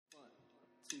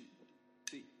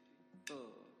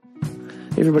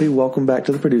everybody, welcome back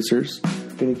to the producers.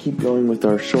 Going to keep going with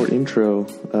our short intro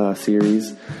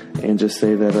series and just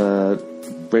say that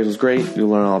Rachel's great. You'll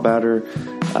learn all about her.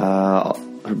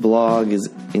 Her blog is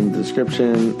in the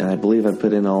description, and I believe I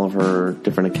put in all of her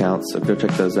different accounts, so go check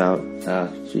those out.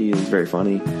 She is very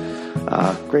funny.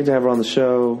 Great to have her on the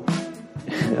show.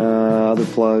 Other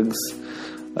plugs,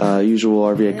 usual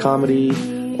RVA Comedy,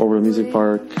 Orbital Music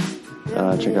Park.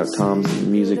 Check out Tom's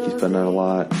music. He's putting out a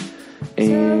lot.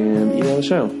 And email the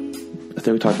show. I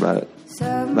think we talked about it,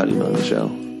 about emailing the show.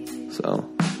 So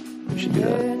we should do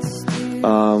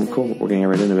that. Cool. We're getting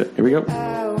right into it. Here we go.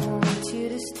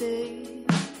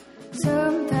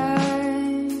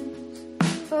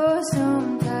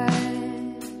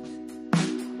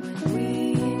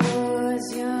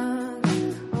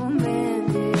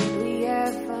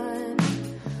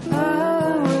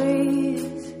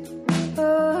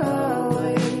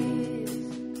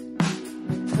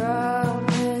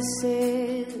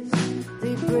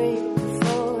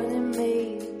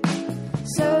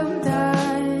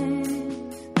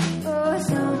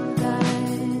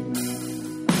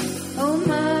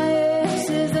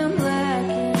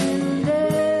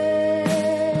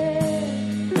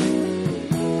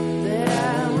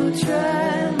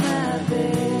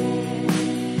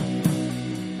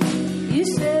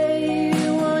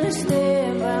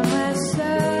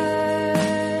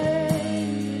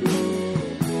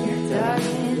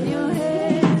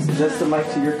 Adjust the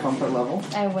mic to your comfort level.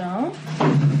 I will.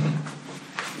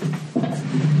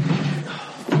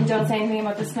 And don't say anything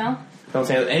about the smell? Don't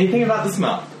say anything about the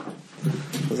smell.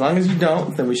 As long as you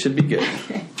don't, then we should be good.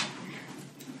 Okay.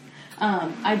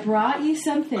 I brought you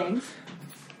some things.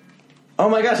 Oh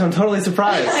my gosh, I'm totally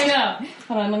surprised. I know.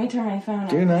 Hold on, let me turn my phone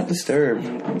Do on. not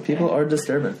disturb. People are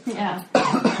disturbing. Yeah.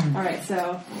 Alright,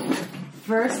 so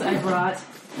first I brought...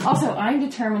 Also, I'm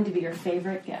determined to be your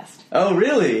favorite guest. Oh,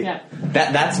 really? Yeah.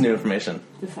 That's new information.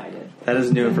 Decided. That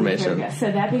is new information.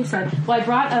 So that being said, well, I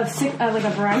brought a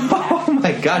variety pack. Oh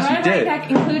my gosh, you did.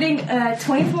 Pack, including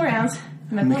 24-ounce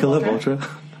Michelob Ultra.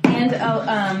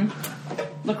 And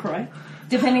LaCroix,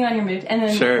 depending on your mood. And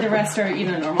then the rest are,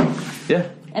 normal. Yeah.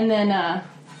 And then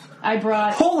I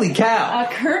brought... Holy cow!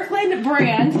 A Kirkland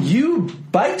brand. You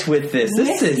biked with this.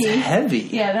 This whiskey. is heavy.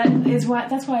 Yeah, that's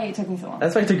why it took me so long.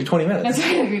 That's why it took you 20 minutes. That's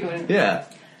why it took me 20 minutes. Yeah.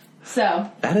 So...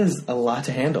 That is a lot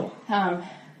to handle. Oh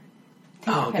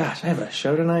gosh, I have a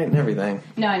show tonight and everything.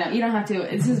 No, I know. You don't have to.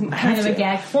 This is kind of a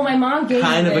gag. Well, my mom gave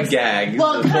me this. A gag.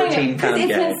 Well, kind of. Because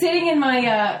it's been sitting in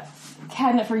my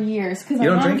cabinet for years. You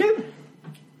don't drink it?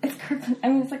 It's Kirkland. I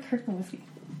mean, it's like Kirkland whiskey.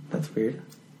 That's weird.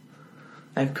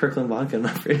 I have Kirkland vodka in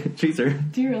my freezer.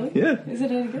 Do you really? Yeah. Is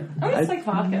it any good? I mean, it's like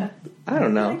vodka. I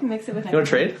don't know. I can mix it with anything. You want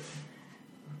to trade?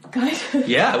 Good.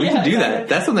 Yeah, we can do that.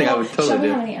 That's something I would totally do. Show me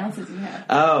how many ounces you have.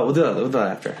 Oh, we'll do that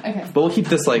after. Okay. But we'll keep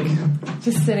this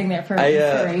just sitting there for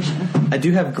inspiration. I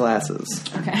do have glasses.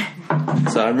 Okay.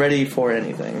 So I'm ready for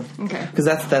anything. Okay. Because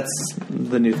that's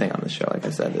the new thing on the show, like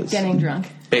I said, is getting drunk.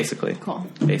 Basically. Cool.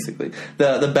 Basically.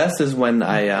 The best is when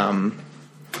I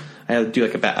do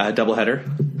like a double header.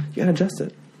 You gotta adjust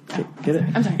it. Get it?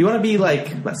 I'm sorry. You want to be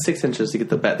like about 6 inches to get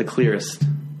the clearest.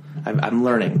 I'm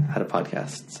learning how to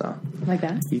podcast, so like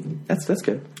that. That's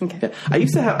good. Okay.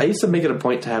 Yeah. I used to make it a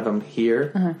point to have them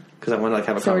here because I want to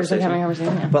have a conversation. So we're just having a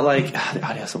conversation. Yeah. But the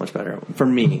audio is so much better for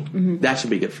me. Mm-hmm. That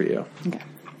should be good for you. Okay.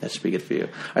 That should be good for you. All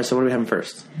right. So what are we having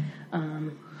first?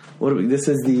 This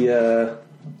is the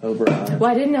Oberon. Well,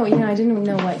 I didn't know. I didn't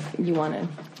know what you wanted,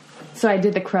 so I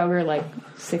did the Kroger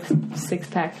six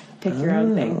pack pick your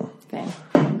own thing.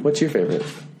 What's your favorite?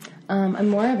 I'm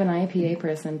more of an IPA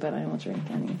person, but I don't drink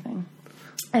anything.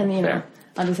 And, Fair.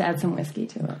 I'll just add some whiskey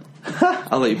to it.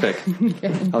 I'll let you pick.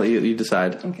 Okay. I'll let you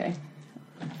decide. Okay.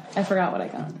 I forgot what I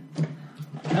got.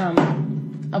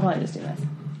 I'll probably just do this.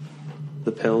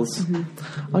 The pills?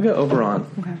 Mm-hmm. I'll go Oberon.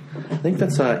 Okay. I think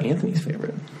that's Anthony's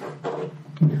favorite. Oh,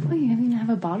 you didn't even have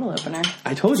a bottle opener.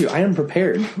 I told you, I am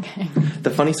prepared. Okay. The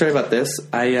funny story about this,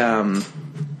 I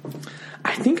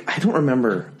don't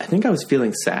remember. I think I was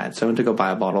feeling sad, so I went to go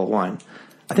buy a bottle of wine.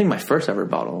 I think my first ever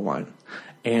bottle of wine.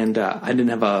 And I didn't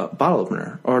have a bottle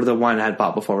opener. Or the wine I had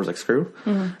bought before was like screw.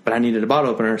 Mm-hmm. But I needed a bottle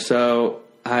opener, so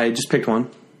I just picked one.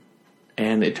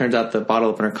 And it turns out the bottle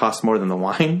opener cost more than the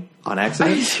wine on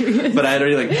accident. Are you serious? But I had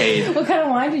already paid. What kind of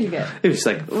wine did you get? It was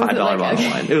just $5 bottle of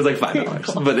wine. It was $5.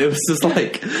 Cool. But it was just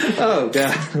oh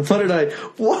God, what did I?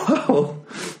 Whoa.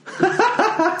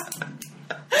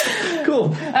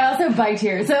 Cool. I also biked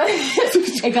here, so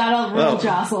it got all real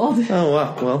jostled. Oh,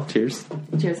 wow. Well, cheers.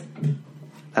 Cheers.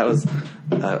 That was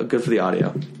good for the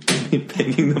audio.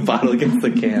 Banging the bottle against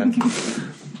the can.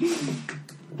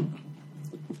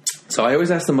 So I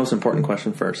always ask the most important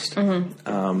question first.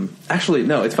 Actually,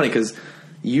 no, it's funny because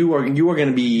you are going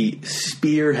to be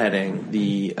spearheading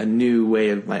a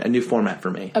new format for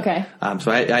me. Okay.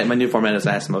 So my new format is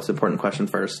I ask the most important question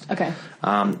first. Okay.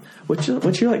 What's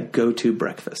your like go-to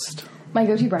breakfast? My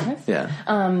go-to breakfast? Yeah.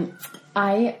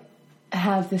 I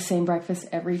have the same breakfast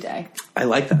every day. I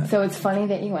like that. So it's funny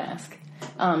that you ask.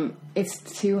 It's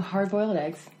 2 hard-boiled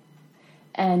eggs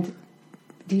and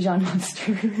Dijon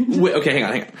mustard. Wait, okay,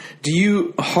 hang on. Do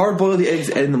you hard-boil the eggs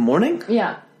in the morning?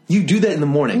 Yeah. You do that in the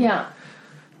morning? Yeah.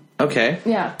 Okay.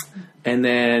 Yeah. And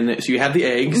then, so you have the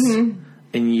eggs, and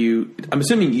I'm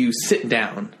assuming you sit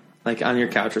down, like on your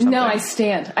couch or something. No, I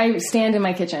stand. I stand in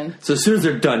my kitchen. So as soon as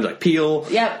they're done, like peel.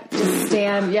 Yep, just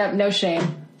stand. Yep, no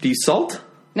shame. Do you salt?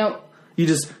 Nope. You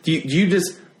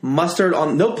just mustard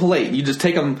on no plate. You just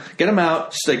take them, get them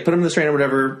out, just like put them in the strainer or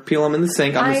whatever, peel them in the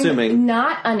sink. I'm assuming.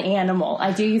 Not an animal.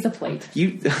 I do use a plate.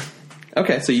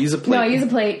 Okay, so you use a plate. No, I use a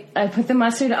plate. I put the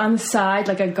mustard on the side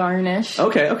like a garnish.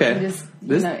 Okay. Just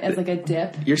as like a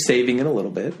dip. You're saving it a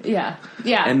little bit. Yeah.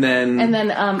 And then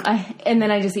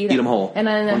I just eat it. Eat them whole. And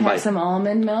then I have some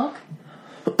almond milk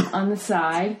on the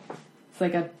side. It's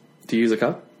like a. Do you use a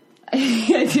cup?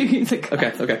 I do use a cup.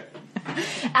 Okay.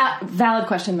 Valid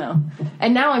question though.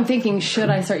 And now I'm thinking, should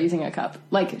I start using a cup?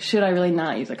 Like, should I really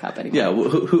not use a cup anymore? Yeah.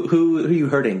 Who are you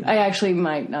hurting? I actually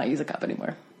might not use a cup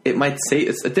anymore. It might say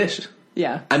it's a dish.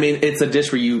 Yeah. I mean, it's a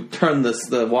dish where you turn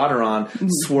the water on,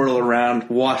 swirl around,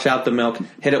 wash out the milk,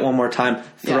 hit it one more time,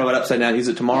 throw it upside down, use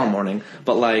it tomorrow morning.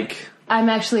 But like... I'm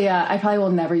actually... I probably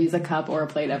will never use a cup or a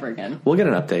plate ever again. We'll get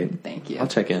an update. Thank you. I'll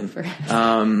check in.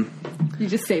 You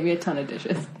just saved me a ton of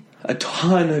dishes. A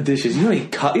ton of dishes. You know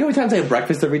how many times I have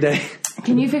breakfast every day?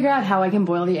 Can you figure out how I can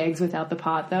boil the eggs without the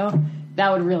pot, though?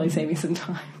 That would really save me some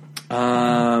time.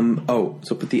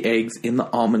 So put the eggs in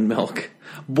the almond milk.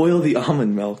 Boil the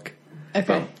almond milk.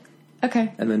 Okay. Boom.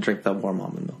 Okay. And then drink the warm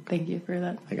almond milk. Thank you for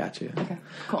that. I got you. Okay.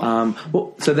 Cool.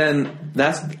 Well, so then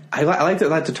I like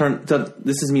to turn. So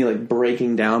this is me like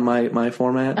breaking down my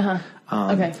format.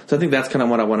 Okay. So I think that's kind of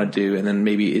what I want to do, and then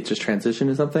maybe it just transition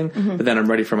to something. But then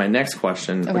I'm ready for my next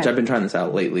question, which I've been trying this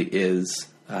out lately. Is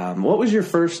what was your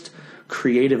first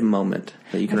creative moment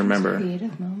that you can remember?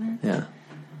 Creative moment? Yeah.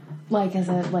 Like as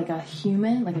a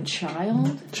human, like a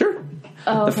child? Sure.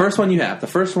 Oh, the first one you have. The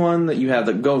first one that you have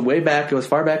that go way back, go as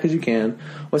far back as you can.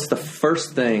 What's the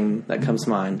first thing that comes to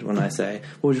mind when I say,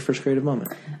 what was your first creative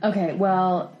moment? Okay,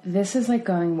 well, this is like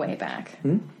going way back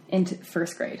into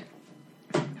first grade.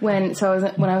 When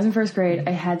I was in first grade,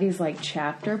 I had these like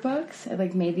chapter books. I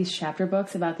like made these chapter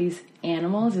books about these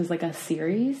animals. It was like a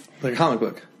series. Like a comic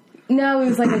book? No, it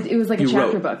was like a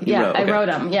chapter book. Yeah, okay. I wrote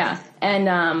them. Yeah, and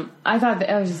I thought that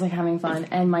I was just like having fun.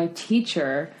 And my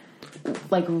teacher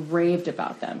like raved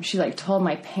about them. She like told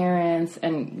my parents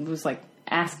and was like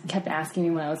kept asking me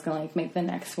when I was going to like make the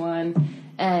next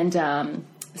one. And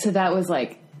so that was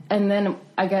like, and then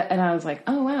I was like,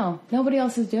 oh wow, nobody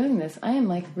else is doing this. I am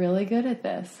like really good at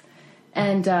this.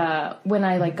 And when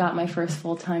I like got my first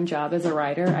full-time job as a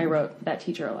writer, I wrote that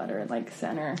teacher a letter and like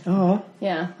sent her. Oh.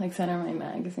 Yeah, like sent her my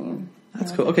magazine.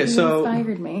 That's cool. Okay, so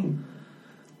inspired me.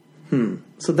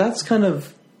 So that's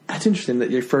interesting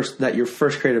that your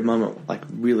first creative moment like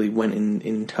really went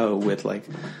in tow with like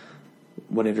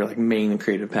one of your like main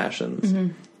creative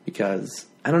passions. Because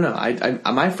I don't know, I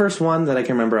my first one that I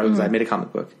can remember was I made a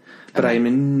comic book, but I am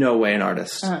in no way an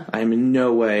artist. I am in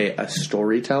no way a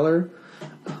storyteller.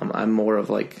 I'm more of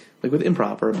like with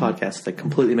improv or a podcast, it's like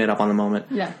completely made up on the moment.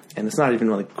 Yeah. And it's not even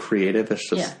really creative. It's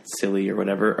just silly or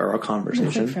whatever, or a conversation.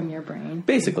 It's like from your brain.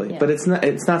 Basically. Yeah. But it's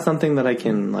not something that I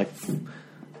can like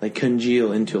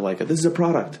congeal into like, this is a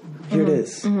product. Here it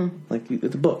is. Like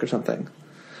it's a book or something.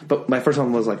 But my first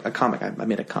one was like a comic. I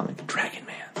made a comic. Dragon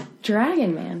Man.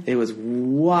 Dragon Man? It was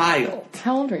wild.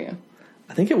 How old were you?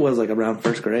 I think it was like around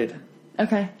first grade.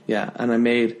 Okay. Yeah. And I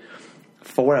made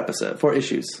 4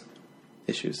 issues.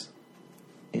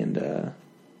 And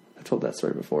I told that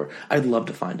story before. I'd love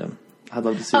to find them. I'd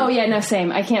love to see. Oh yeah, no,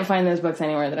 same. I can't find those books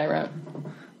anywhere that I wrote.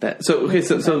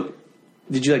 So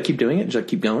did you like keep doing it? Did you like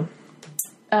keep going?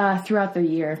 Throughout the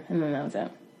year, and then that was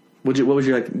it. What was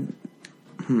your like?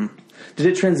 Did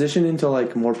it transition into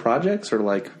like more projects, or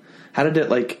like how did it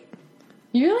like?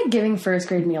 You're like giving first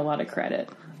grade me a lot of credit.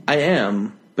 I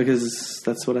am, because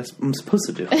that's what I'm supposed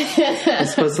to do. I'm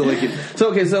supposed to like.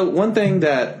 So one thing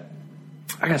that.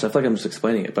 I guess I feel like I'm just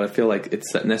explaining it, but I feel like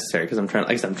it's necessary because I'm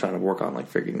trying to work on like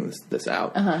figuring this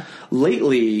out.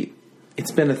 Lately, it's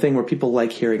been a thing where people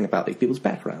like hearing about like people's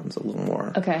backgrounds a little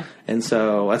more. Okay. And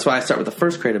so that's why I start with the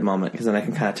first creative moment, because then I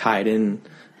can kind of tie it in.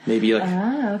 Maybe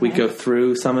like we go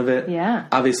through some of it. Yeah.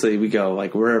 Obviously, we go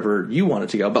like wherever you want it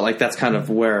to go, but like that's kind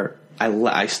of where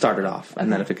I started off,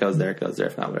 and then if it goes there, it goes there.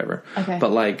 If not, whatever. Okay.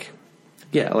 But like,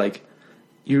 yeah, like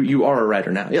you are a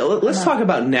writer now. Yeah, let's talk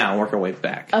about now and work our way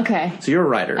back. Okay. So you're a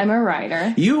writer. I'm a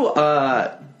writer. You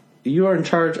are in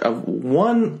charge of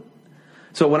one.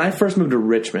 So when I first moved to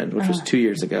Richmond, which was 2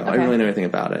 years ago, I didn't really know anything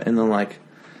about it, and then like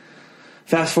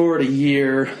fast forward a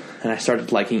year, and I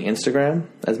started liking Instagram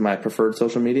as my preferred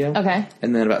social media. Okay.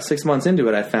 And then about 6 months into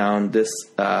it, I found this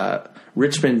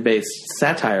Richmond-based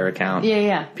satire account.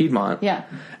 Yeah. Piedmont. Yeah.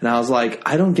 And I was like,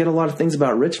 I don't get a lot of things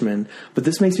about Richmond, but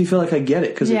this makes me feel like I get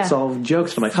it because it's all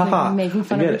jokes. I'm like, haha, making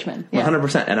fun I of get Richmond. It.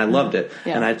 100%. And I loved it.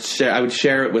 Yeah. And I would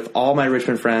share it with all my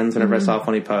Richmond friends whenever I saw a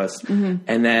funny post. And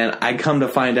then I come to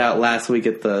find out last week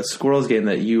at the Squirrels game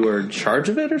that you were in charge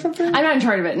of it or something? I'm not in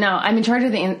charge of it. No, I'm in charge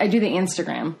of I do the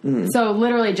Instagram. So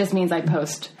literally it just means I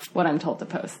post what I'm told to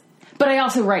post. But I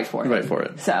also write for it. Write for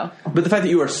it. So. But the fact that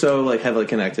you are so like heavily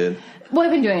connected. Well,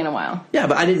 I've been doing it a while. Yeah,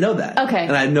 but I didn't know that. Okay.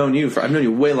 And I've known you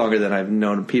way longer than I've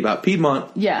known about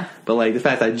Piedmont. Yeah. But like the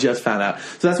fact that I just found out.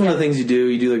 So that's one of the things you do.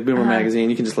 You do like Boomer Magazine.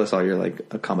 You can just list all your like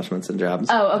accomplishments and jobs.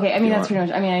 Oh, okay. I mean, that's pretty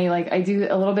much. I mean, I do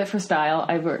a little bit for Style.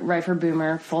 I write for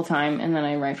Boomer full time, and then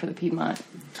I write for the Piedmont.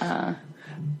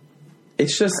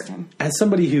 It's just as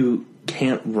somebody who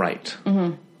can't write.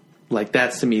 Like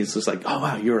that's to me, it's just like, oh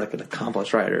wow, you're like an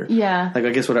accomplished writer. Yeah. Like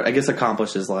I guess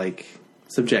accomplished is like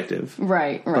subjective.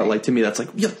 Right. But like to me, that's like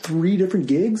you have 3 different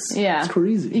gigs. Yeah. It's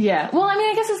crazy. Yeah. Well, I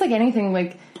mean, I guess it's like anything.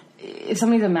 Like if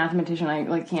somebody's a mathematician, I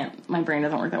like can't. My brain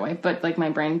doesn't work that way. But like my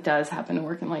brain does happen to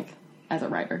work in like as a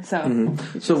writer. So.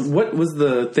 So what was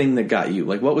the thing that got you?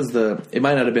 Like what was the? It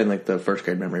might not have been like the first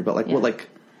grade memory, but like what like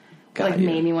got you?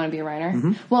 Made me want to be a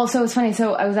writer. Well, so it's funny.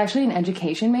 So I was actually an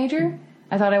education major.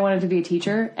 I thought I wanted to be a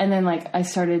teacher, and then like I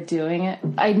started doing it.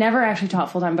 I never actually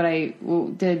taught full time, but I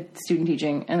did student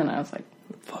teaching, and then I was like,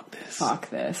 fuck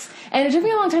this. And it took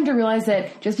me a long time to realize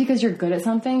that just because you're good at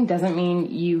something doesn't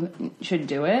mean you should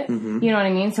do it. You know what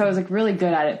I mean? So I was like really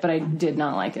good at it, but I did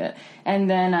not like it. And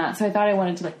then so I thought I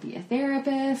wanted to like be a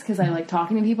therapist because I like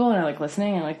talking to people and I like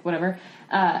listening and like whatever.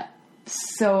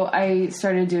 So I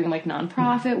started doing like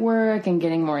nonprofit work and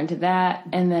getting more into that,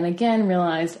 and then again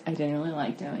realized I didn't really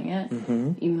like doing it.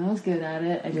 Even though I was good at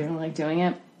it, I didn't really like doing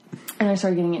it. And I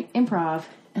started getting in improv,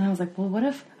 and I was like, well, what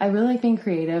if I really like being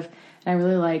creative, and I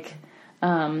really like,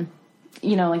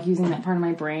 like using that part of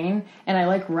my brain, and I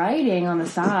like writing on the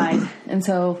side, and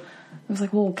so I was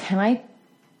like, well, can I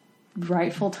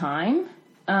write full time?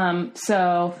 Long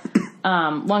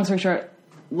story short,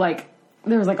 like.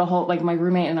 There was like a whole, like my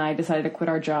roommate and I decided to quit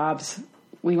our jobs.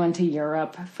 We went to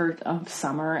Europe for a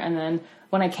summer. And then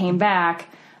when I came back,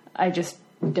 I just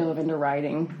dove into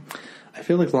writing. I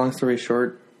feel like long story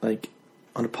short, like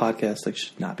on a podcast, like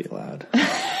should not be allowed.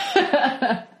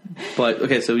 But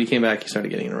okay, so when you came back, you started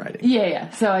getting into writing. Yeah.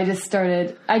 So I just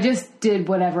did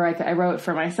whatever I could. I wrote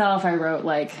for myself. I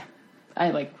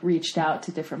reached out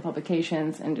to different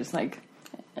publications and just I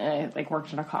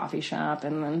worked in a coffee shop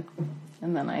and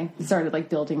then I started like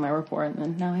building my rapport, and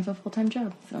then now I have a full-time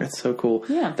job. So. That's so cool.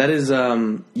 Yeah. That is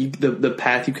the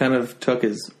path you kind of took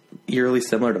is eerily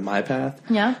similar to my path.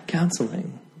 Yeah.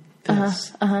 Counseling.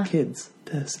 This. Kids.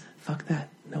 This. Fuck that.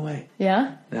 No way.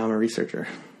 Yeah. Now I'm a researcher.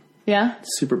 Yeah.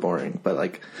 Super boring, but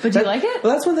like. But do you like it?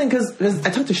 Well, that's one thing because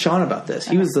I talked to Sean about this.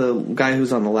 He was the guy who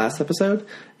was on the last episode,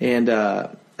 and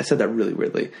I said that really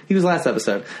weirdly. He was last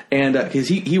episode, and because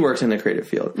he works in the creative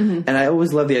field, and I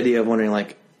always love the idea of wondering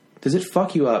like. Does it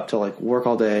fuck you up to like work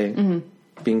all day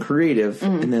being creative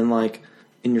and then like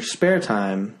in your spare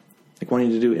time like wanting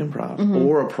to do improv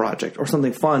or a project or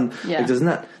something fun? Yeah. Like does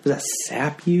that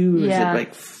sap you? Does it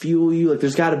like fuel you? Like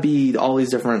there's got to be all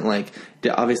these different like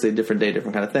obviously a different day,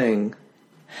 different kind of thing.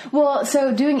 Well,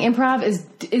 so doing improv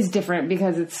is different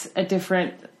because it's a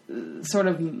different sort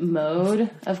of mode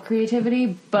of creativity,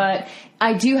 but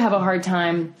I do have a hard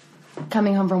time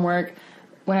coming home from work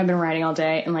when I've been writing all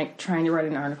day and like trying to write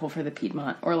an article for the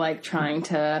Piedmont or like trying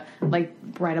to like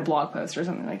write a blog post or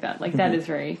something like that. Like that is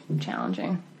very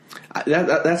challenging.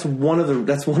 That's one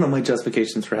of my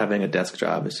justifications for having a desk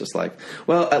job. It's just like,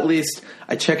 well, at least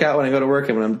I check out when I go to work,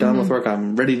 and when I'm done with work,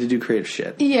 I'm ready to do creative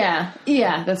shit. Yeah,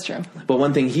 that's true. But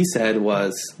one thing he said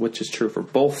was, which is true for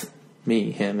both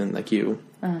me, him, and like you,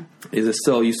 is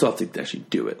you still have to actually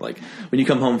do it. Like when you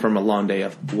come home from a long day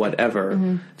of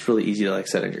whatever, it's really easy to like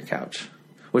sit on your couch.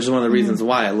 Which is one of the reasons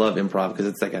why I love improv, because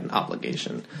it's like an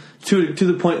obligation to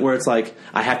the point where it's like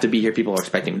I have to be here. People are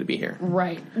expecting me to be here.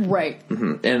 Right.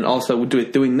 And also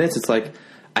doing this, it's like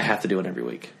I have to do it every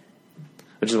week,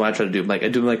 which is why I try to do. Like I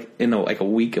do like in a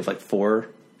week of like 4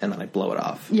 and then I blow it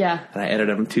off. Yeah. And I edit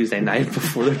them Tuesday night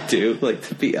before they're due, like,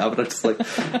 to be up. And I'm just like,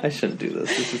 I shouldn't do this.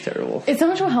 This is terrible. It's so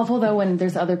much more helpful, though, when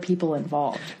there's other people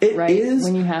involved. It right? is.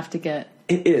 When you have to get...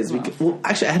 It is. Well,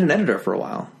 actually, I had an editor for a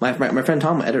while. My friend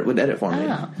Tom would edit for me.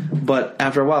 Oh. But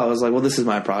after a while, I was like, well, this is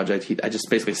my project. I just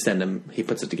basically send him. He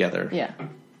puts it together. Yeah.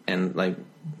 And, like,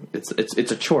 it's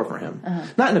a chore for him.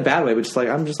 Not in a bad way, but just, like,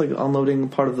 I'm just, like, unloading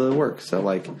part of the work. So,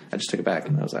 like, I just took it back.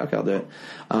 And I was like, okay, I'll do it.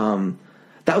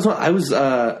 That was one...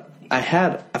 I've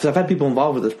had people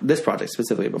involved with this project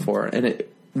specifically before, and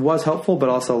it was helpful, but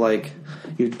also, like,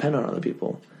 you depend on other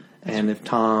people. And if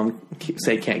Tom,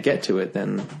 say, can't get to it,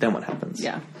 then what happens?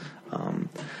 Yeah.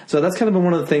 So that's kind of been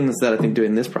one of the things that I think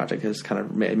doing this project has kind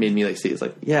of made me, like, see. It's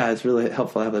like, yeah, it's really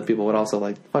helpful to have other people, but also,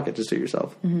 like, fuck it, just do it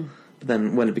yourself. Mm-hmm. But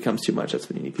then when it becomes too much, that's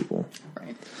when you need people.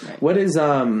 Right. What is,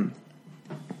 so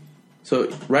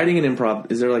writing and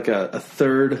improv, is there, like, a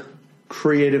third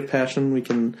creative passion we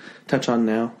can touch on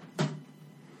now?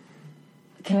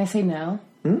 Can I say no?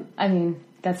 I mean,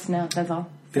 that's no. That's all.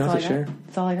 You don't have to share.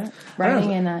 That's all I got.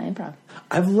 Writing and improv.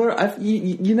 I've learned.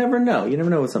 You never know. You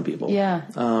never know with some people. Yeah.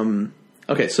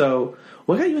 Okay, so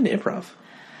what got you into improv?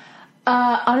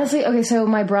 Honestly, okay. So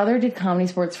my brother did comedy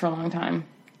sports for a long time,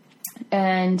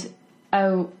 and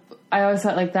I always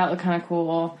thought like that looked kind of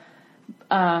cool.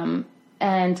 And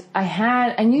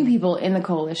I knew people in the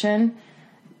coalition,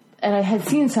 and I had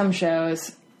seen some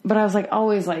shows. But I was like,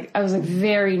 always like, I was like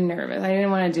very nervous. I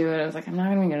didn't want to do it. I was like, I'm not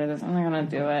going to be good at this. I'm not going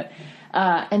to do it.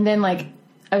 And then like,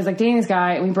 I was like dating this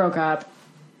guy and we broke up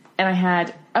and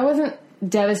I wasn't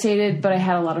devastated, but I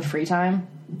had a lot of free time,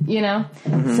 you know?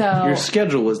 Mm-hmm. So your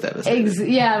schedule was devastated.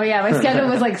 My schedule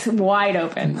was like wide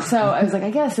open. So I was like,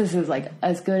 I guess this is like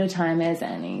as good a time as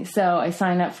any. So I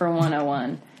signed up for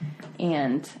 101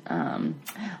 and,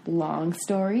 long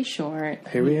story short,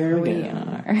 here we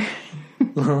are.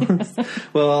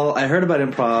 Well, I heard about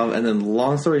improv, and then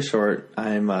long story short,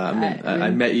 I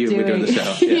met you and we're doing the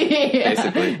show. Yeah,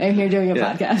 basically. I'm here doing a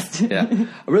podcast. Yeah.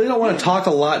 I really don't want to talk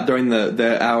a lot during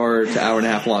the hour to hour and a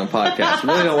half long podcast.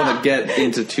 I really don't want to get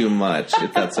into too much,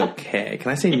 if that's okay.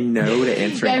 Can I say no to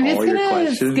answering all your questions? I'm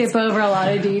just going to skip over a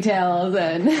lot of details.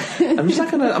 And I'm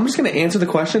just gonna answer the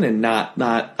question and not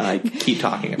keep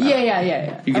talking about it.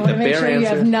 Yeah. You get the bare answer. You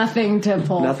have nothing to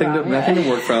pull nothing from. Nothing to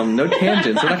work from. No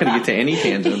tangents. We're not going to get to any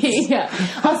tangents. Yeah.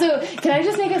 Also, can I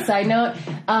just make a side note?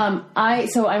 I'm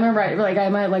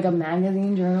a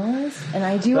magazine journalist, and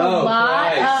I do a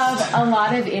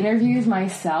lot of interviews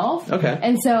myself. Okay.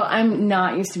 And so I'm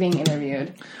not used to being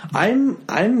interviewed. I'm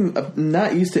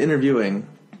not used to interviewing.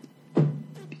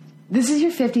 This is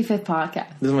your 55th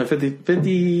podcast. This is my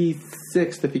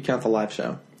 56th if you count the live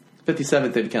show.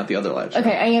 57th if you count the other live show.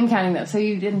 Okay, I am counting those. So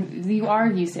you are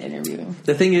used to interviewing.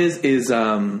 The thing is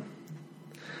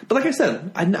but like I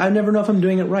said, I never know if I'm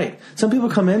doing it right. Some people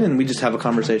come in and we just have a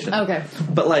conversation. Okay.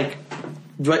 But like,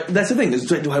 that's the thing.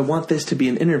 Do I want this to be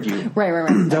an interview? Right.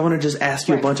 Do I want to just ask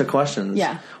you a bunch of questions?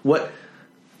 Yeah.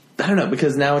 I don't know,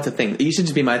 because now it's a thing. It used to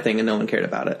just be my thing and no one cared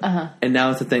about it. Uh-huh. And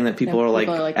now it's a thing that people are like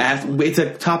it's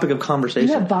a topic of conversation.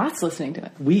 You have bots listening to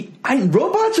it.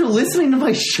 Robots are listening to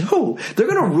my show. They're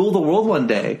going to rule the world one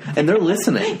day, and they're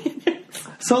listening.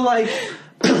 So, like,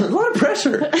 a lot of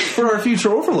pressure for our future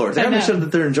overlords. I got to make sure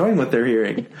that they're enjoying what they're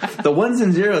hearing. The ones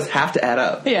and zeros have to add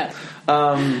up. Yeah.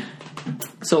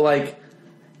 So, like,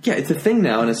 yeah, it's a thing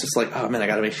now, and it's just like, oh man, I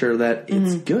got to make sure that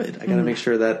it's good. I got to make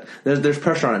sure that there's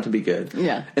pressure on it to be good.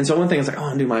 Yeah. And so one thing is like, I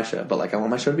want to do my show, but like I want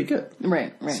my show to be good.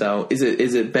 Right. So is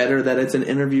it better that it's an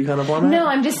interview kind of format? No,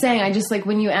 I'm just saying. I just like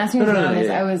when you asked me to be honest,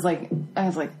 I was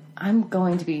like, I'm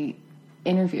going to be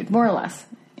interviewed, more or less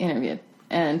interviewed,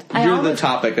 and you're the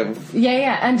topic of.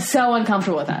 Yeah. I'm so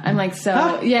uncomfortable with that. I'm like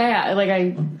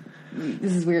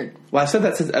this is weird. Well, I've said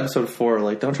that since episode 4.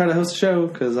 Like, don't try to host a show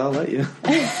because I'll let you.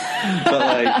 But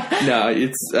like, no,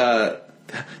 it's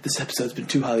this episode's been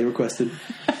too highly requested.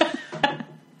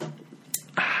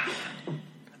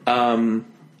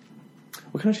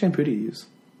 What kind of shampoo do you use?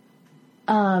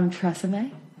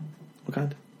 Tresemme. What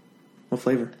kind? What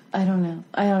flavor? I don't know.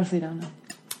 I honestly don't know.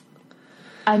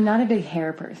 I'm not a big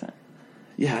hair person.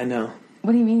 Yeah, I know.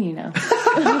 What do you mean you know?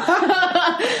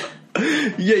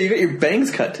 Yeah, you got your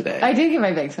bangs cut today. I did get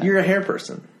my bangs cut. You're a hair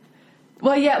person.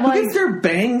 Well, yeah. Well, who gets their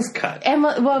bangs cut?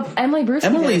 Emily Bruce.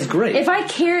 Emily's great. If I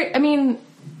cared, I mean,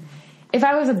 if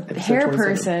I was a hair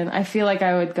person, I feel like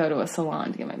I would go to a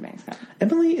salon to get my bangs cut.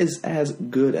 Emily is as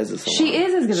good as a salon. She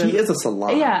is as good as... She is a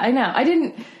salon. Yeah, I know. I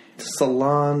didn't...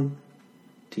 Salon,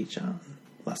 Dijon,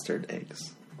 mustard,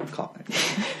 eggs, coffee.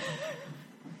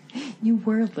 You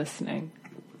were listening.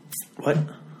 What?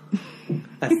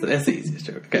 That's the easiest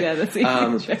joke. Okay. Yeah, that's the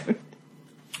easiest joke.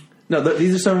 No,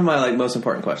 these are some of my like most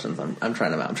important questions. I'm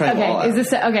trying them out. I'm trying them all out. Is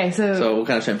this okay? So what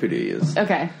kind of shampoo do you use?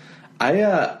 Okay.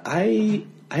 I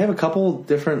have a couple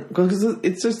different because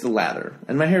it's just a lather,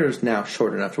 and my hair is now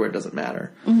short enough to where it doesn't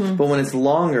matter. Mm-hmm. But when it's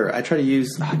longer, I try to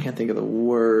use. I can't think of the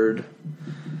word.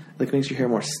 Like it makes your hair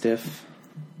more stiff.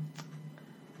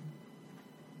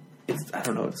 I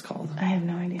don't know what it's called. I have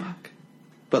no idea.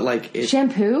 But like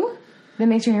shampoo that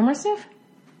makes your hair more stiff.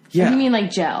 Yeah. Or you mean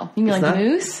like gel? You mean like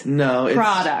mousse? No, it's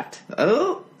product.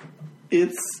 Oh,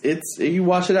 it's you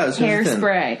wash it out.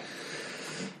 Hairspray.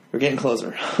 We're getting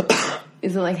closer.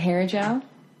 Is it like hair gel?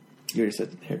 You already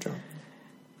said hair gel.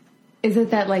 Is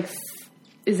it that like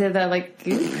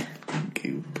goop?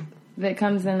 Goop. That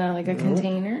comes in a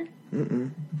container?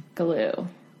 Mm-mm. Glue.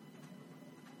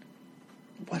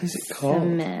 What is it called?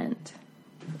 Cement.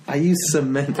 I use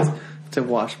cement to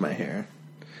wash my hair.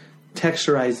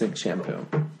 Texturizing shampoo.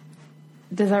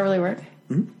 Does that really work?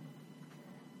 Mm-hmm.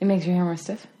 It makes your hair more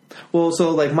stiff? Well,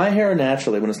 so like my hair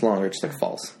naturally, when it's longer, it just like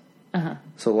falls. Uh-huh.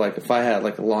 So like if I had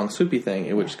like a long swoopy thing,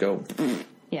 it would just go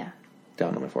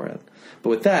down on my forehead. But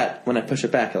with that, when I push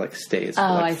it back, it like stays for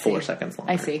like 4 seconds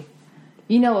longer. I see.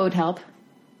 You know what would help?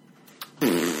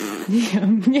 Yeah,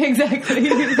 exactly.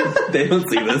 They don't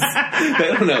see this. They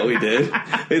don't know what we did.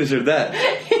 They just heard that.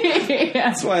 Yeah.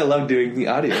 That's why I love doing the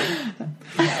audio.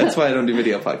 That's why I don't do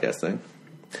video podcasting.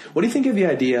 What do you think of the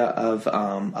idea of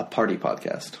a party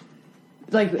podcast?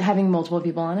 Like having multiple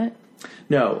people on it?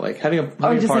 No, like having a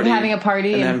party. Like having a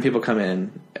party. And having people come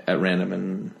in at random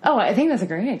and... Oh, I think that's a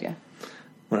great idea.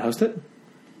 Want to host it?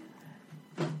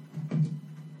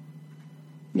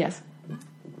 Yes.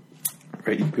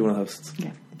 Great, you could be one of the hosts.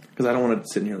 Yeah. Because I don't want to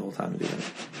sit in here the whole time and do that.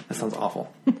 That sounds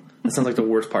awful. That sounds like the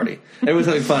worst party. Everyone's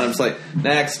having fun. I'm just like,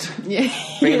 next. Yeah.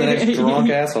 Bring in the next drunk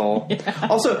asshole. Yeah.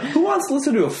 Also, who wants to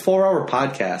listen to a 4-hour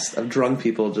podcast of drunk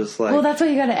people just like... Well, that's why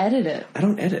you got to edit it. I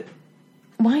don't edit.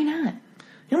 Why not?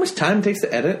 You know how much time it takes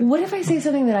to edit? What if I say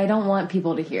something that I don't want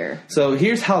people to hear? So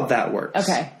here's how that works.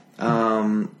 Okay.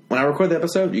 When I record the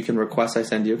episode, you can request I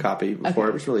send you a copy before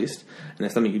it was released. And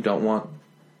if something you don't want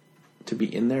to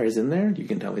be in there is in there, you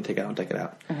can totally take it out and take it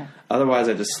out. Okay. Otherwise,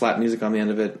 I just slap music on the end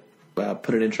of it,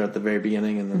 put an intro at the very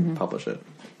beginning, and then publish it.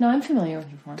 No, I'm familiar with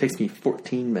your form. It takes me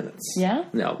 14 minutes. Yeah?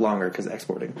 No, longer because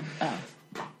exporting. Oh.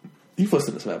 You've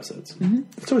listened to some episodes. Mm-hmm.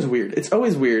 It's always weird. It's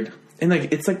always weird. And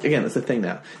it's again, it's a thing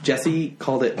now. Jesse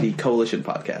called it the Coalition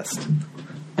Podcast.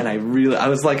 And I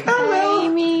was like, oh,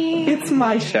 well, it's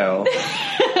my show.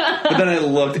 But then I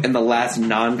looked, and the last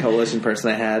non-Coalition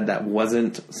person I had that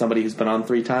wasn't somebody who's been on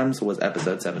 3 times was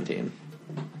episode 17.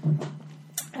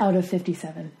 Out of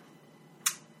 57.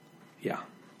 Yeah.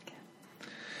 Okay.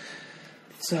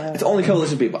 So it's only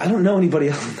Coalition people. I don't know anybody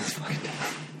else in this fucking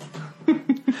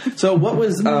town. So what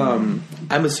was, I'm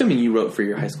assuming you wrote for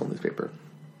your high school newspaper.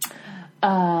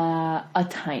 A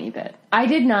tiny bit. I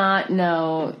did not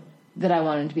know that I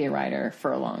wanted to be a writer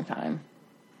for a long time.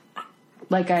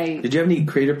 Did you have any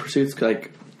creative pursuits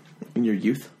like in your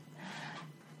youth?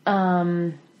 I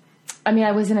mean,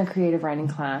 I was in a creative writing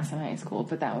class in high school,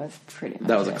 but that was pretty much.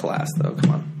 That was a class, though. Come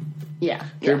on. Yeah.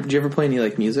 Did you ever play any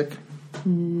like music?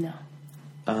 No.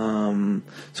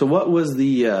 So what was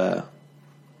the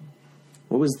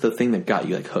thing that got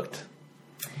you like hooked?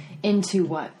 Into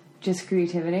what? Just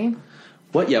creativity?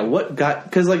 What? Yeah. What got?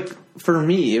 Because like for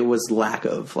me, it was lack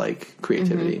of like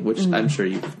creativity, which I'm sure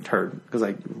you've heard because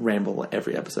I ramble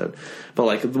every episode. But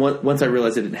like once I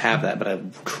realized I didn't have that, but I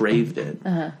craved it,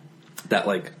 that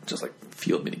like just like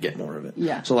fueled me to get more of it.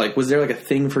 Yeah. So like, was there like a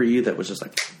thing for you that was just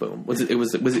like boom? Was it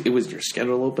was your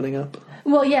schedule opening up?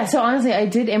 Well, yeah. So honestly, I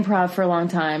did improv for a long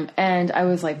time, and I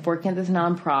was like working at this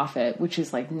nonprofit, which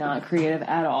is like not creative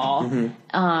at all,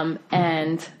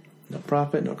 and. No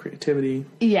profit, no creativity.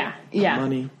 Yeah, yeah. No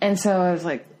money. And so I was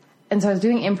like, I was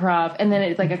doing improv, and then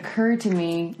it like occurred to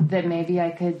me that maybe I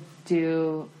could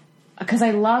do, because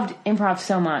I loved improv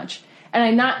so much,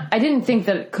 and I didn't think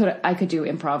that I could do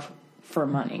improv for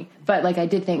money, but like I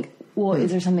did think, well,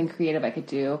 is there something creative I could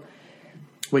do?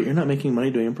 Wait, you're not making money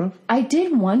doing improv? I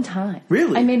did one time.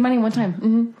 Really? I made money one time.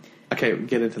 Mm-hmm. Okay,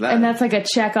 get into that. And that's like a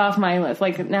check off my list.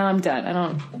 Like now I'm done. I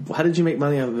don't. Well, how did you make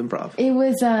money out of improv? It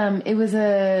was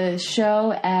a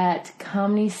show at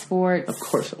Comedy Sports. Of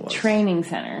course it was. Training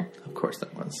Center. Of course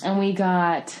that was. And we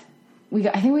got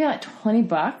I think we got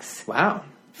 $20. Wow.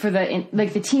 For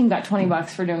the team got $20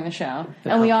 for doing the show,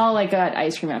 and we all like got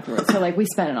ice cream afterwards. So like we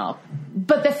spent it all.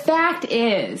 But the fact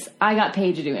is, I got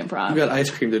paid to do improv. You got ice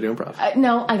cream to do improv.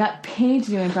 No, I got paid to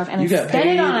do improv, and I spent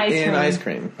it on ice cream. Ice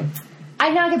cream. I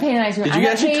did not get paid in ice cream. Did you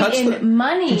actually touch the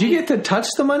money? Did you get to touch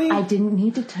the money? I didn't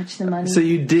need to touch the money. So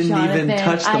you didn't even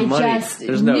touch the money. I just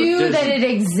knew that it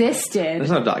existed.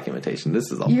 There's no documentation.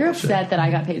 This is all You're bullshit. upset that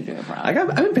I got paid to do improv.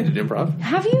 I've been paid to do improv.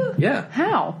 Have you? Yeah.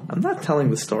 How? I'm not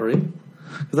telling the story.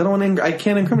 Because I don't want to. I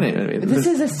can't incriminate anyone. This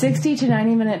is a 60 to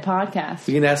 90 minute podcast.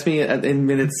 You can ask me in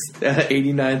minutes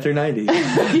 89 through 90.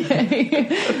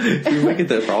 If you look at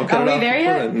this, I'll cut it off. Are we there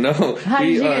yet? No,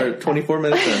 we are 24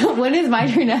 minutes in. When is my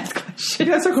turn to ask questions? You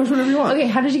can ask a question whenever you want. Okay,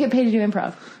 how did you get paid to do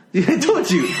improv? I told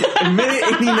you. In minute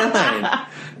 89.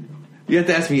 You have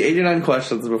to ask me 89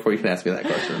 questions before you can ask me that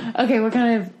question. Okay, what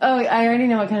kind of... Oh, I already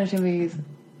know what kind of shit we use.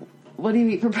 What do you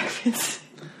eat for breakfast?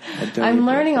 I'm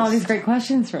learning all these great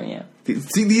questions from you.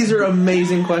 See, these are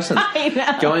amazing questions. I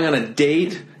know. Going on a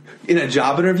date, in a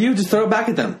job interview, just throw it back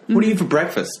at them. Mm-hmm. What do you eat for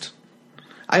breakfast?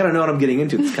 I gotta know what I'm getting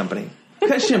into at this company. What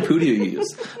kind of shampoo do you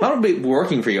use? I don't be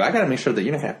working for you. I gotta make sure that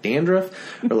you're not gonna have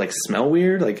dandruff or like smell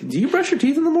weird. Like, do you brush your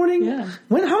teeth in the morning? Yeah. How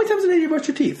many times a day do you brush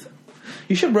your teeth?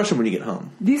 You should brush them when you get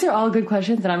home. These are all good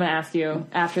questions that I'm gonna ask you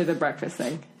after the breakfast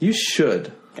thing. You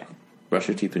should Okay. brush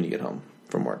your teeth when you get home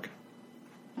from work.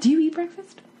 Do you eat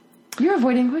breakfast? You're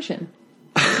avoiding a question.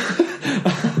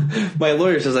 My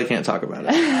lawyer says I can't talk about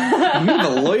it. You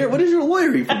have a lawyer? What does your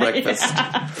lawyer eat for breakfast?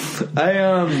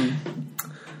 Yeah.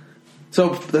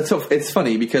 So it's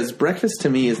funny because breakfast to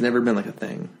me has never been like a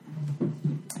thing.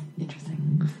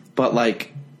 Interesting. But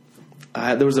like,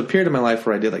 there was a period of my life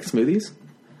where I did like smoothies.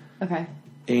 Okay.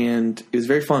 And it was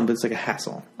very fun, but it's like a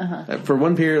hassle. Uh-huh. For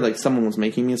one period, like someone was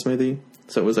making me a smoothie,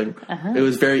 so it was like it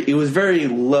was very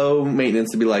low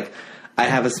maintenance to be like, I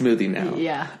have a smoothie now.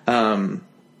 Yeah.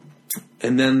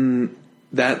 And then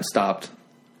that stopped,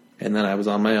 and then I was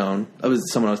on my own. I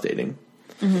was someone I was dating,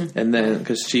 and then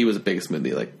because she was a big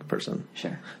smoothie like person.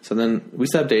 Sure. So then we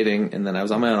stopped dating, and then I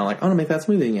was on my own. I'm like, I want to make that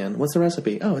smoothie again. What's the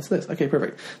recipe? Oh, it's this. Okay,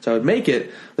 perfect. So I would make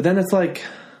it, but then it's like,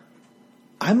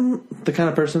 I'm the kind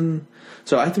of person.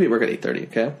 So I have to be at work at 8:30.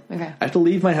 Okay. Okay. I have to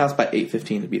leave my house by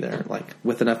 8:15 to be there, like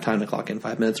with enough time to clock in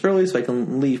 5 minutes early, so I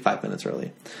can leave 5 minutes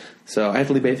early. So I have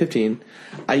to leave by 8:15.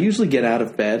 I usually get out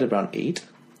of bed around 8,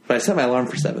 but I set my alarm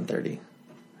for 7:30.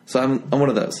 So I'm one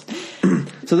of those.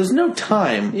 So there's no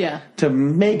time to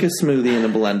make a smoothie in a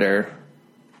blender,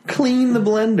 clean the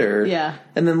blender,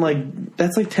 and then like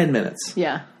that's like 10 minutes.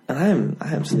 Yeah. And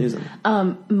I am snoozing.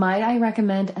 Might I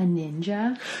recommend a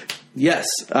Ninja? Yes,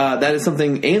 that is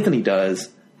something Anthony does,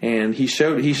 and he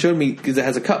showed me because it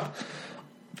has a cup.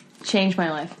 Changed my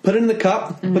life. Put it in the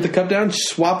cup, put the cup down,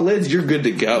 swap lids, you're good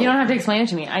to go. You don't have to explain it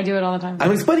to me. I do it all the time.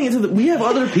 I'm explaining it to we have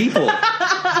other people.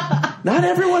 Not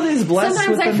everyone is blessed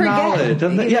Sometimes with I the forget.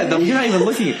 knowledge. Yeah, you're not even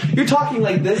looking. You're talking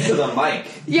like this to the mic.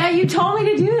 Yeah, you told me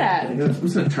to do that. I'm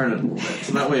just going to turn it a little bit,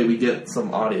 so that way we get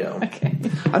some audio. Okay.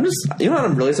 You know what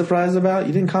I'm really surprised about?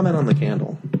 You didn't comment on the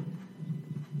candle.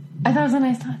 I thought it was a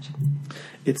nice touch.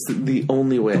 It's the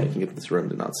only way I can get this room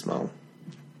to not smell.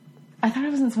 I thought I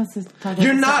wasn't supposed to talk about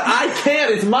You're not. I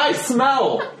can't. It's my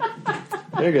smell.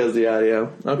 There goes the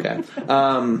audio. Okay.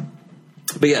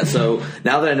 But yeah, so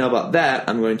now that I know about that,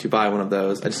 I'm going to buy one of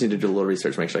those. I just need to do a little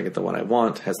research, make sure I get the one I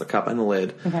want. Has the cup and the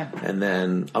lid. Okay. And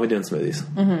then I'll be doing smoothies.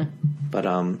 Mm-hmm. But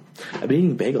I've been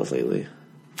eating bagels lately.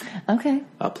 Okay.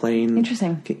 Plain.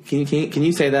 Interesting. Can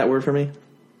you say that word for me?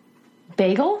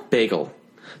 Bagel? Bagel.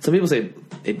 Some people say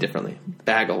it differently.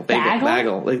 Bagel.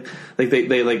 Bagel. Like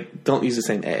they like don't use the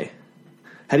same A.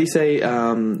 How do you say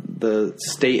the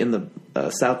state in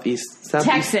the southeast?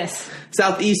 Texas.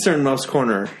 Southeasternmost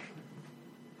corner.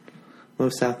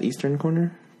 Most southeastern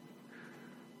corner?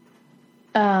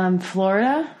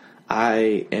 Florida?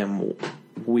 I am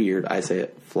weird. I say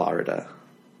it Florida.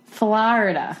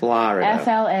 Florida. Florida.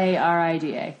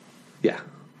 Yeah.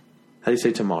 How do you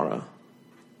say tomorrow?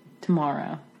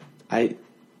 Tomorrow. I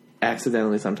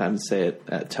accidentally sometimes say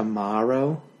it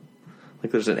tomorrow.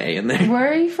 Like there's an A in there.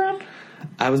 Where are you from?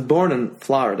 I was born in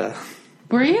Florida.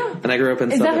 Were you? And I grew up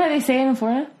in Is that how they say it in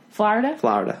Florida? Florida?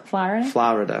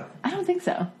 Florida. I don't think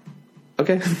so.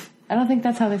 Okay. I don't think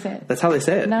that's how they say it. That's how they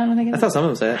say it. No, I don't think that's how some of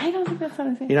them say it. I don't think that's how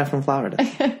they say it. You're not from Florida.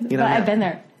 But I've been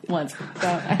there once.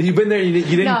 So You've been there. You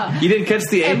didn't catch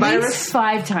the A virus? At least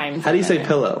 5 times. How do you say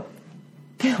pillow?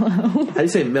 Pillow. How do you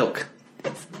say milk?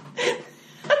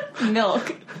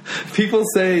 Milk. People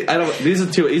say these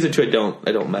are two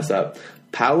I don't mess up.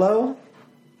 Palo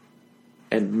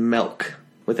and milk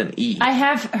with an E. I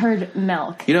have heard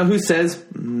milk. You know who says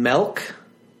milk?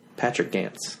 Patrick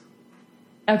Gantz.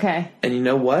 Okay. And you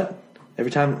know what?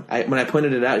 Every time when I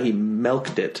pointed it out, he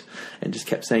milked it and just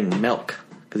kept saying milk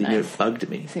because he knew it bugged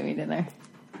me. See what you did there.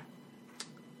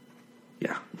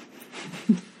 Yeah.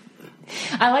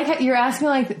 I like how you're asking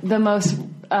like the most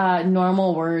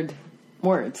normal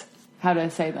words. how to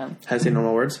say them. How to say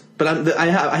normal words. But I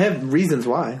have reasons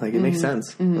why. Like, it makes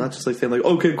sense. I'm not just like saying, like,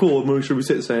 okay, cool, make sure we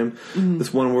say the same.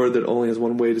 This one word that only has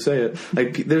one way to say it.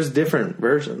 Like, there's different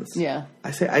versions. Yeah.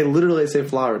 I literally say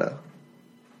Florida.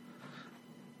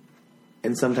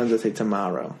 And sometimes I say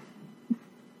tomorrow.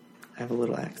 I have a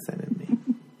little accent in me.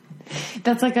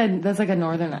 That's like a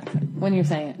northern accent when you're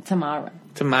saying it. Tomorrow.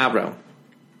 Tomorrow.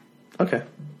 Okay.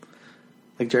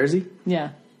 Like Jersey?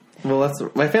 Yeah. Well,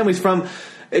 my family's from...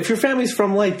 If your family's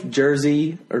from, like,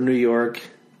 Jersey or New York,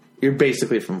 you're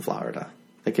basically from Florida.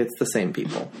 Like, it's the same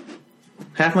people.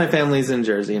 Half my family's in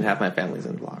Jersey and half my family's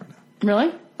in Florida.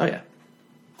 Really? Oh, yeah.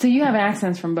 So you have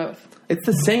accents from both? It's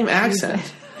the same accent.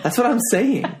 That's what I'm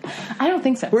saying. I don't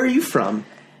think so. Where are you from?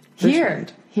 Here.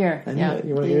 Richmond. Here. I know.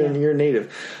 Yeah. You're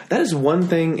native. That is one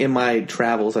thing in my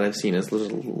travels that I've seen is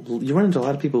you run into a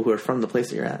lot of people who are from the place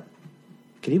that you're at.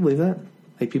 Can you believe that?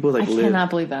 Like, people like live... I cannot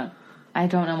believe that. I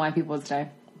don't know why people would stay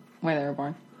where they were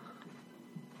born.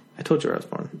 I told you where I was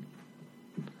born.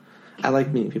 I like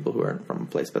meeting people who aren't from a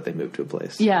place, but they moved to a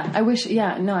place. Yeah, I wish...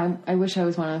 Yeah, no, I wish I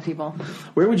was one of those people.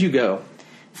 Where would you go?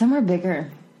 Somewhere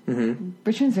bigger. Mm-hmm.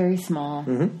 Richmond's very small.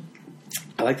 Mm-hmm.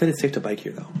 I like that it's safe to bike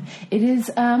here, though. It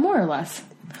is, more or less.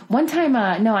 One time,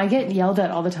 no, I get yelled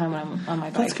at all the time when I'm on my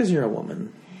bike. That's because you're a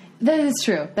woman. That is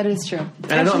true. And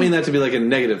actually, I don't mean that to be like a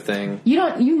negative thing.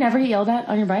 You never get yelled at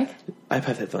on your bike? I have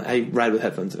headphones. I ride with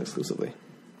headphones in exclusively.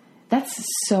 That's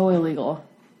so illegal.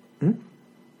 Hmm?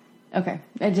 Okay.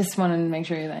 I just wanted to make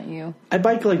sure that you... I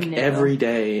bike like every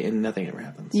day and nothing ever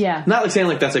happens. Yeah. Not like saying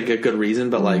like that's a good reason,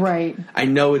 but like right. I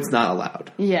know it's not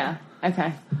allowed. Yeah.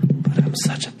 Okay. But I'm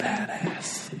such a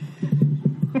badass.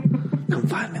 Come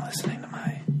find me listening to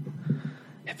my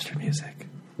hipster music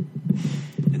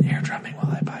and air drumming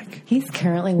while I bike. He's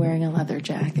currently wearing a leather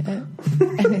jacket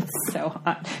and it's so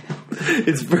hot.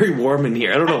 It's very warm in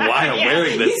here. I don't know why I'm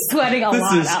wearing this. He's sweating a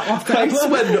lot. I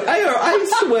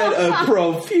sweat a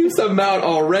profuse amount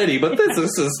already, but this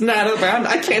is just not...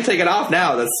 I can't take it off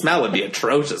now. The smell would be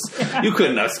atrocious. You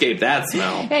couldn't escape that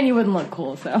smell. And you wouldn't look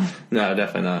cool, so... No,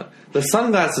 definitely not. The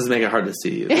sunglasses make it hard to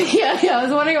see you. yeah, I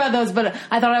was wondering about those, but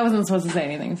I thought I wasn't supposed to say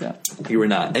anything, so... You were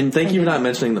not. And thank you for not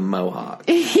mentioning the mohawk.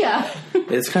 Yeah.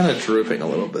 It's kind of drooping a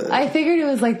little bit. I figured it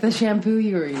was like the shampoo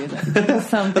you were using.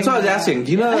 That's what I was asking.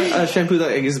 Do you know a shampoo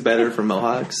that is better for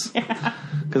mohawks? Yeah.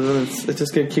 Because it's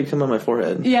just going to keep coming on my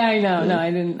forehead. Yeah, I know. No,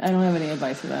 I don't have any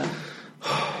advice for that.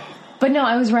 But no,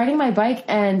 I was riding my bike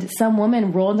and some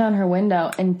woman rolled down her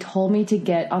window and told me to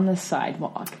get on the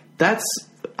sidewalk. That's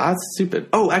stupid.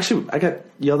 Oh, actually, I got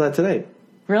yelled at today.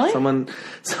 Really? Someone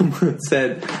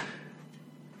said,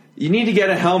 "You need to get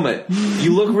a helmet.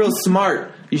 You look real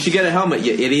smart. You should get a helmet,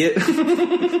 you idiot."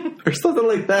 Or something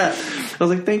like that. I was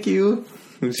like, "Thank you."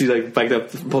 And she like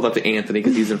pulled up to Anthony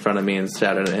because he's in front of me and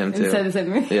shouted at him too. And said the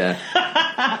same to me?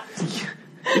 Yeah.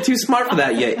 You're too smart for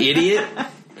that, you idiot.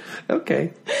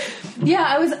 Okay. Yeah,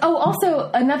 I was... Oh, also,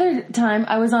 another time,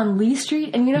 I was on Lee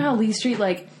Street, and you know how Lee Street,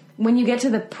 like, when you get to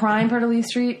the prime part of Lee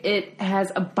Street, it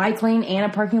has a bike lane and a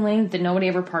parking lane that nobody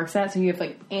ever parks at, so you have,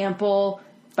 like, ample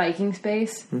biking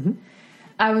space. Mm-hmm.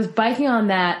 I was biking on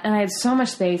that, and I had so much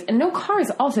space, and no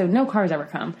cars ever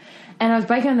come. And I was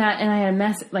biking on that, and I had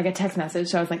a text message,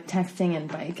 so I was, like, texting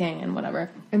and biking and whatever.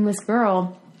 And this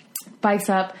girl bikes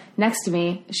up next to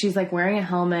me. She's like wearing a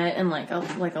helmet and like a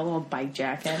little bike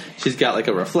jacket. She's got like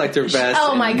a reflector vest.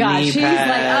 Oh my god! She's pads.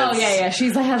 Like, oh yeah.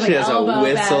 She's like has like elbow a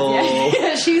whistle. pads.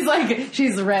 Yeah.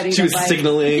 She's ready. She was bike.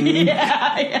 signaling.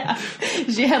 Yeah.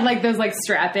 She had like those like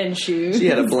strap-in shoes. She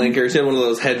had a blinker. She had one of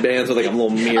those headbands with like a little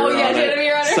mirror. Oh yeah, on she had a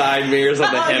mirror on her. Side mirrors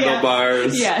on the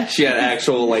handlebars. Yeah. She had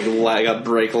actual like a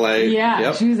brake light. Yeah.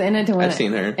 Yep. She was in it to win. I've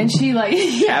seen her. And she like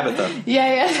Tabitha.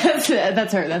 Yeah.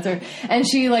 That's her. And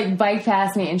she like biked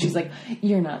past me and she's like,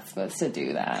 "You're not supposed to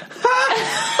do that."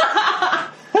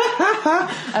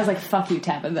 I was like, "Fuck you,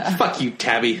 Tabitha." Fuck you,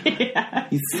 Tabby. Yeah.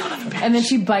 You son of a bitch. And then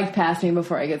she biked past me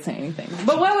before I could say anything.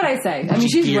 But what would I say? I mean,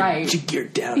 she's right. She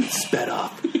geared down and sped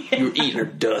up. Yeah. You were eating her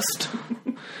dust.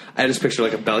 I just picture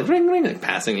like a belly ring, like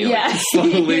passing you, like,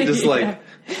 slowly, just like.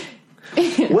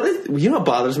 You know what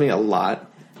bothers me a lot?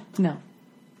 No.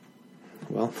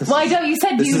 Well, I don't. You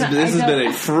said this has been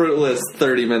a fruitless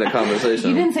 30-minute conversation.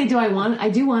 You didn't say, "Do I want?" I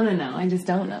do want to know. I just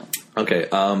don't know. Okay.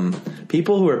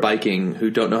 People who are biking who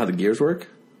don't know how the gears work.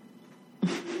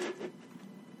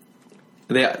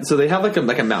 They have like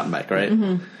a mountain bike, right?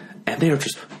 Mm-hmm. And they are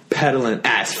just pedaling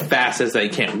as fast as they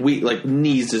can. Like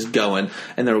knees just going,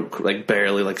 and they're like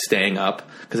barely like staying up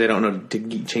because they don't know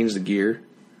to change the gear.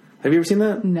 Have you ever seen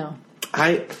that? No.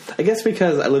 I guess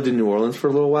because I lived in New Orleans for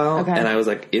a little while, Okay. and I was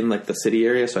like in like the city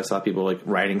area, so I saw people like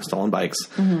riding stolen bikes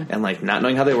and like not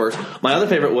knowing how they worked. My other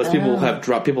favorite was people who have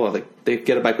drop. People have like they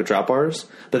get a bike with drop bars,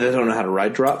 but they don't know how to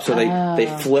ride drop, so they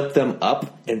flip them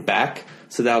up and back.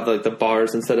 So now like the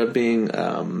bars, instead of being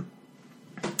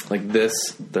like this,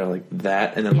 they're like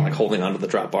that, and then like holding onto the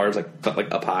drop bars like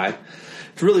up high.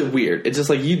 It's really weird. It's just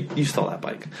like you stole that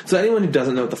bike. So anyone who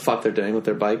doesn't know what the fuck they're doing with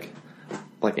their bike,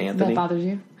 like Anthony, That bothers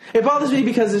you? it bothers me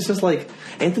because it's just like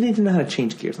Anthony didn't know how to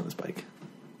change gears on his bike.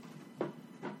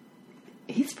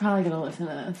 He's probably going to listen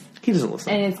to this. He doesn't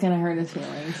listen, And it's going to hurt his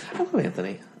feelings. I love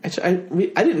Anthony. I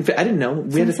didn't know.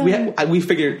 We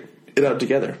figured it out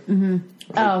together. Mm-hmm.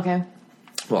 Oh, okay.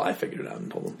 Well, I figured it out and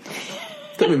told him.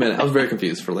 Took me a minute. I was very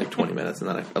confused for like 20 minutes, and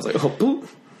then I was like, oh, boop.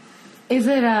 Is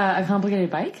it a complicated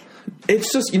bike?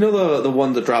 It's just,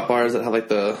 the drop bars that have like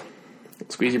the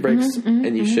squeezy brakes,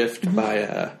 and you shift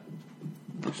by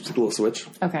just a little switch.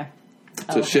 Okay.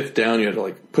 To shift down, you have to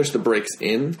like push the brakes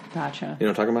in. Gotcha. You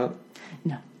know what I'm talking about?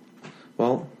 No.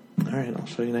 Well, all right. I'll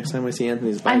show you next time we see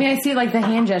Anthony's bike. I mean, I see like the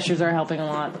hand gestures are helping a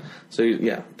lot. So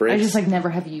yeah, brakes. I just like never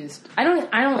have used. I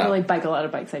don't really bike a lot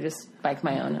of bikes. I just bike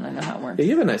my own, and I know how it works. Yeah,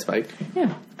 you have a nice bike.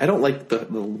 Yeah. I don't like the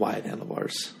wide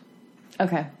handlebars.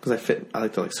 Okay. Because I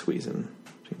like to like squeeze in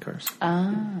between cars.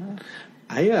 Ah.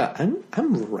 I'm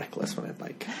reckless when I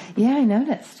bike. Yeah, I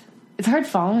noticed. It's hard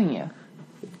following you.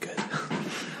 Good.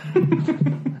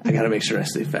 I gotta make sure I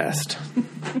stay fast.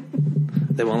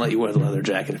 They won't let you wear the leather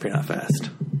jacket if you're not fast.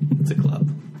 It's a club.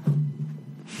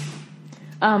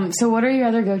 So what are your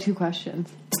other go-to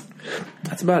questions?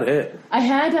 That's about it. I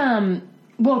had, I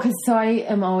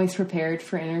am always prepared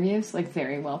for interviews, like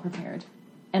very well prepared.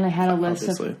 And I had a list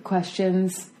of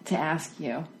questions to ask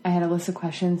you. I had a list of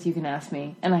questions you can ask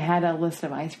me. And I had a list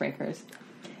of icebreakers.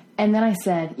 And then I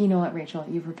said, you know what, Rachel,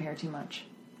 you prepare too much.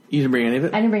 You didn't bring any of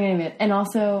it? I didn't bring any of it. And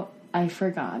also, I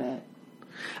forgot it.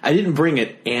 I didn't bring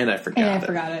it, and I forgot it. And I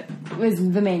forgot it. It was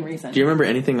the main reason. Do you remember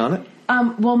anything on it? I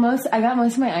got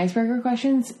most of my icebreaker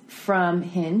questions from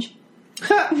Hinge.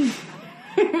 Ugh,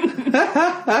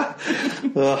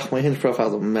 my Hinge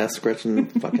profile's a mess. Gretchen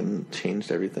fucking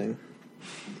changed everything.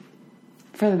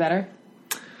 For the better?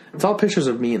 It's all pictures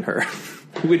of me and her,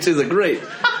 which is great.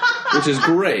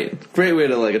 Great way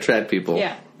to like attract people.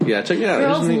 Yeah. Yeah, check it out.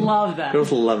 Girls love that.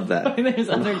 Girls love that. There's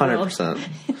other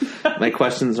 100%. My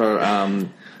questions are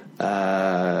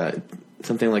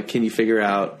something like, can you figure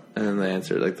out, and then the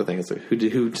answer, like the thing is, like,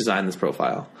 who designed this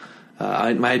profile?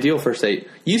 My ideal first date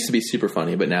used to be super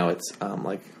funny, but now it's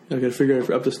like, I gotta figure out if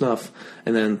you're up to snuff.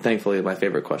 And then thankfully my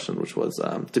favorite question, which was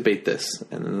debate this.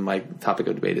 And then my topic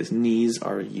of debate is knees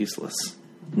are useless.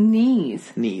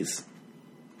 Knees? Knees.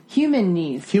 Human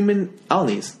knees. All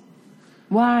knees.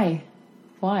 Why?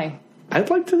 I'd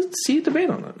like to see a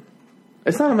debate on it.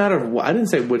 It's not a matter of I didn't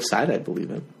say which side I believe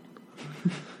in.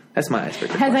 That's my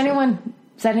icebreaker. Has anyone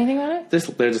said anything on it? They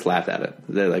just laughed at it.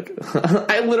 They're like,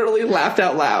 I literally laughed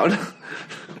out loud.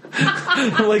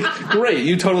 I'm like, great,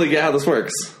 you totally get how this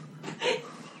works.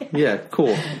 Yeah,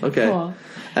 cool. Okay. Cool.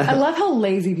 I love how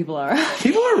lazy people are.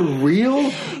 People are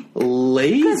real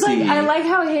lazy. Like, I like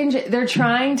how Hinge, they're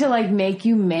trying to like make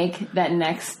you make that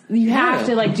next, you have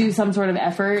to like do some sort of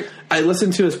effort. I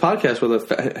listened to his podcast where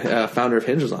the founder of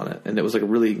Hinge was on it, and it was like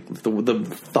really, the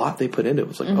thought they put into it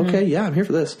was like, okay, yeah, I'm here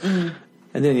for this. And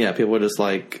then, people were just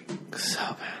like, so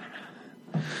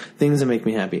bad. Things that make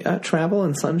me happy. Travel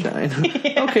and sunshine.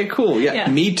 Okay, cool. Yeah,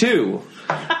 me too.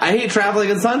 I hate traveling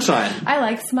in sunshine. I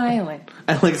like smiling.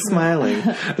 I think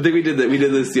we did that. We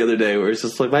did this the other day where it's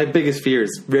just like my biggest fear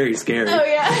is very scary. Oh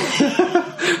yeah.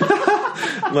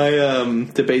 My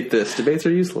debates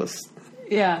are useless.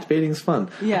 Yeah. Debating's fun.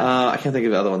 Yeah. I can't think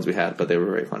of the other ones we had, but they were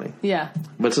very funny. Yeah.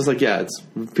 But it's just like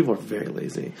people are very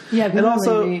lazy. Yeah, and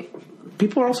also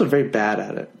people are also very bad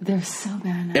at it. They're so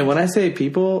bad at it. And when I say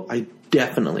people, I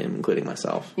definitely am including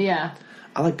myself. Yeah.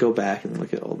 I like go back and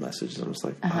look at old messages and I'm just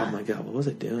like, oh my god, what was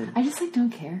I doing? I just like don't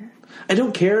care. I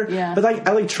don't care. Yeah. But like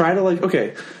I like try to like,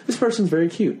 okay, this person's very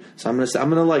cute. So I'm gonna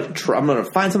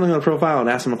find something on the profile and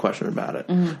ask them a question about it.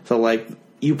 So like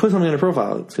you put something on a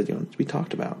profile, it's because you want it to be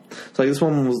talked about. So like this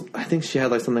woman was, I think she had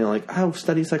like something like, I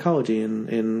studied psychology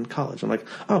in college. I'm like,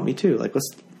 oh, me too. Like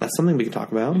that's something we can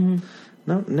talk about.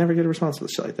 No, never get a response to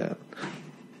shit like that.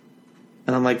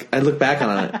 And I'm like, I look back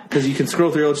on it because you can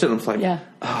scroll through old shit and I'm like,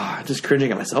 I'm just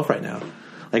cringing at myself right now.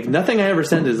 Like nothing I ever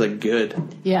send is like good.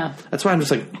 Yeah. That's why I'm just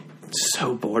like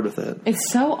so bored with it.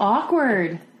 It's so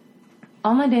awkward.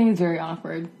 Online dating is very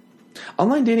awkward.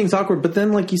 Online dating's awkward, but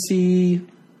then like you see,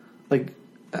 like,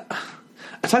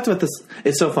 I talked about this.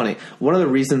 It's so funny. One of the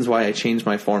reasons why I changed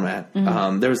my format,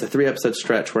 there was a 3-episode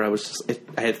stretch where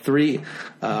I had 3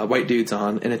 white dudes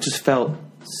on, and it just felt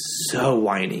so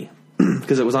whiny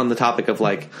because it was on the topic of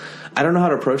like, I don't know how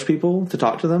to approach people to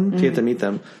talk to them, to get to meet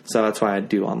them. So that's why I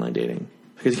do online dating.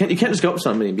 Because you can't just go up to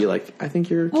somebody and be like, I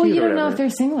think you're cute. Well, you or don't know whatever. if they're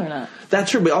single or not.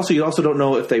 That's true, but you also don't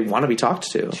know if they want to be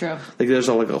talked to. True. Like there's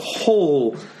a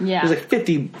whole Yeah. there's like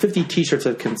 50 t-shirts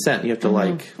of consent. You have to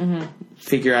like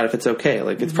figure out if it's okay.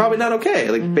 Like it's probably not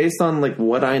okay. Like based on like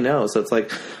what I know. So it's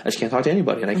like I just can't talk to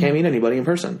anybody and I can't meet anybody in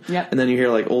person. Yep. And then you hear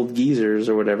like old geezers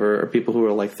or whatever, or people who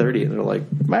are like 30 and they're like,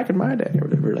 back in my day or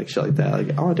whatever, like shit like that.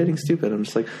 Like, oh, dating's stupid. I'm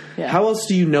just like, how else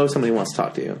do you know somebody wants to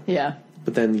talk to you? Yeah.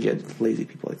 But then you get lazy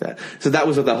people like that. So that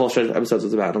was what that whole stretch of episodes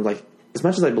was about. I'm like, as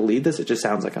much as I believe this, it just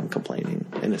sounds like I'm complaining,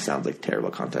 and it sounds like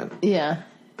terrible content. Yeah.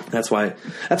 That's why,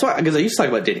 because I used to talk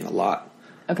about dating a lot.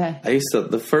 Okay. I used to,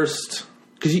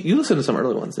 because you listened to some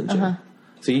early ones, didn't you?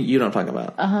 So you know what I'm talking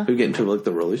about. We get into like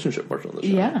the relationship portion of the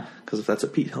show. Yeah. Because if that's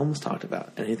what Pete Holmes talked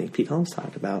about, anything Pete Holmes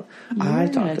talked about, I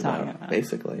talked about,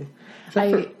 basically.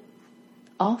 I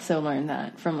also learned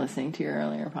that from listening to your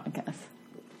earlier podcast.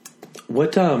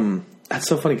 What, that's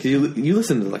so funny, because you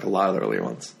listened to like a lot of the earlier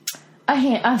ones.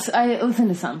 I listened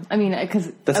to some. I mean,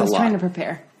 because I was trying to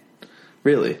prepare.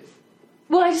 Really?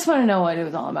 Well, I just want to know what it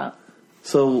was all about.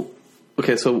 So,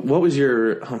 okay, so what was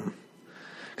your...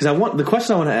 Because the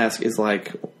question I want to ask is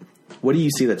like, what do you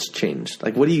see that's changed?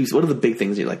 Like, what are the big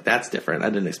things you're like, that's different, I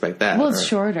didn't expect that. Well, it's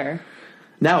shorter.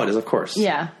 Now it is, of course.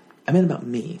 Yeah. I meant about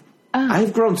me.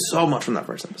 I've grown so much from that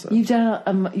first episode. You've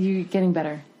done... you're getting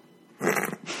better.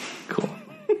 Cool.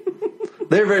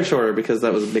 They're very shorter because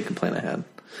that was a big complaint I had.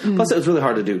 Plus, it was really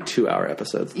hard to do 2-hour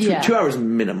episodes. 2 hours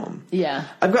minimum. Yeah.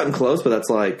 I've gotten close, but that's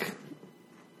like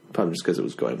probably just because it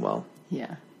was going well.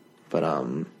 Yeah. But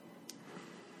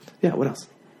yeah. What else?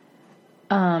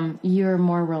 You're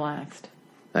more relaxed.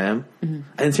 I am. I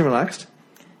didn't seem relaxed.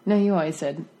 No, you always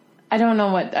did. I don't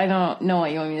know what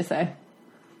you want me to say.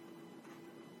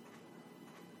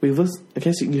 We've listened. I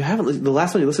guess you haven't. The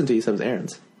last one you listened to, you said was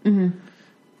Aaron's.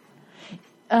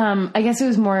 I guess it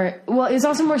was more. Well, it was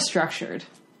also more structured.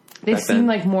 They seemed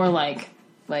like more like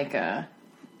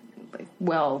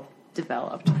well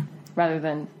developed, rather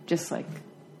than just like.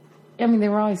 I mean, they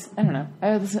were always. I don't know.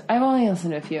 I've only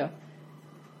listened to a few.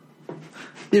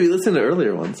 Yeah, we listened to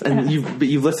earlier ones, and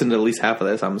you've listened to at least half of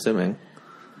this. I'm assuming.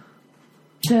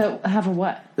 To have a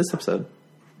what? This episode.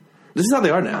 This is how they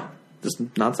are now. Just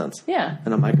nonsense. Yeah.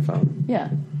 And a microphone.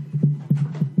 Yeah.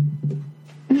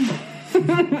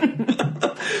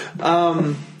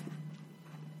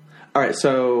 All right,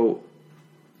 so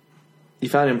you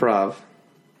found improv.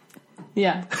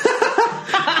 Yeah. Do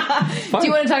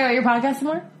you want to talk about your podcast some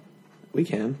more? We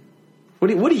can. What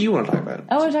do you want to talk about?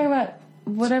 I want to talk about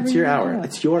whatever. It's your hour.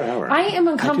 It's your hour. I am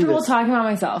uncomfortable talking about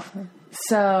myself.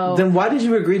 So then why did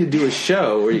you agree to do a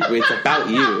show where it's about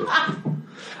you?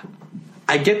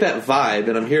 I get that vibe,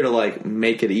 and I'm here to like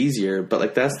make it easier. But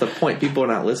like that's the point. People are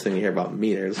not listening to hear about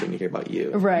me; they're listening to hear about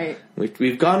you. Right.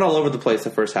 We've gone all over the place the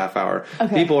first half hour.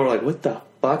 Okay. People are like, "What the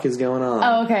fuck is going on?"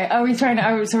 Oh, okay. So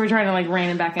we're trying to like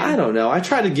rein it back in. I don't know. I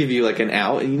tried to give you like an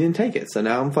out, and you didn't take it. So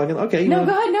now I'm fucking okay. No,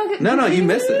 go ahead. No, you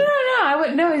missed it. No. I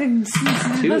would no.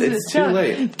 It's too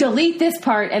late. Delete this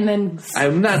part and then.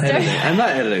 I'm not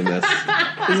editing this.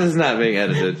 This is not being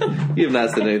edited. You have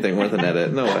not said anything worth an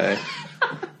edit. No way.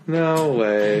 No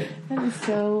way. That is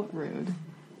so rude.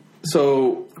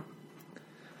 So,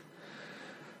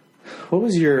 what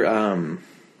was your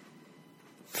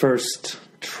first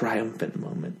triumphant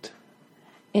moment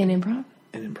in improv?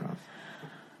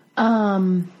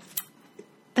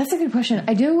 That's a good question.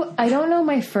 I don't know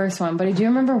my first one, but I do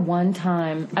remember one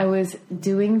time I was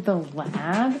doing the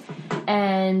lab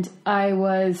and I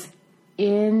was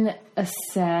in a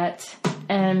set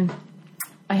and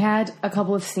I had a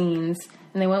couple of scenes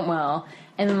and they went well.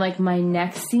 And then like my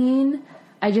next scene,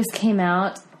 I just came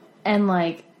out and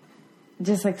like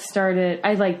just like started.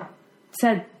 I forgot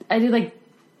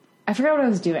what I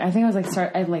was doing. I think I was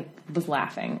like I was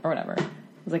laughing or whatever. It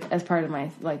was like as part of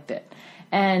my like bit,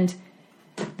 and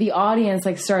the audience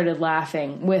like started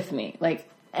laughing with me. Like,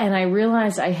 and I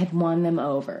realized I had won them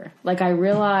over. Like I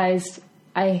realized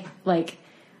I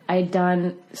had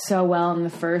done so well in the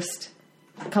first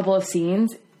couple of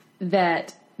scenes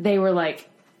that they were like,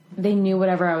 they knew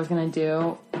whatever I was going to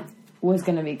do was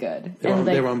going to be good.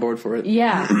 They were on board for it.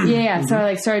 Yeah. So I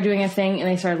like started doing a thing and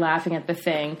they started laughing at the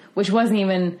thing, which wasn't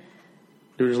even...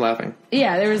 They were just laughing.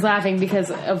 Yeah, they were laughing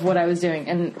because of what I was doing.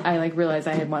 And I like realized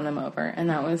I had won them over. And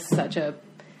that was such a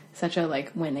such a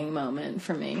like winning moment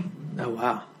for me. Oh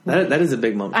wow, that is a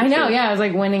big moment. I know, sure. yeah, I was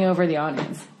like winning over the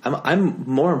audience. I'm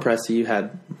more impressed that you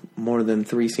had more than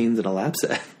 3 scenes in a lap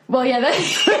set. Well, yeah,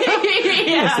 that's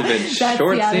yeah, must have been that's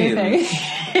short the other scenes. thing.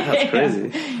 That's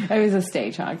crazy. It was a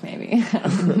stage hog, maybe.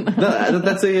 No,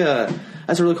 that's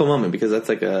a really cool moment because that's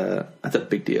a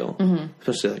big deal,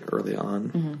 especially like early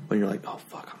on when you're like, oh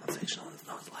fuck, I'm on stage, no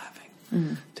one's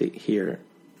laughing. To hear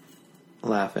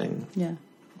laughing, yeah,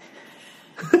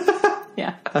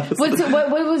 yeah. What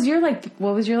was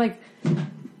your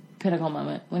pinnacle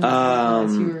moment when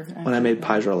when I made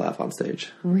Pydro laugh on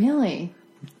stage? Really?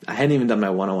 I hadn't even done my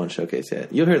 101 showcase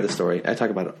yet. You'll hear the story. I talk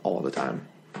about it all the time.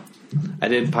 I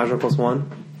did Pydro Plus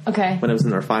One. Okay. When it was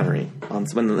in the refinery, when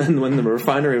the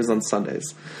refinery was on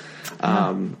Sundays.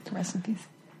 Rest in peace.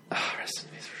 Oh, rest in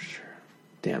peace for sure.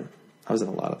 Damn, I was in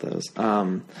a lot of those.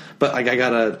 But like I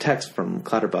got a text from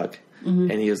Clatterbuck,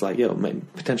 and he was like, "Yo, my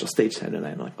potential stage time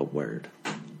tonight." I'm like, "A word."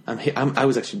 I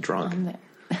was actually drunk. I'm there.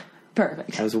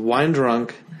 Perfect. I was wine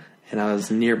drunk, and I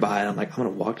was nearby, and I'm like, "I'm gonna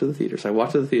walk to the theater." So I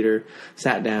walked to the theater,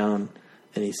 sat down,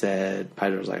 and he said,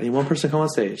 "Pedro was like, I need one person to come on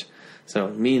stage." So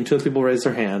me and 2 other people raised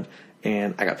their hand.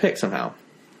 And I got picked somehow.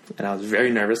 And I was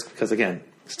very nervous because, again,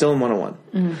 still in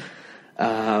 101.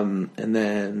 And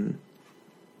then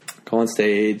go on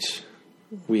stage.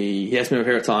 He asked me my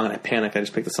favorite song, and I panicked. I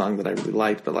just picked a song that I really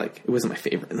liked, but, like, it wasn't my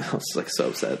favorite. And I was, like, so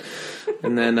upset.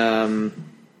 And then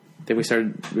we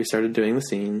started doing the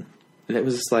scene. And it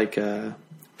was, just, like,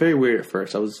 very weird at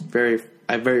first. I was very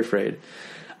afraid.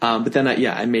 But then,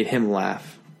 I made him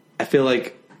laugh. I feel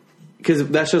like... Because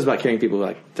that show's about carrying people who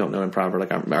like don't know improv or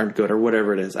like aren't good or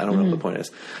whatever it is. I don't know what the point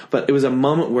is. But it was a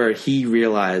moment where he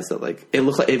realized that like it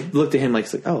looked to him like,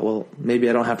 oh well, maybe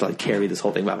I don't have to like carry this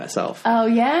whole thing by myself. Oh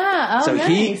yeah. Oh, so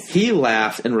nice. he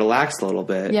laughed and relaxed a little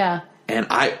bit. Yeah. And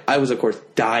I was of course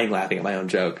dying laughing at my own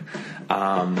joke.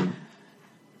 And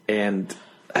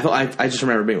I just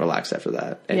remember being relaxed after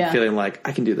that and feeling like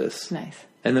I can do this. Nice.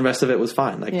 And the rest of it was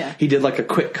fine. Like he did like a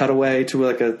quick cutaway to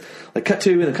like cut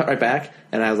to and then cut right back.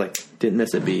 And I was like, didn't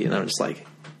miss a beat. And I'm just like,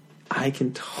 I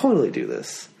can totally do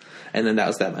this. And then that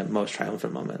was my most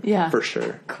triumphant moment. Yeah. For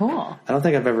sure. Cool. I don't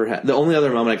think I've ever had, the only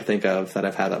other moment I could think of that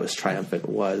I've had that was triumphant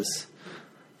was,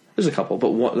 there's a couple,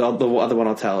 but the other one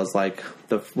I'll tell is like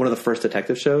one of the first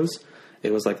detective shows.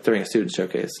 It was like during a student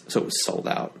showcase. So it was sold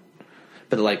out.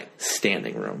 But like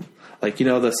standing room. Like, you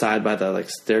know, the side by the like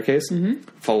staircase?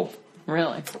 Full.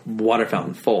 Really? Water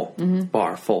fountain full.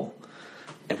 Bar full.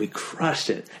 And we crushed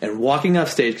it. And walking off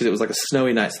stage, because it was like a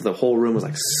snowy night, so the whole room was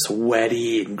like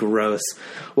sweaty and gross.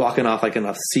 Walking off like in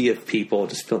a sea of people,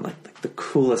 just feeling like the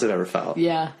coolest I've ever felt.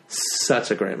 Yeah.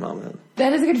 Such a great moment.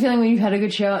 That is a good feeling when you've had a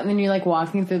good show and then you're like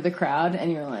walking through the crowd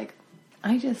and you're like,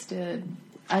 I just did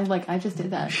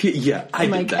that. Yeah, I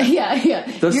did that.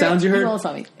 Yeah. Those sounds you heard? You all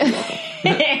saw me.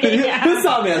 Who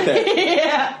saw me out there?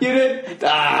 Yeah. You did?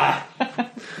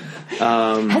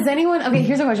 Has anyone... Okay,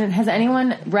 here's a question. Has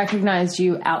anyone recognized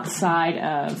you outside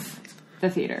of the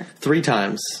theater? 3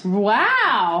 times.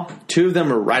 Wow. 2 of them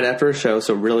were right after a show,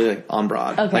 so really like on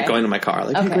broad. Okay. Like going to my car.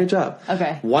 Like, hey, great job.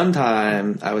 Okay. One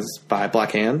time, I was by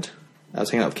Black Hand. I was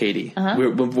hanging out with Katie. We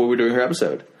were doing her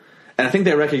episode. And I think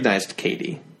they recognized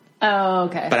Katie. Oh,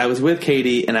 okay. But I was with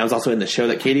Katie, and I was also in the show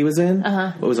that Katie was in.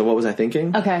 What was I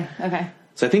thinking? Okay.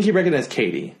 So I think he recognized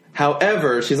Katie.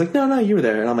 However, she's like, no, you were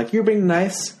there. And I'm like, you're being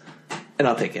nice, and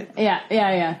I'll take it.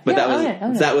 Yeah. But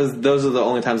those are the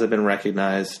only times I've been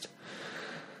recognized.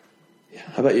 Yeah.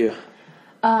 How about you?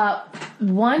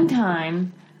 One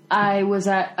time, I was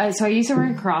so I used to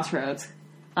work at Crossroads,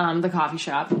 the coffee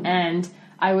shop, and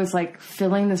I was like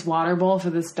filling this water bowl for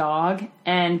this dog,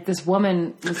 and this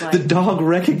woman was like... The dog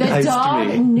recognized me. The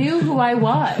dog knew who I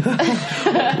was.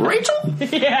 Rachel?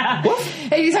 Yeah. What?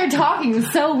 And he started talking. It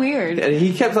was so weird. And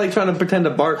he kept like trying to pretend to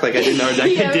bark like I didn't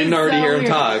already hear him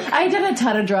talk. I did a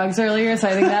ton of drugs earlier, so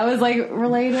I think that was like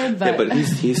related. But, yeah, but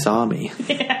he saw me.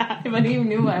 Yeah, but he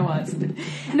knew who I was.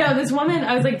 No, this woman,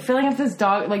 I was like filling up this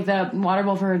dog, like the water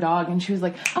bowl for her dog, and she was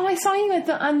like, "Oh, I saw you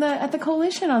at the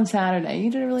Coalition on Saturday. You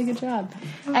did a really good job."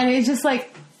 And it's just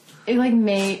like, it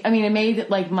made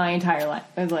like my entire life.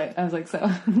 I was like, so.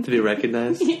 To be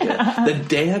recognized? Yeah. The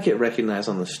day I get recognized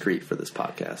on the street for this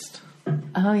podcast.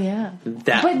 Oh, yeah.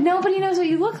 But nobody knows what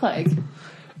you look like.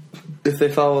 If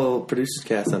they follow Producers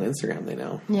Cast on Instagram, they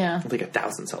know. Yeah. I take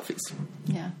 1,000 selfies.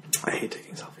 Yeah. I hate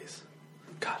taking selfies.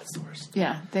 God, it's the worst.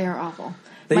 Yeah, they are awful.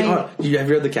 They are. Have you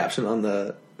read the caption on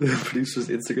the Producers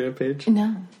Instagram page?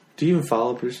 No. Do you even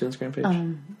follow Producers Instagram page?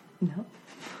 No.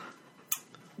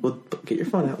 Well, get your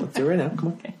phone out. Let's do it right now. Come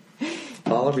on. Okay.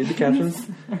 Follow, read the captions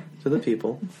to the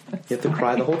people. You have to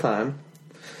cry the whole time.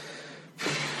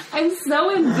 I I'm so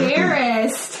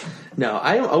embarrassed. No,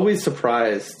 I am always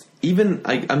surprised.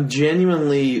 I'm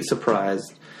genuinely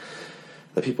surprised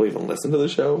that people even listen to the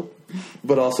show.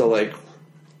 But also, like,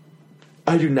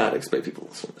 I do not expect people to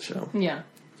listen to the show. Yeah.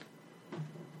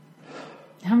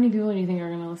 How many people do you think are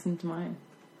going to listen to mine?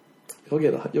 You'll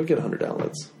get 100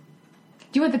 downloads.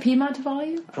 Do you want the Piedmont to follow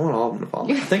you? I want all of them to follow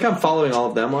me. I think I'm following all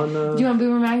of them on... Do you want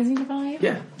Boomer Magazine to follow you?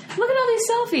 Yeah. Look at all these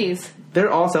selfies.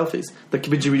 They're all selfies.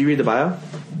 Did you read the bio?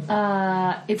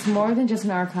 It's more than just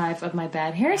an archive of my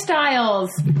bad hairstyles.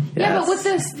 Yes. Yeah, but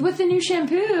with the new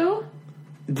shampoo...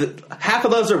 Half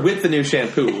of those are with the new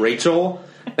shampoo, Rachel.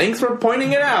 Thanks for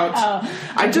pointing it out. Oh,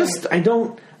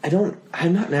 okay.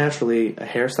 I'm not naturally a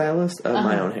hairstylist of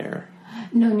my own hair.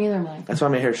 No, neither am I. That's why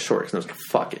my hair's short, because I was like,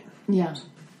 fuck it. Yeah.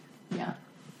 Yeah.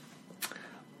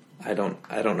 I don't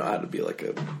know how to be like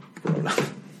a grown-up.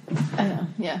 I know,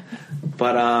 yeah.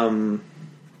 But,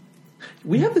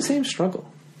 we have the same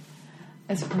struggle.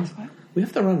 As far as what? We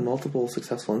have to run multiple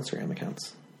successful Instagram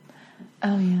accounts.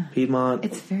 Oh, yeah. Piedmont.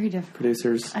 It's very difficult.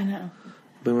 Producers. I know.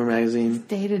 Boomer Magazine.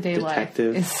 Day-to-day life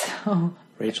is so...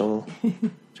 Rachel.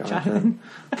 Jonathan.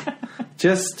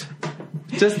 Just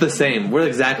the same. We're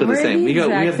exactly the same. We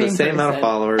have the same amount of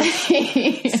followers.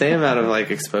 Same amount of,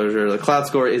 like, exposure. The clout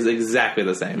score is exactly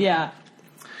the same. Yeah.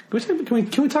 Can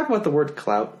we talk about the word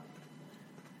clout?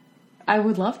 I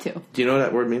would love to. Do you know what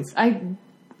that word means? I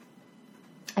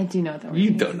do know what that word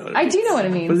means. You don't know what it means. I do know what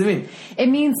it means. What does it mean? It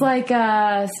means, like,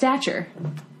 stature.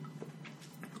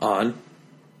 On?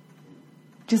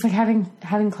 Just like having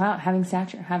clout, having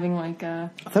stature, having, like, I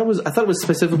thought it was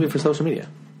specifically for social media.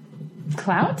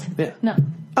 Clout? Yeah. No.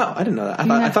 Oh, I didn't know that.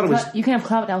 I thought it was... You can have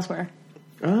clout elsewhere.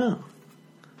 Oh.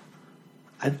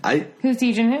 Who's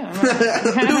teaching who?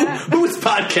 Whose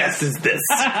podcast is this?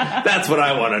 That's what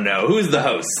I want to know. Who's the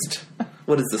host?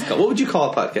 What is this called? What would you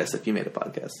call a podcast if you made a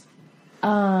podcast?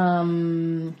 I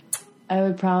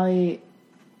would probably...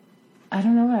 I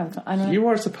don't know what I would call it. You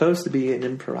are supposed to be an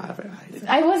improviser.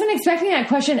 I wasn't expecting that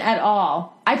question at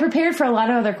all. I prepared for a lot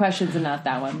of other questions and not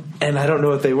that one. And I don't know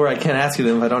what they were. I can't ask you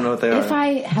them if I don't know what they are. If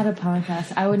I had a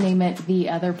podcast, I would name it The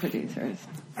Other Producers.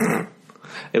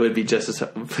 It would be just as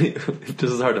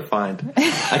hard to find.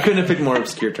 I couldn't have picked more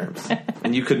obscure terms.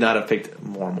 And you could not have picked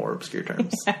more obscure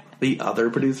terms. The Other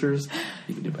Producers?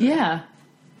 You can do better. Yeah.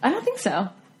 I don't think so.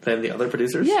 Than The Other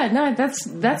Producers? Yeah, no,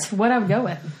 that's what I would go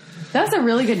with. That's a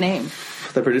really good name.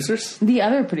 The Producers? The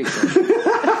Other Producers.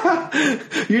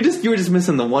 You were just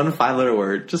missing the one 5-letter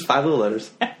word. Just 5 little letters.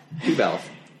 2 vowels.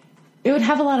 It would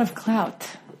have a lot of clout.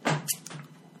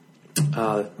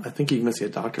 I think you can see a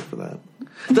doctor for that.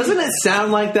 Doesn't it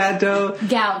sound like that, though?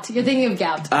 Gout. You're thinking of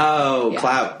gout. Oh, yeah.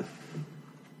 Clout.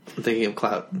 I'm thinking of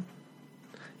clout.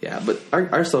 Yeah, but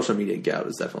our social media gout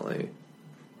is definitely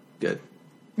good.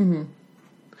 Mm-hmm.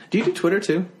 Do you do Twitter,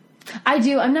 too? I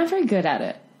do. I'm not very good at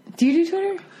it. Do you do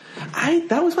Twitter?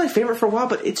 That was my favorite for a while,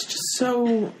 but it's just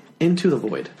so into the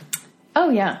void. Oh,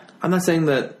 yeah. I'm not saying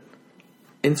that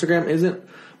Instagram isn't,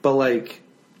 but like...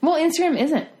 Well, Instagram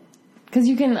isn't. Because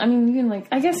you can, like...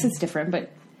 I guess it's different,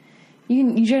 but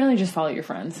you generally just follow your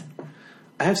friends.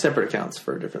 I have separate accounts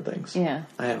for different things. Yeah.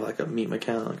 I have like a meme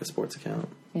account, like a sports account.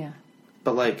 Yeah.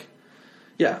 But like,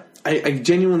 yeah. I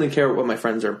genuinely care what my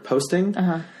friends are posting.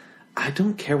 Uh-huh. I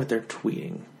don't care what they're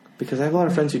tweeting. Because I have a lot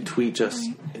of friends who tweet just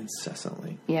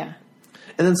incessantly. Yeah.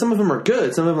 And then some of them are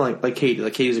good. Some of them like Katie.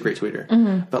 Like Katie's a great tweeter.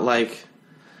 Mm-hmm. But like,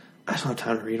 I don't have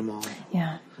time to read them all.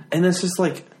 Yeah. And it's just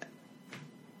like,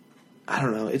 I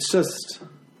don't know. It's just,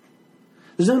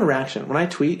 there's no interaction. When I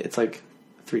tweet, it's like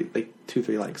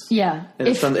 2-3 likes. Yeah. And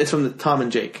it's from the Tom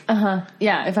and Jake. Uh-huh.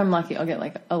 Yeah. If I'm lucky, I'll get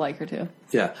like a like or two.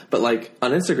 Yeah. But like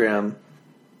on Instagram,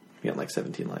 you get like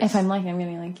 17 likes. If I'm lucky, I'm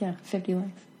getting like, 50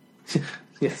 likes.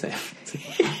 Yeah, same.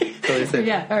 Totally same.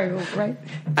 Yeah, all right, well, right.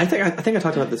 I think I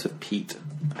talked about this with Pete.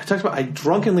 I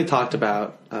drunkenly talked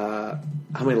about how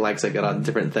many likes I got on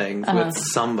different things with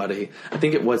somebody. I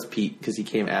think it was Pete because he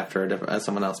came after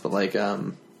someone else. But like,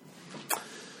 I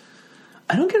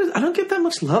don't get that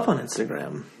much love on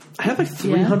Instagram. I have like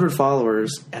 300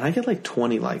 followers, and I get like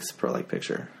 20 likes per like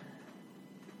picture.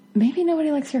 Maybe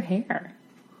nobody likes your hair.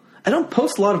 I don't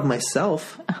post a lot of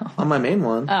myself on my main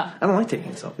one. I don't like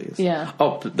taking selfies. Yeah.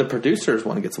 Oh, the producers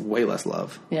one gets way less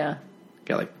love. Yeah.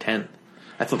 Got like 10.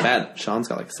 I feel bad. Sean's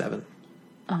got like 7.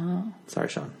 Sorry,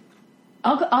 Sean.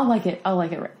 I'll like it. I'll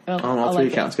on all 3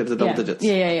 accounts. Get to double digits.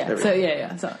 Yeah. So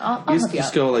yeah. So I'll help you out.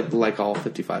 Just go like all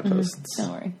 55 posts.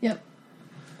 Don't worry. Yep.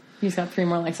 You just got 3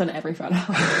 more likes on every photo.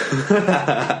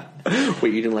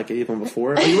 Wait, you didn't like any of them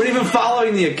before? Oh, you weren't even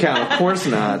following the account. Of course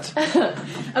not.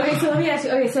 Okay, so let me ask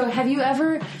you. Okay, so have you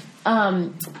ever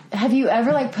have you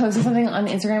ever like posted something on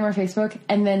Instagram or Facebook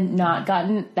and then not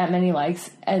gotten that many likes,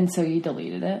 and so you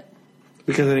deleted it?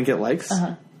 Because I didn't get likes?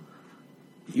 Uh-huh.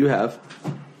 You have.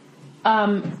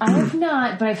 I have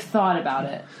not, but I've thought about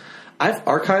it. I've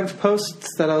archived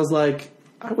posts that I was like,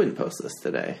 I wouldn't post this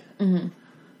today. Mm-hmm.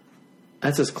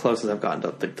 That's as close as I've gotten to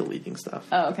like deleting stuff.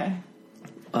 Oh, okay.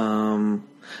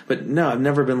 But no, I've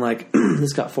never been like,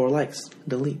 this got 4 likes.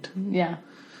 Delete. Yeah.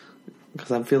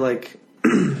 Because I feel like,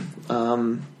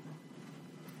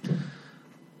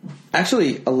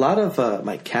 actually, a lot of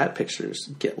my cat pictures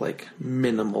get like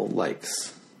minimal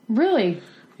likes. Really?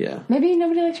 Yeah. Maybe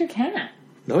nobody likes your cat.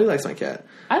 Nobody likes my cat.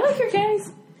 I like your cat.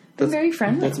 He's been very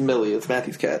friendly. That's Millie. It's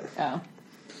Matthew's cat. Oh.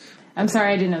 I'm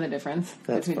sorry I didn't know the difference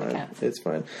That's between fine. the cats. It's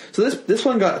fine. So this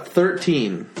one got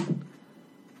 13.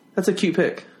 That's a cute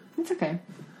pic. It's okay.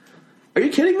 Are you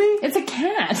kidding me? It's a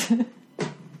cat.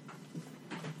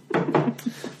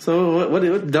 So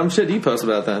what dumb shit do you post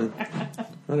about then?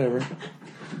 Whatever.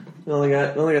 We only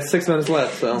got 6 minutes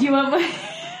left. So Do you want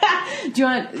do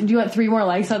you want 3 more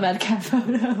likes on that cat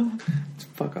photo?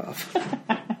 fuck off.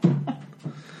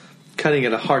 Cutting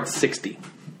it a hard 60.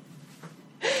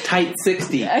 Tight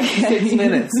 60. Okay. 6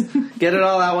 minutes. Get it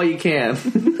all out while you can.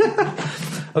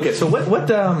 Okay, so what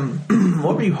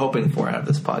were you hoping for out of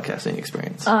this podcasting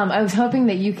experience? I was hoping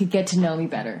that you could get to know me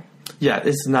better. Yeah,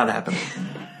 it's not happening.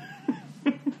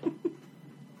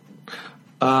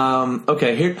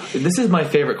 Okay, here. This is my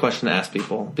favorite question to ask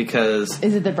people because.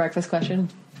 Is it the breakfast question?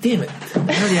 Damn it! I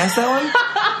already asked that one.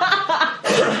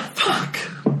 Fuck.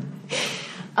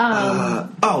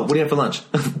 What do you have for lunch?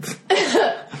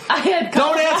 I had.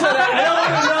 Don't answer that. I don't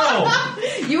want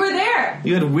to know. You were there.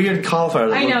 You had weird cauliflower.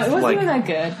 That I know it wasn't like, even that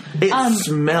good. It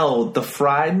smelled the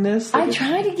friedness. I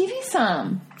tried to give you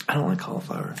some. I don't like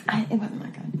cauliflower. It wasn't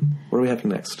that good. What are we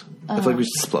having next? I feel like we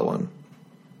should split one.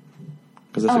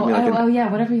 Because this would be like yeah,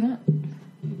 whatever you want.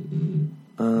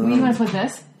 You want to split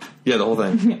this? Yeah, the whole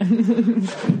thing.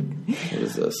 What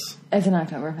is this? It's an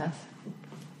Oktoberfest.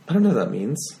 I don't know what that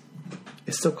means.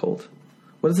 It's still cold.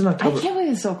 What is an October? I can't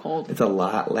believe it's so cold. It's a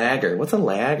lager. What's a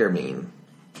lager mean?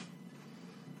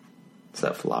 It's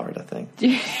that Florida thing.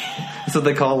 That's what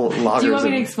they call lagers. Do you want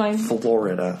me to explain?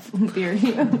 Florida. Beer.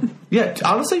 Yeah,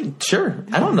 honestly, sure.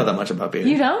 I don't know that much about beer.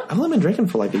 You don't? I've only been drinking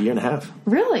for like a year and a half.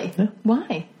 Really? Yeah.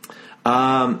 Why?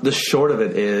 The short of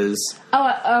it is...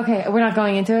 Oh, okay. We're not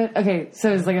going into it? Okay,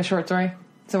 so it's like a short story?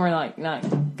 So we're like not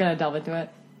going to delve into it?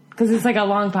 Because it's like a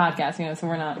long podcast, so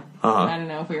we're not... I don't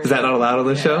know if we were... Is that not allowed on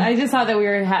this show? I just thought that we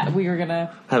were going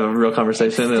to... Have a real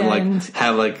conversation and like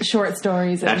have like... Short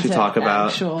stories. Actually talk about...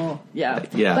 Actual... Yeah.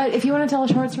 Yeah. But if you want to tell a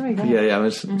short story, go ahead. Yeah, I'm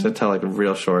just to tell like a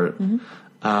real short. I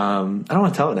don't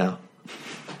want to tell it now.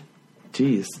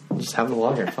 Jeez. Just have the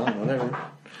lager. Fine, whatever. I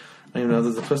don't even know if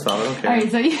there's a twist on it. I don't care.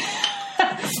 Alright,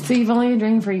 so you've only been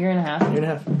drinking for a year and a half? Year and a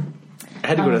half. I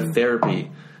had to go to therapy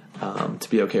to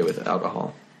be okay with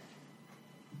alcohol.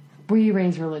 Were you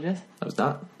raised religious? I was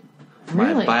not.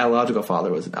 Really? My biological father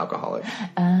was an alcoholic.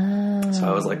 Oh. So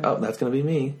I was like, oh, that's going to be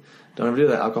me. Don't ever do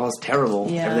that. Alcohol is terrible.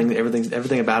 Yeah.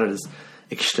 Everything about it is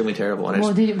extremely terrible. And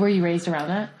were you raised around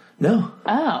that? No.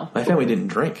 Oh. My family didn't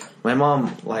drink. My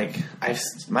mom,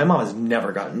 my mom has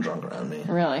never gotten drunk around me.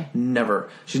 Really? Never.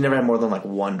 She's never had more than like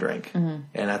one drink. And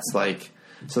that's like,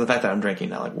 so the fact that I'm drinking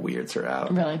now like weirds her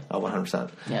out. Really? Oh,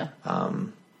 100%. Yeah.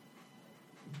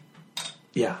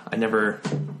 Yeah, I never,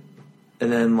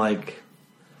 and then like,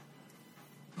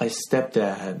 my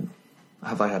stepdad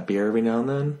have like a beer every now and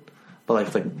then, but like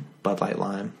it's like Bud Light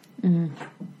Lime.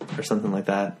 Or something like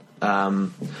that.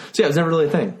 So yeah, it was never really a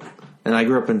thing. And I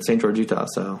grew up in St. George, Utah,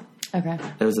 so okay,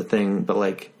 it was a thing. But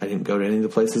like, I didn't go to any of the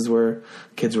places where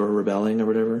kids were rebelling or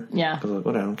whatever. Yeah, because like,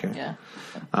 what, I don't care. Yeah.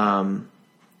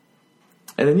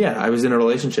 And then I was in a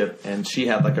relationship, and she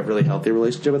had like a really healthy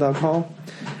relationship with alcohol,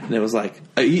 and it was like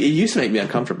it used to make me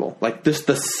uncomfortable. Like just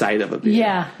the sight of a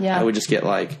beer. Yeah. I would just get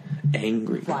like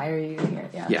angry. Why are you here?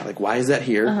 Yeah. Yeah, like why is that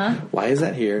here? Why is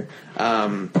that here?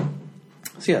 So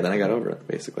yeah, then I got over it.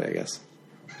 Basically, I guess.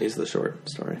 Here's the short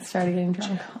story. Started getting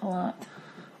drunk a lot.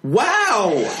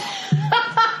 Wow!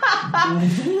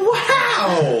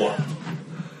 Wow!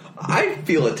 I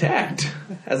feel attacked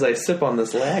as I sip on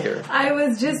this lager. I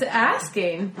was just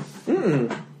asking. I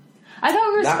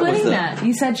thought we were That was splitting that.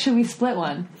 You said, should we split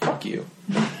one? Fuck you.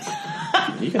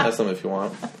 You can have some if you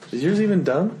want. Is yours even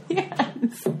done?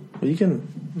 Yes. Well, you can.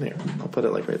 There, I'll put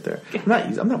it like right there.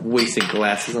 I'm not wasting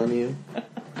glasses on you.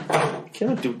 You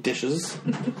cannot do dishes.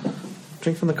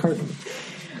 Drink from the carton.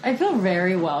 I feel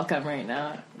very welcome right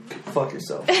now. Fuck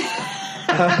yourself.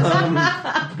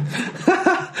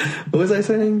 What was I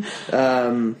saying?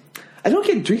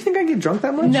 Do you think I get drunk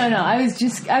that much? No, I was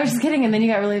just kidding, and then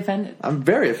you got really offended. I'm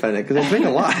very offended because I drink a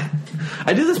lot.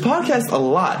 I do this podcast a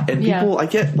lot, and people, I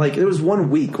get, like, there was one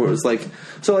week where it was like,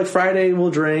 so, like, Friday we'll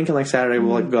drink, and, like, Saturday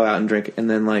we'll, like, go out and drink, and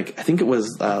then, like, I think it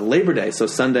was Labor Day, so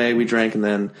Sunday we drank, and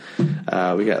then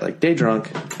we got, like, day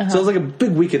drunk. So it was, like, a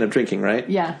big weekend of drinking, right?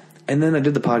 Yeah. And then I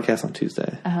did the podcast on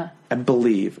Tuesday. I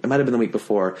believe. It might have been the week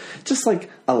before. Just, like,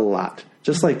 a lot.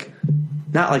 Just, like...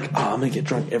 Not like, oh, I'm going to get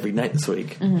drunk every night this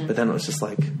week. But then it was just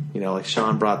like, like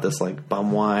Sean brought this like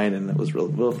bum wine and it was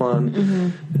real fun.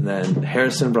 And then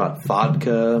Harrison brought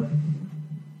vodka.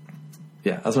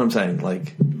 Yeah, that's what I'm saying.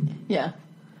 Like, yeah.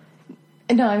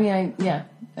 No, I mean,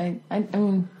 I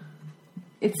mean,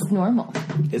 it's normal.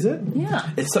 Is it? Yeah.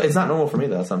 It's not normal for me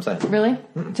though, that's what I'm saying. Really?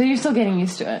 So you're still getting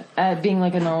used to it, being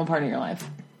like a normal part of your life.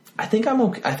 I think I'm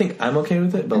okay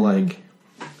with it, but like,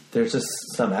 there's just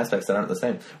some aspects that aren't the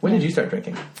same. When did you start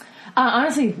drinking?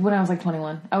 Honestly, when I was like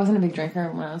 21. I wasn't a big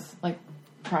drinker when I was like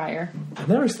prior. I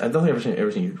don't think I've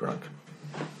ever seen you drunk.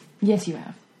 Yes, you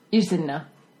have. You just didn't know.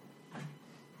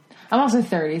 I'm also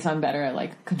 30, so I'm better at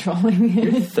like controlling it.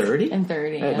 You're 30? I'm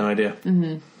 30. I had no idea.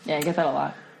 Yeah, I get that a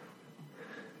lot.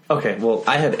 Okay, well,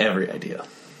 I had every idea.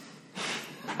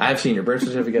 I've seen your birth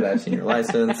certificate. I've seen your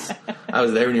license. I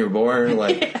was there when you were born.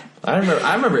 Like, I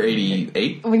remember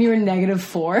 88. When you were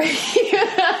 -4.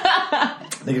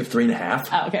 -3.5.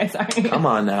 Oh, okay, sorry. Come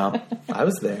on now. I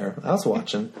was there. I was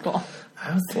watching. Cool.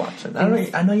 I was watching.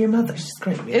 I know your mother. She's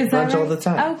great. We have Is that brunch right? all the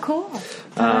time. Oh, cool.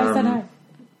 I said hi.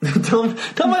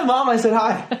 Tell my mom I said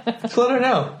hi. Just let her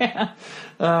know. Yeah.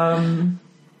 I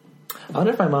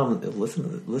wonder if my mom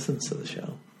listens to the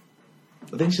show.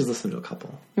 I think she's listened to a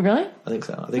couple. Really? I think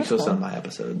so. I think she'll listen to my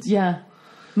episodes. Yeah.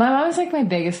 My mom is like my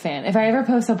biggest fan. If I ever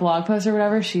post a blog post or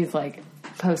whatever, she's like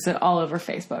posts it all over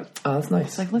Facebook. Oh, that's nice.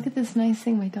 It's like, look at this nice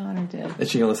thing my daughter did.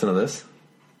 Is she gonna listen to this?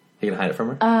 You gonna hide it from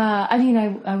her? I mean,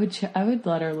 I would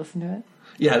let her listen to it.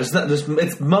 Yeah,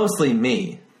 it's mostly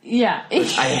me. Yeah.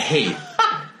 Which I hate.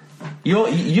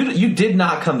 You did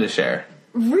not come to share.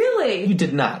 Really? You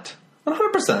did not.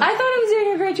 100%. I thought I was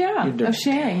doing a great job of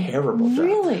sharing. Terrible job.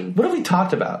 Really? What have we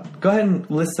talked about? Go ahead and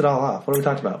list it all off. What have we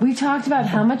talked about? We talked about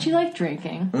how much you like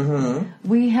drinking. Mm-hmm.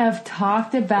 We have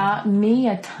talked about me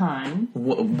a ton.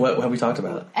 What have we talked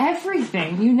about?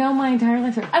 Everything. You know my entire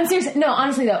life. I'm serious. No,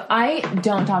 honestly though, I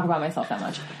don't talk about myself that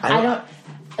much. I don't.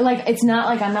 Like, it's not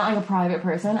like I'm not like a private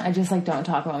person. I just like don't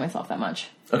talk about myself that much.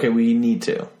 Okay, we need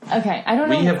to. Okay, I don't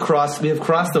know. We have crossed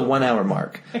the 1 hour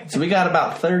mark. So we got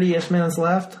about 30-ish minutes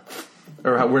left.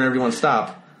 Or wherever you want to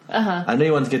stop. I know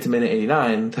you want to get to minute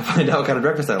 89 to find out what kind of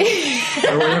breakfast I want.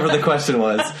 Or whatever the question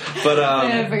was. But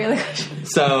I forget the question.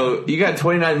 So you got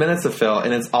 29 minutes to fill,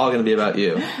 and it's all going to be about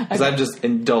you. Because I've just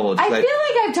indulged. I feel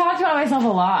like I've talked about myself a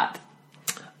lot.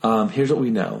 Here's what we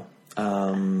know.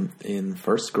 In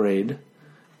first grade,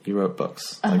 you wrote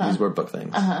books. Like these word book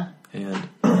things. And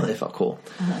they felt cool.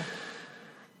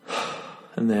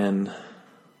 And then,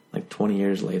 like 20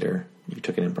 years later, you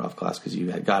took an improv class because you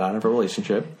had got out of a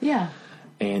relationship. Yeah.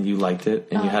 And you liked it,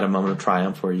 and you had a moment of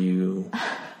triumph where you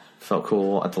felt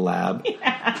cool at the lab.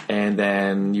 Yeah. And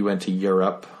then you went to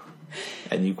Europe,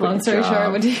 and you quit Long story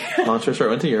short, went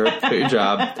to Europe, quit your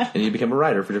job, and you became a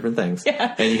writer for different things.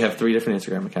 Yeah. And you have 3 different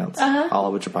Instagram accounts, all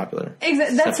of which are popular.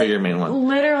 Exactly. Except for your main one.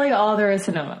 Literally all there is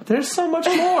to know about. There's so much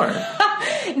more.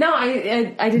 No,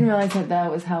 I didn't realize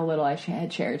that was how little I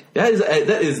had shared. That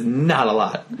is not a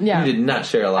lot. Yeah. You did not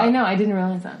share a lot. I know, I didn't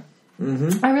realize that.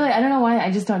 Mm-hmm. I don't know why, I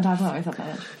just don't talk about myself that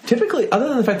much. Typically, other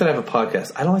than the fact that I have a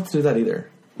podcast, I don't like to do that either.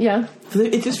 Yeah.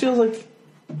 It just feels like,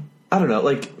 I don't know,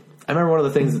 like, I remember one of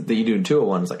the things that you do in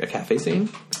 201 is like a cafe scene.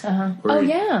 Oh,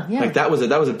 yeah. Like, that was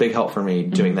a big help for me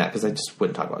doing that, because I just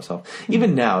wouldn't talk about myself.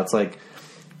 Even now, it's like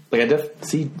I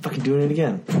see fucking doing it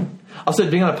again. Also,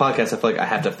 being on a podcast, I feel like I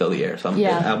have to fill the air, so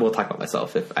I will talk about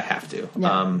myself if I have to.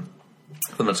 Yeah.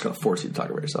 I'm not just going to force you to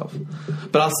talk about yourself.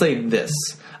 But I'll say this.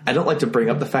 I don't like to bring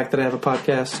up the fact that I have a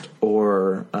podcast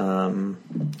or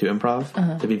do improv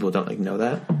to people who don't know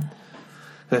that.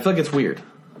 I feel like it's weird.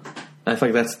 I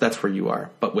feel like that's where you are,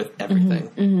 but with everything.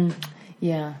 Mm-hmm.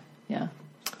 Yeah, yeah.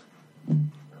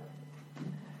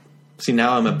 See,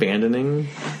 now I'm abandoning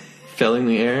filling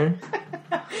the air.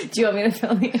 Do you want me to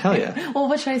fill the air? Hell yeah. Well,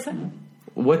 what should I say?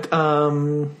 What,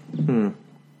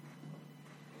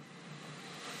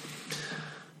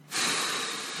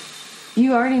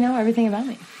 You already know everything about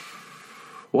me.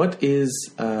 What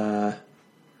is,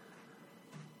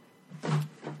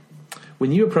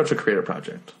 when you approach a creative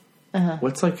project,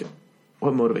 what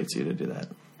motivates you to do that?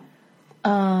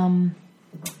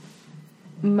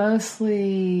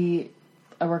 Mostly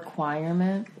a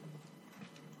requirement.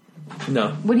 No.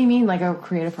 What do you mean, like a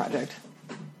creative project?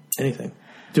 Anything.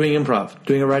 Doing improv,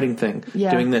 doing a writing thing,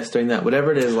 doing this, doing that,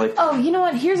 whatever it is. Like, oh, you know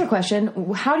what? Here's a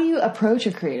question. How do you approach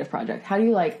a creative project? How do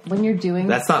you, like, when you're doing...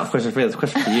 That's not a question for me. That's a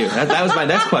question for you. That was my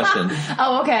next question.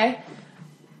 Oh, okay.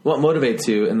 What motivates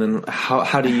you, and then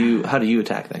how do you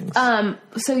attack things?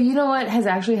 So you know what has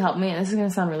actually helped me, and this is going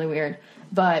to sound really weird,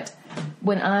 but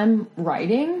when I'm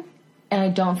writing and I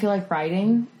don't feel like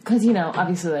writing, because, you know,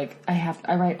 obviously, like, I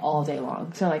write all day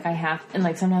long, so, like, and,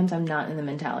 like, sometimes I'm not in the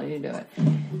mentality to do it.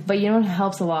 But you know what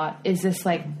helps a lot is this,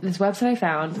 like, this website I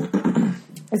found.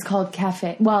 It's called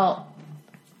Cafe. Well,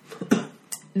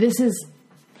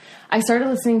 I started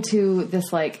listening to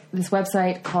this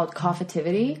website called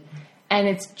Coffeetivity, and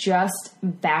it's just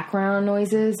background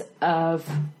noises of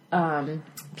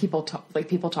people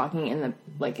talking in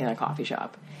a coffee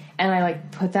shop. And I,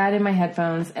 like, put that in my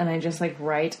headphones, and I just, like,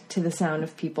 write to the sound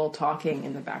of people talking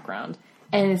in the background.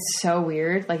 And it's so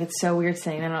weird. Like, it's so weird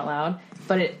saying that out loud,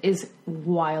 but it is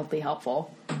wildly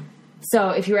helpful. So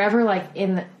if you're ever, like,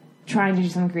 trying to do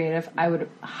something creative, I would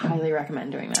highly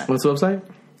recommend doing that. What's the website?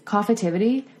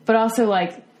 Coffeetivity. But also,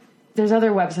 like, there's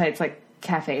other websites, like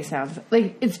Cafe Sounds.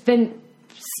 Like, it's been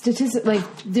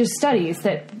there's studies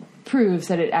that proves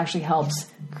that it actually helps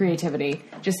creativity.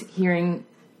 Just hearing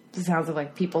the sounds of,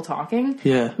 like, people talking.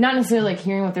 Yeah. Not necessarily, like,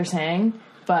 hearing what they're saying,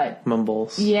 but...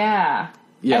 Mumbles. Yeah.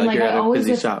 Yeah, and, like you're at a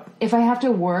busy shop. If I have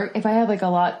to work, if I have, like, a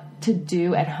lot to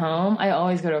do at home, I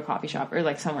always go to a coffee shop or,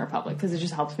 like, somewhere public, because it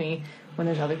just helps me when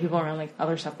there's other people around, like,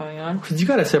 other stuff going on. Because you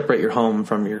got to separate your home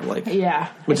from your, like... Yeah.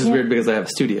 Which is weird because I have a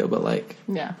studio, but, like...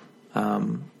 Yeah.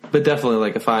 But definitely,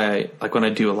 like, if when I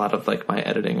do a lot of, like, my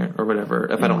editing or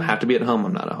whatever, if I don't have to be at home,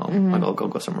 I'm not at home. Mm-hmm. Like, I'll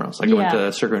go somewhere else. Like, I went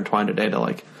to Sugar and Twine today to,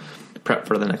 like, prep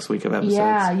for the next week of episodes.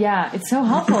 Yeah. It's so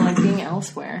helpful, like, being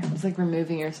elsewhere. It's like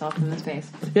removing yourself from the space.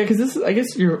 Yeah, because I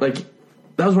guess you're, like...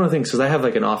 That was one of the things, because I have,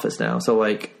 like, an office now. So,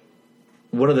 like,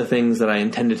 one of the things that I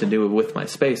intended to do with my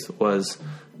space was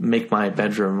make my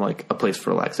bedroom, like, a place for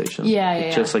relaxation.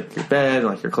 Yeah. Just, like, your bed and,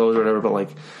 like, your clothes or whatever, but, like,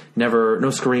 no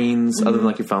screens other than,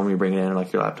 like, your phone when you bring it in or,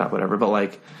 like, your laptop, whatever. But,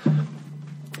 like,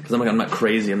 because I'm not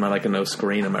crazy. I'm not, like, a no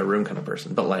screen in my room kind of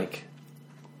person. But, like,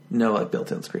 no, like,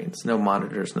 built-in screens. No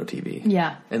monitors, no TV.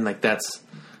 Yeah. And, like, that's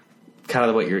kind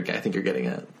of what I think you're getting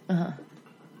at. Uh-huh.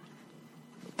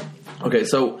 Okay,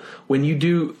 so when you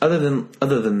do other than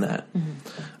that,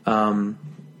 because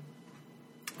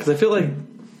I feel like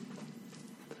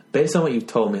based on what you've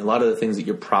told me, a lot of the things that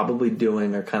you're probably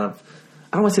doing are kind of,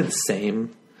 I don't want to say the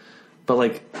same, but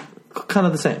like kind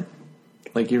of the same.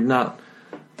 Like you're not,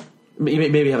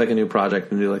 maybe have like a new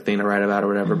project, a new like thing to write about or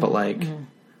whatever, but like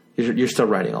you're still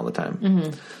writing all the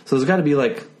time. So there's got to be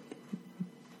like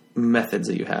methods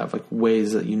that you have, like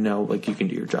ways that you know, like you can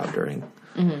do your job during.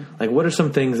 Like, what are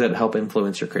some things that help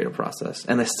influence your creative process?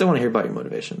 And I still want to hear about your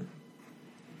motivation.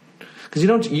 Because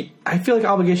I feel like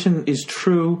obligation is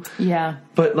true. Yeah.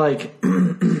 But, like,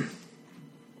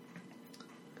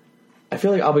 I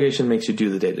feel like obligation makes you do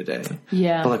the day-to-day.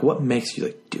 Yeah. But, like, what makes you,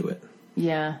 like, do it?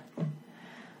 Yeah.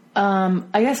 I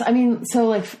guess, I mean, so,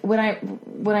 like, when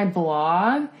I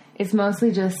blog, it's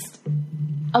mostly just,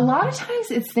 a lot of times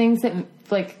it's things that,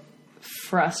 like,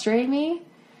 frustrate me.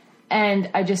 And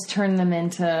I just turn them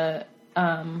into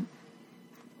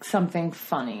something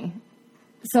funny.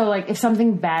 So, like, if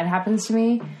something bad happens to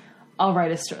me, I'll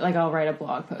write a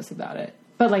blog post about it.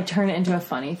 But, like, turn it into a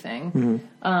funny thing.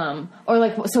 Or,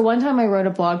 like, so one time I wrote a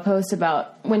blog post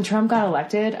about, when Trump got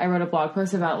elected, I wrote a blog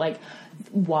post about, like,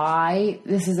 why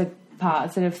this is a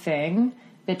positive thing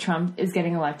that Trump is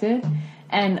getting elected.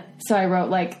 And so I wrote,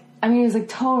 like, I mean, it was, like,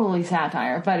 totally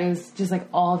satire, but it was just, like,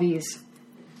 all these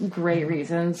great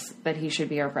reasons that he should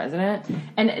be our president.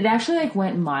 And it actually, like,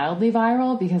 went mildly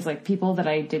viral because, like, people that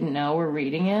I didn't know were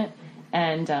reading it.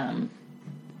 And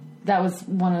that was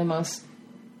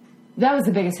that was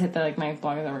the biggest hit that, like, my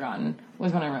blog has ever gotten,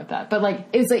 was when I wrote that. But, like,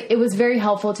 it was very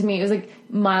helpful to me. It was, like,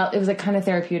 mild. It was, like, kind of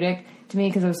therapeutic to me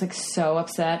because I was, like, so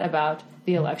upset about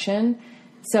the election.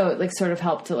 So it, like, sort of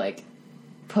helped to, like,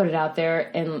 put it out there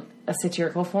in a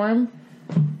satirical form.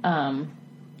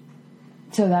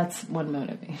 So that's one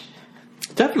motivation.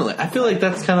 Definitely. I feel like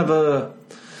that's kind of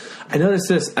I noticed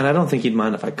this, and I don't think he'd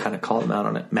mind if I kind of call him out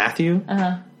on it. Matthew,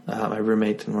 my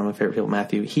roommate and one of my favorite people,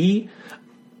 Matthew,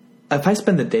 if I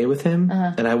spend the day with him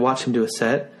and I watch him do a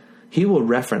set, he will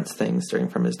reference things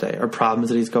from his day or problems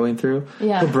that he's going through.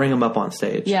 Yeah. He'll bring them up on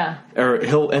stage. Yeah.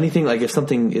 Or anything, like if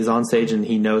something is on stage and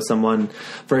he knows someone,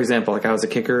 for example, like I was a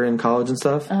kicker in college and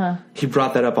stuff, he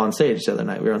brought that up on stage the other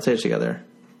night. We were on stage together.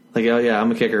 Like, oh yeah, I'm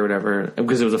a kicker or whatever,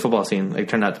 because it was a football scene. Like,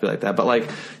 turned out to be like that. But like,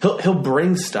 he'll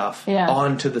bring stuff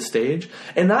onto the stage,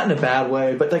 and not in a bad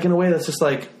way, but like in a way that's just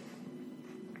like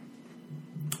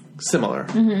similar,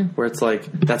 where it's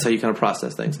like that's how you kind of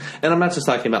process things. And I'm not just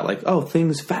talking about like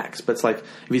facts, but it's like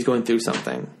if he's going through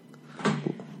something,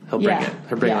 he'll bring it.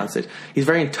 He'll bring it on stage. He's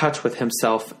very in touch with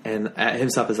himself, and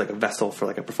himself is like a vessel for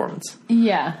like a performance.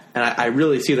 Yeah, and I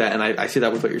really see that, and I see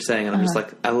that with what you're saying, and I'm just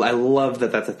like I love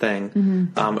that that's a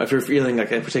thing. If you're feeling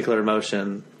like a particular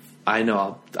emotion, I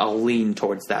know I'll lean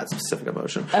towards that specific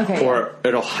emotion, or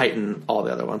it'll heighten all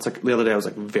the other ones. Like the other day, I was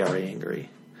like very angry,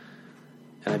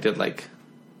 and I did like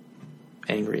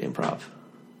angry improv.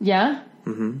 Yeah,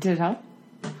 did it help?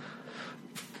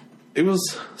 It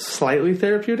was slightly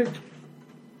therapeutic.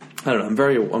 I don't know.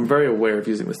 I'm very aware of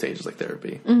using the stage as like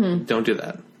therapy. Don't do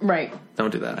that. Right.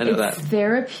 Don't do that. I know that.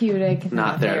 Therapeutic,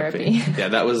 not therapy. Yeah,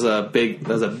 that was a big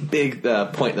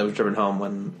point that was driven home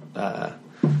when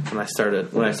I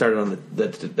started on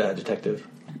the detective.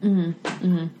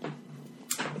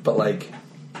 But like,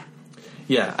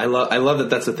 yeah, I love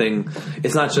that that's a thing.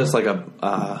 It's not just like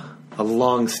a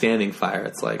long standing fire.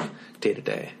 It's like day to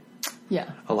day.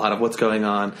 Yeah, a lot of what's going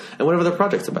on and whatever the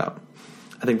project's about.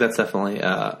 I think that's definitely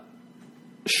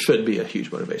should be a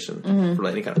huge motivation for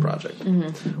any kind of project.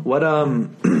 What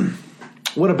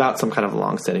about some kind of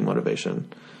long standing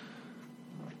motivation?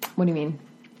 What do you mean?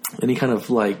 Any kind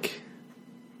of like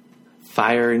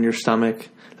fire in your stomach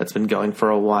that's been going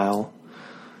for a while,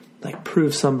 like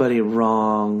prove somebody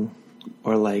wrong,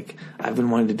 or like I've been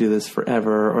wanting to do this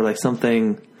forever, or like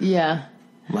something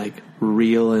like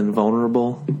real and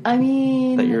vulnerable. I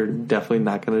mean, that you're definitely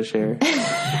not going to share.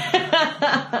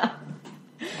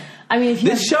 I mean, if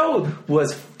this show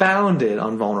was founded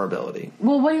on vulnerability.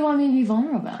 Well, what do you want me to be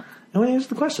vulnerable about? I want to answer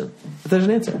the question. If there's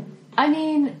an answer. I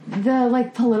mean, the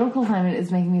like political climate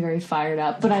is making me very fired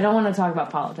up, but I don't want to talk about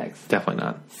politics. Definitely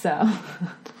not. So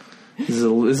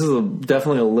this is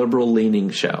definitely a liberal leaning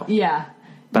show. Yeah,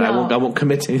 but I won't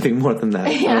commit to anything more than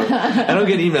that. Yeah. I don't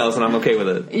get emails, and I'm okay with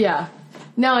it. Yeah.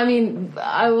 No, I mean,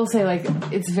 I will say, like,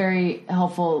 it's very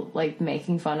helpful, like,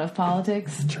 making fun of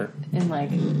politics. Sure. In, like,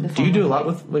 the do you do a lot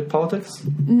with, like, politics?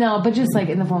 No, but just, like,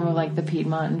 in the form of, like, the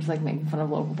Piedmont and just, like, making fun of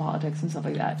local politics and stuff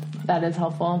like that. That is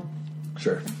helpful.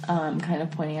 Sure. Kind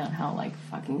of pointing out how, like,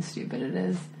 fucking stupid it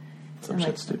is. Some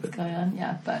shit stupid. What's going on.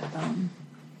 Yeah, but,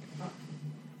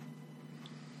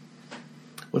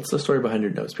 What's the story behind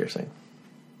your nose piercing?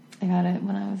 I got it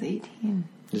when I was 18.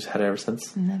 You just had it ever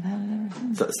since? And I've had it ever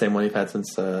since. Is that the same one you've had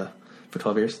since for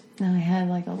 12 years? No, I had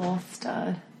like a little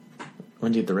stud.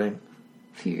 When did you get the ring?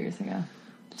 A few years ago.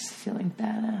 Just feeling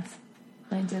badass.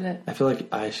 I did it. I feel like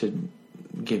I should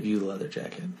give you the leather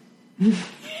jacket.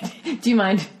 Do you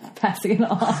mind passing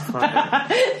it off?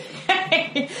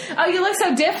 Oh, you look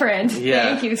so different. Yeah.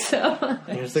 Thank you so much.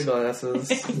 Here's the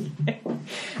glasses.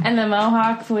 And the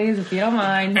mohawk, please, if you don't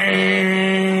mind.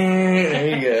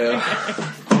 There you go.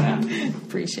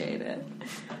 Appreciate it.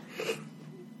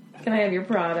 Can I have your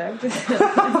product? There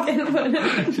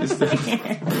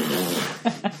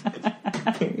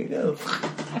you go.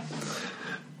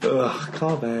 Ugh,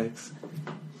 callbacks.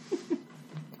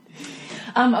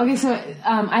 Okay, so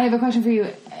I have a question for you.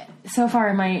 So far,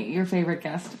 am I your favorite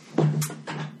guest?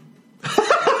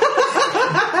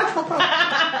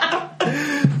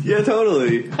 Yeah,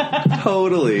 totally.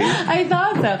 Totally. I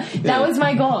thought so. That was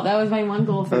my goal. That was my one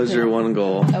goal. That was your one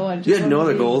goal. You had no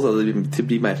other goals other than to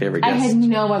be my favorite guest? I had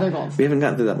no other goals. We haven't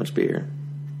gotten through that much beer.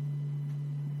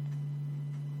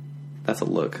 That's a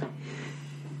look.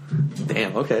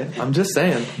 Damn, okay. I'm just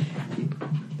saying.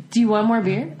 Do you want more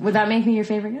beer? Would that make me your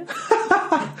favorite guest?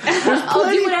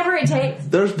 I'll do whatever it takes.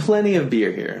 There's plenty of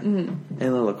beer here. And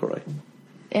a LaCroix.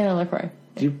 And a LaCroix.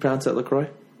 Do you pronounce that LaCroix?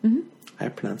 I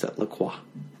pronounce that LaCroix.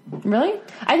 Really?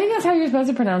 I think that's how you're supposed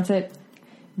to pronounce it,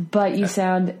 but you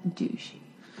sound douchey.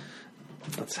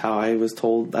 That's how I was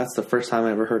told. That's the first time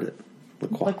I ever heard it.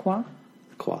 LaCroix. LaCroix?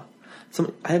 LaCroix.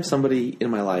 I have somebody in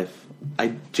my life,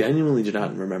 I genuinely do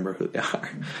not remember who they are,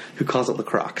 who calls it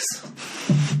LaCroix.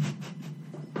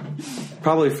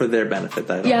 Probably for their benefit.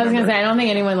 That I was going to say, I don't think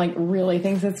anyone like really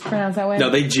thinks it's pronounced that way. No,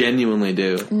 they genuinely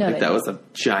do. No, like, that was a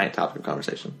giant topic of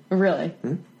conversation. Really?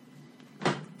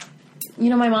 You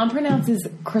know, my mom pronounces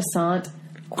croissant.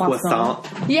 Croissant.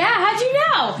 Yeah, how'd you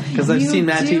know? Because I've seen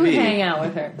Mad TV. You hang out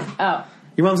with her. Oh.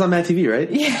 Your mom's on Mad TV, right?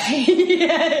 Yeah.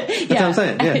 That's what I'm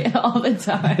saying. Yeah. All the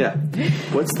time. Yeah.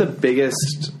 What's the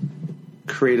biggest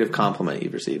creative compliment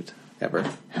you've received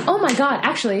ever? Oh my God.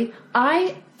 Actually,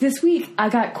 this week I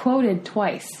got quoted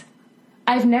twice.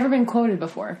 I've never been quoted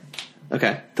before.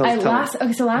 Okay. So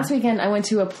last weekend I went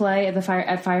to a play at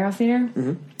Firehouse Theater,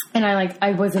 and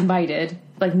I was invited,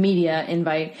 like media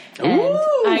invite. And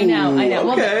Ooh, I know. Okay.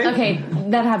 Well, okay,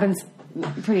 that happens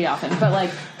pretty often, but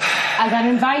like I got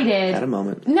invited. At a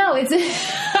moment. No, it's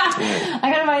I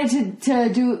got invited to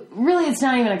do, really it's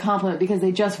not even a compliment because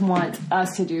they just want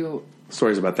us to do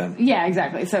stories about them. Yeah,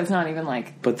 exactly. So it's not even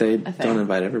like But they don't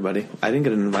invite everybody. I didn't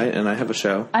get an invite and I have a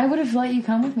show. I would have let you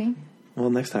come with me. Well,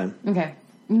 next time. Okay.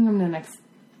 You can come to the next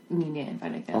media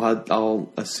invite again. I'll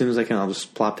as soon as I can, I'll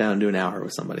just plop down and do an hour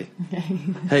with somebody.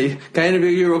 Hey, can I interview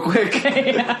you real quick?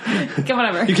 Come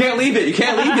whatever. You can't leave it. You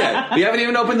can't leave yet. We haven't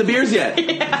even opened the beers yet.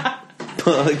 Yeah.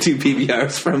 Pull like 2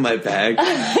 PBRs from my bag.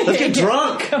 Let's get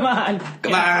drunk. Come on.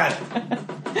 Come on.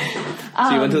 So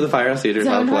you went to the Firehouse Theater.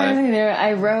 So play.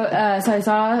 I wrote. So I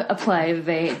saw a play that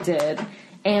they did,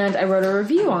 and I wrote a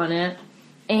review on it.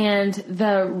 And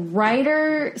the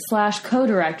writer /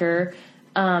 co-director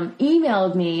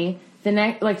emailed me the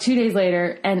next, like 2 days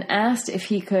later, and asked if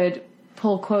he could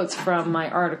pull quotes from my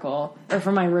article or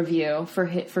from my review for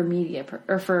media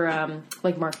or for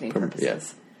like marketing purposes. Yeah.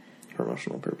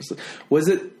 Promotional purposes. Was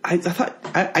it? I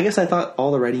guess I thought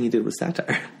all the writing you did was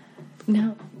satire.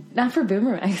 No, not for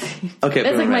Boomer Magazine. Okay,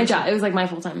 that's like my job. It was like my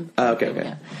full time.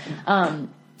 Okay. Yeah.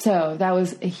 So that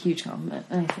was a huge compliment,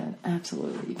 and I said,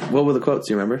 absolutely. What were the quotes?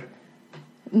 Do you remember?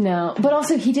 No, but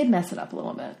also he did mess it up a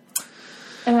little bit,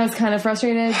 and I was kind of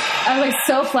frustrated. I was like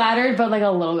so flattered, but like a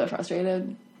little bit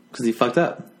frustrated because he fucked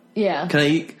up. Yeah.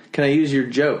 Can I use your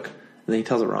joke? And then he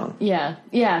tells it wrong. Yeah,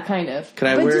 kind of. Can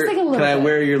I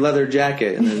wear your leather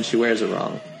jacket? And then she wears it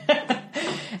wrong.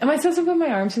 Am I supposed to put my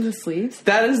arms through the sleeves?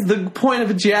 That is the point of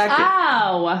a jacket.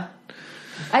 Ow!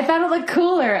 I thought it looked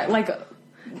cooler, like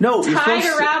tied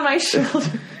around my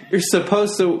shoulder. You're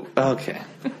supposed to. Okay.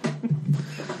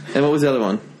 And what was the other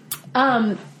one?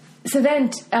 So then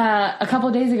a couple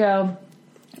of days ago,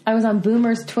 I was on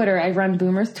Boomer's Twitter. I run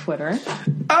Boomer's Twitter.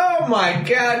 Oh my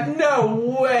God! No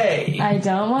way! I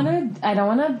don't want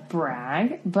to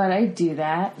brag, but I do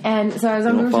that. And so I was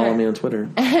on Boomer's Twitter. Follow me on Twitter,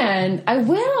 and I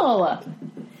will.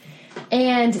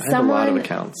 And I have a lot of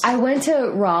accounts. I went to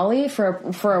Raleigh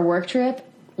for a work trip.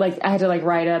 Like I had to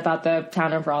write about the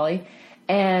town of Raleigh,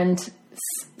 and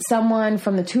someone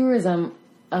from the tourism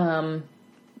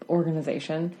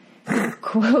organization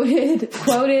quoted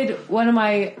one of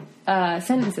my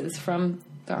sentences from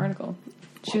the article.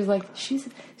 She was like,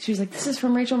 this is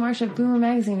from Rachel Marsh of Boomer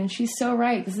Magazine, and she's so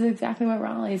right. This is exactly what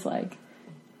Raleigh's like.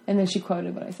 And then she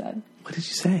quoted what I said. What did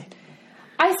you say?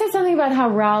 I said something about how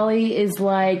Raleigh is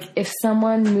like if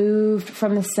someone moved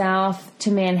from the South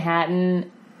to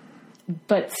Manhattan,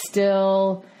 but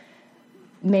still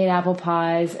made apple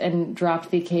pies and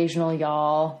dropped the occasional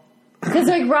y'all. Because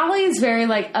Raleigh is very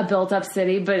a built up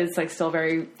city, but it's still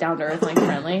very down to earth and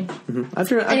friendly. Mm-hmm. I've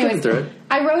been through it.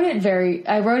 I wrote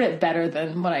it better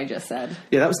than what I just said.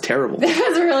 Yeah, that was terrible. That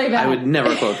was really bad. I would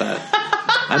never quote that.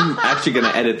 I'm actually going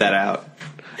to edit that out.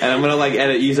 And I'm going to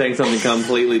edit you saying something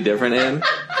completely different in.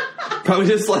 Probably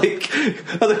just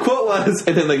the quote was,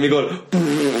 and then me going,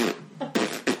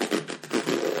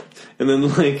 and then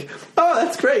oh,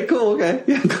 that's great, cool, okay.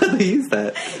 Yeah, I'm glad they used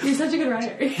that. You're such a good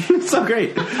writer. So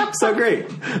great.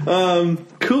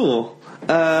 Cool.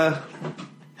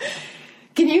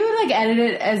 Can you edit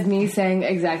it as me saying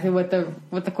exactly what the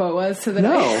quote was? So that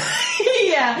no.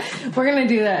 Yeah, we're gonna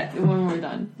do that when we're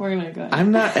done. We're gonna go ahead.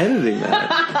 I'm not editing that.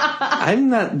 I'm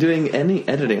not doing any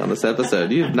editing on this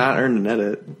episode. You have not earned an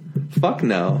edit. Fuck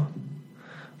no.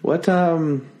 What?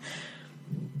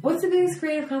 What's the biggest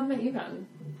creative compliment you've gotten?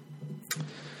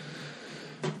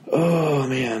 Oh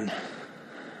man.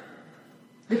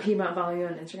 The Piedmont Volume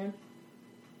on Instagram.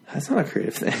 That's not a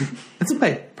creative thing. That's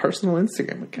my personal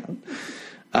Instagram account.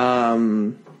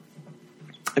 I've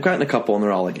gotten a couple, and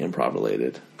they're all improv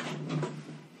related.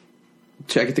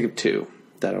 I can think of two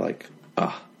that are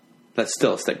that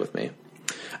still stick with me.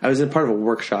 I was in part of a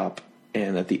workshop,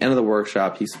 and at the end of the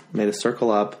workshop, he made a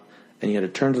circle up, and you had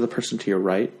to turn to the person to your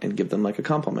right and give them a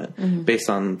compliment based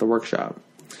on the workshop.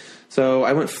 So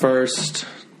I went first.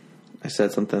 I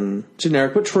said something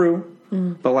generic but true,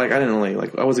 but I didn't really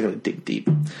I wasn't going to dig deep.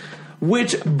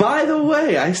 Which, by the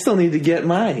way, I still need to get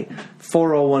my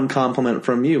 401 compliment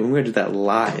from you. We're going to do that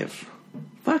live.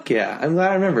 Fuck yeah. I'm glad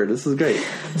I remembered. This is great.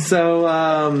 So,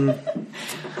 I'm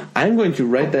going to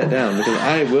write that down because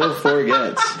I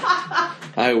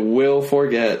will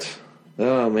forget.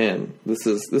 Oh, man. This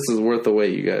is worth the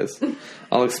wait, you guys.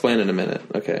 I'll explain in a minute.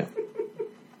 Okay.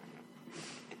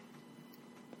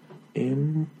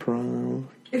 Improv.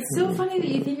 It's so funny that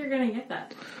you think you're going to get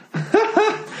that.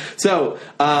 So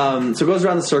it goes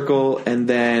around the circle, and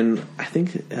then I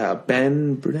think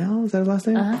Ben Brunel, is that his last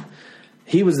name? Uh-huh.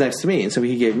 He was next to me, and so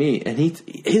he gave me, and his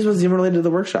wasn't even related to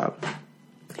the workshop.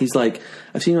 He's like,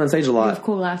 I've seen you on stage a lot. You have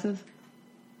cool glasses.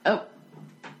 Oh,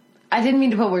 I didn't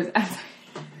mean to put words.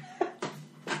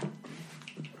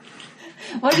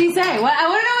 What did he say? I want to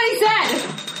know what he said.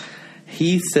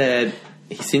 he said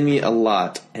he's seen me a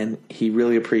lot, and he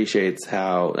really appreciates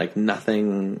how, like,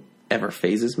 nothing ever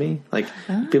phases me. Like,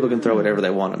 people can throw whatever they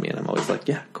want at me, and I'm always like,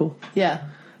 yeah, cool. Yeah.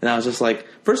 And I was just like,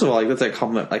 first of all, like, that's a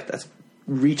compliment. Like, that's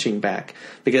reaching back.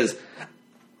 Because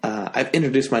I've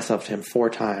introduced myself to him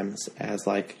 4 times as,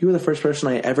 like, you were the first person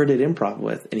I ever did improv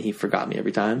with, and he forgot me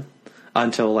every time.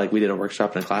 Until, like, we did a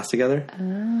workshop in a class together.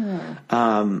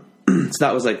 Oh. So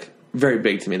that was, like, very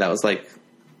big to me. That was, like,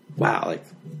 wow, like,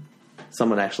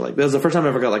 someone actually, like, that was the first time I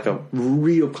ever got, like, a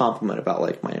real compliment about,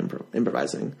 like, my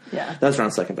improvising. Yeah. That was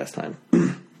around second best time.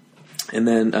 And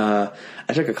then I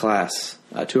took a class,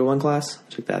 a 201 class.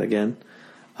 I took that again.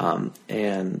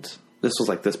 And this was,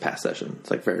 like, this past session. It's,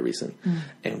 like, very recent.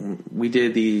 And we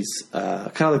did these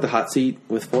kind of like the hot seat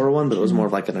with 401, but it was more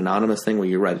of, like, an anonymous thing where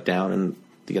you write it down and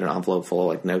you get an envelope full of,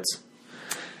 like, notes.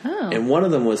 Oh. And one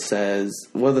of them said,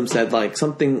 like,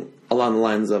 something along the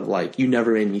lines of, like, you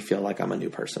never made me feel like I'm a new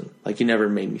person. Like, you never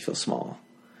made me feel small.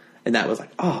 And that was like,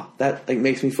 oh, that, like,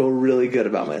 makes me feel really good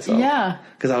about myself. Yeah.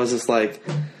 Because I was just like,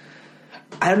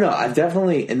 I don't know. I've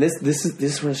definitely, and this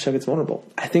is where the show gets vulnerable.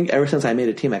 I think ever since I made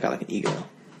a team, I got, like, an ego.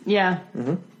 Yeah.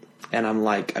 Mm-hmm. And I'm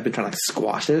like, I've been trying to, like,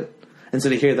 squash it. And so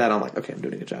to hear that, I'm like, okay, I'm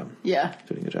doing a good job. Yeah.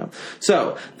 Doing a good job.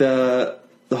 So the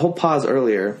whole pause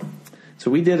earlier. So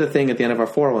we did a thing at the end of our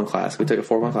 401 class. We took a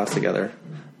 401 class together.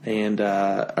 And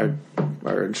our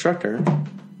instructor,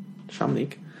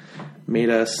 Shamanique, made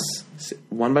us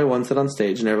one by one sit on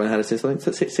stage, and everyone had to say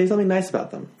something nice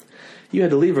about them. You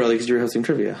had to leave early because you were hosting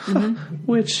trivia,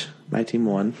 which my team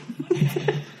won.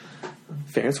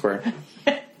 Fair and square.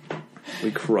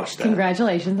 We crushed that.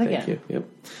 Congratulations again. Thank you. Yep.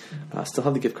 Still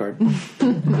have the gift card.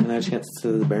 Haven't had a chance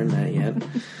to the Baron that yet.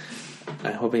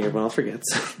 I'm hoping everyone else forgets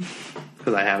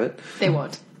because I have it. They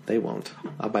won't. They won't.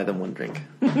 I'll buy them one drink.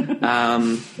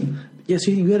 So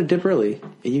you had to dip early,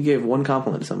 and you gave one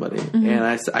compliment to somebody,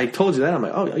 and I told you that. I'm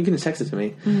like, oh, you can just text it to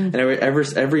me, and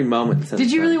every moment. Since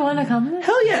did you really want a compliment?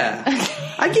 Hell yeah!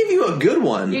 I gave you a good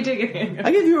one. You did give me a good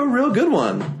I gave you a real good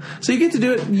one. So you get to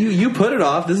do it. You put it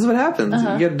off. This is what happens.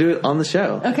 You get to do it on the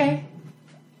show. Okay.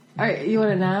 All right. You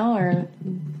want it now or?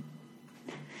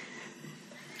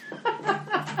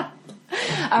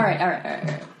 All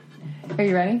right. Are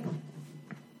you ready?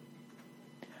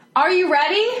 Are you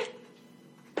ready?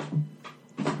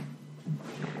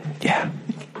 Yeah.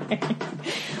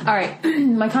 All right.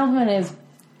 My compliment is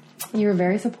you're a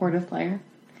very supportive player.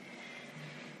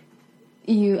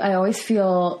 I always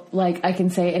feel like I can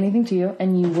say anything to you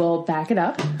and you will back it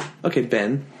up. Okay,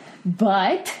 Ben.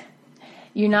 But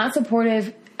you're not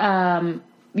supportive. You're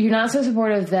not so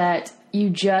supportive that you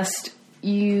just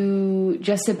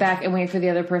sit back and wait for the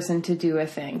other person to do a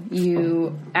thing.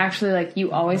 You actually, like,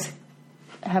 you always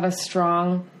have a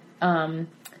strong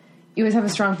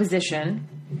position.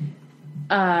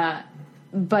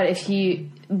 But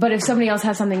if somebody else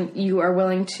has something, you are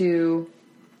willing to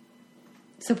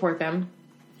support them.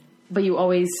 But you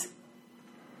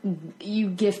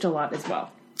gift a lot as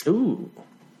well. Ooh.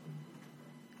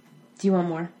 Do you want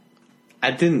more?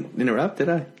 I didn't interrupt, did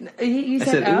I? You I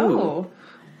said, ooh. oh.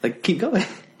 Like, keep going.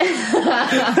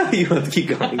 You want to keep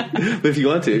going. But if you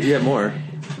want to, if you have more.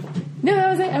 No,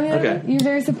 that was it. I mean, okay. You're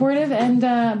very supportive, and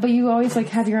but you always, like,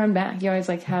 have your own back. You always,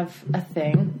 like, have a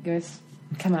thing. You always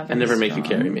come out very I never strong. make you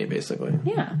carry me, basically.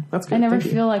 Yeah. That's good. I never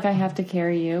Thank feel you. like I have to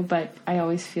carry you, but I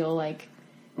always feel like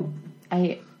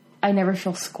I never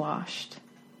feel squashed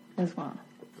as well.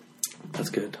 That's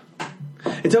good.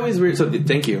 It's always weird. So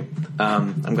thank you.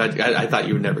 I'm glad. I thought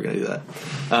you were never going to do that.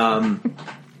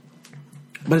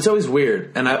 But it's always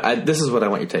weird. And this is what I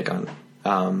want your take on.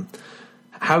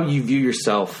 How you view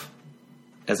yourself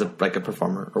as a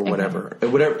performer or whatever,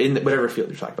 in whatever field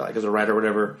you're talking about, like as a writer or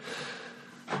whatever.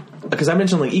 Because I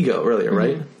mentioned, like, ego earlier,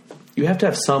 right? You have to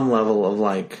have some level of,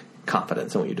 like,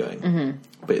 confidence in what you're doing.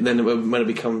 But then when it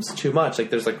becomes too much, like,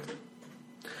 there's, like,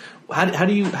 how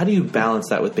do you balance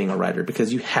that with being a writer?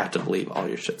 Because you have to believe all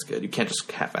your shit's good. You can't just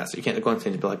half-ass it. You can't go on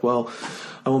stage and be like, well,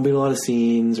 I won't be in a lot of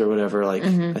scenes or whatever. Like,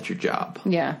 that's your job.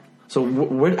 Yeah.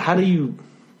 So how do you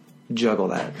juggle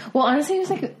that? Well, honestly,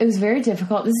 it was very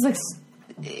difficult.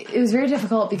 It was very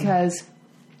difficult because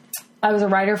I was a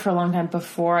writer for a long time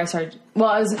before I started. Well,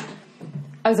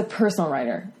 I was a personal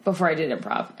writer before I did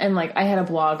improv, and, like, I had a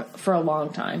blog for a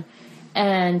long time,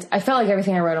 and I felt like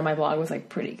everything I wrote on my blog was, like,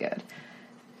 pretty good.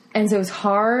 And so it was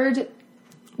hard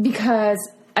because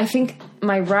I think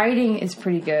my writing is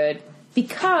pretty good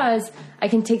because I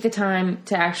can take the time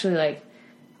to actually, like,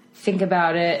 think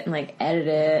about it and, like, edit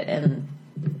it and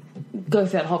go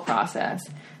through that whole process.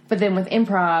 But then with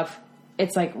improv,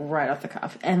 it's, like, right off the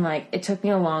cuff. And, like, it took me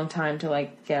a long time to,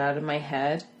 like, get out of my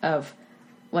head of,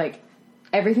 like,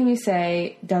 everything you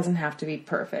say doesn't have to be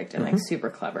perfect and like super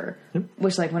clever,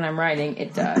 which like when I'm writing,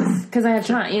 it does. Because I have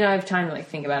time, I have time to like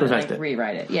think about it and like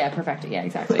rewrite it. Yeah, perfect it. Yeah,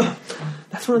 exactly.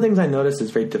 That's one of the things I noticed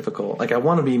is very difficult. Like I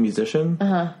want to be a musician,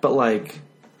 but like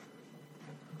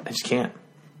I just can't.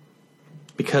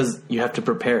 Because you have to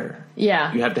prepare.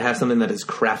 Yeah. You have to have something that is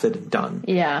crafted and done.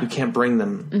 Yeah. You can't bring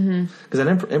them. Because an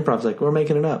improv's like, we're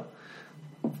making it up.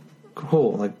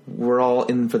 Cool. Like, we're all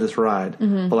in for this ride.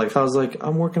 But, like, if I was like,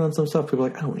 I'm working on some stuff, people are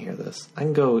like, I don't want to hear this. I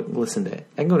can go listen to it.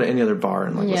 I can go to any other bar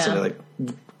and, like, listen to, like,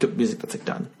 music that's, like,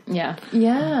 done. Yeah.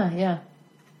 Yeah, yeah.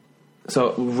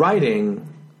 So, writing,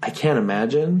 I can't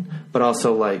imagine. But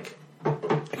also, like,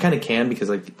 I kind of can because,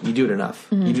 like, you do it enough.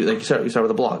 You do, like, you start with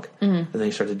a blog. And then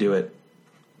you start to do it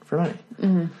for money.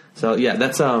 So, yeah,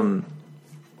 that's, but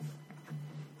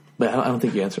I don't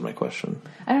think you answered my question.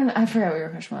 I forgot what your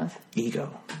question was.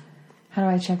 Ego. How do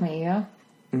I check my ego?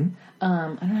 I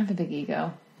don't have a big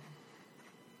ego.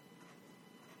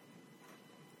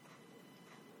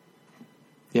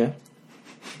 Yeah.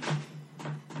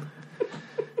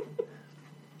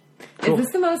 Cool. Is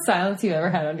this the most silence you ever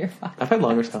had on your phone? I've had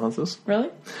longer silences. Really?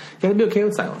 You gotta be okay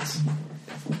with silence.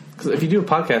 Because if you do a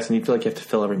podcast and you feel like you have to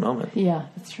fill every moment. Yeah,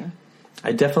 that's true.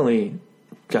 I definitely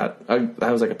I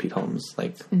was like a Pete Holmes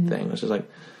like thing. It was just like,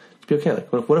 be okay.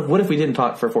 Like, what if we didn't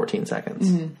talk for 14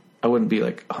 seconds? I wouldn't be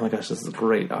like, oh my gosh, this is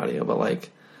great audio. But like,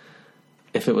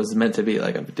 if it was meant to be,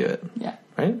 like, I would do it. Yeah.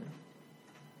 Right?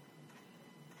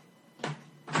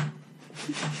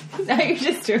 Now you're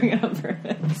just doing it on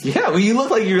purpose. Yeah, well, you look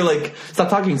like you're like, stop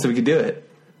talking so we could do it.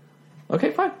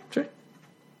 Okay, fine, sure.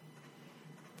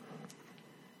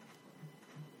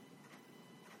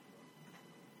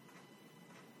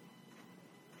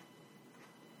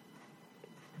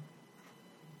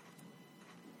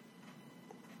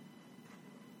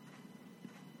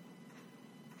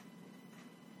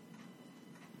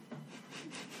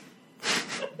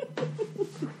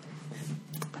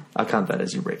 I'll count that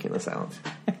as you breaking the silence.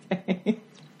 Okay.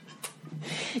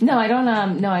 No, I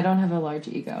don't. No, I don't have a large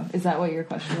ego. Is that what your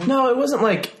question was? No, it wasn't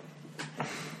like.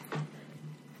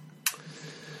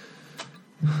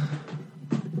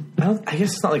 I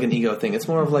guess it's not like an ego thing. It's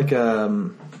more of like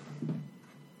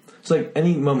it's like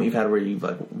any moment you've had where you've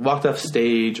like walked off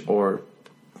stage or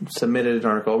submitted an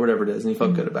article or whatever it is, and you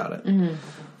felt good about it.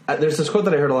 There's this quote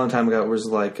that I heard a long time ago. It was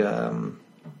like,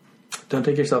 "Don't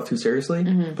take yourself too seriously,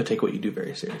 but take what you do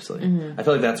very seriously." I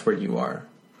feel like that's where you are.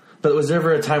 But was there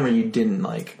ever a time where you didn't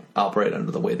like operate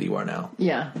under the way that you are now?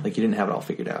 Yeah. Like you didn't have it all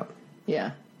figured out?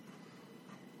 Yeah.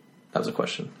 That was a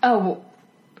question. Oh. Well,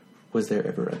 was there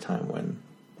ever a time when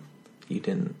you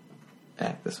didn't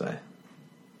act this way?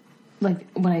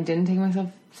 Like when I didn't take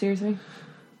myself seriously?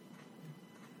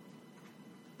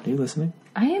 Are you listening?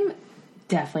 I am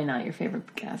definitely not your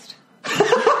favorite guest.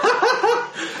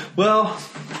 Well,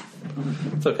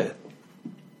 it's okay.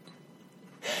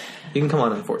 You can come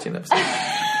on in 14 episodes.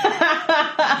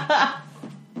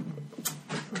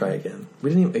 Try again.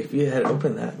 We didn't even, if you had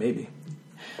opened that, maybe.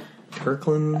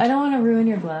 Kirkland. I don't want to ruin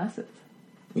your glasses.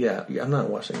 Yeah, I'm not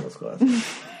washing those glasses.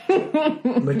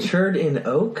 Matured in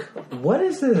oak? What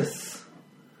is this?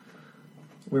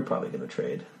 We're probably going to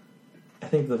trade. I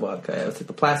think the vodka, it's like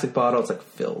the plastic bottle, it's like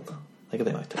filled. I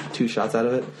think I took 2 shots out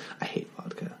of it. I hate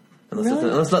vodka.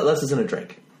 Unless it's in a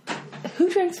drink. Who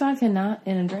drinks vodka not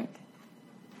in a drink?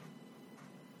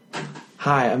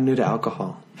 Hi, I'm new to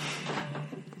alcohol.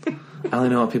 I only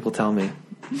know what people tell me.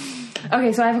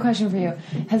 Okay, so I have a question for you.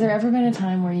 Has there ever been a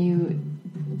time where you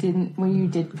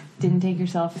didn't take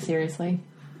yourself seriously?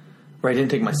 Where I didn't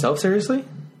take myself seriously?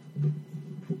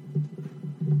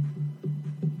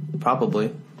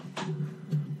 Probably.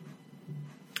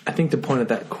 I think the point of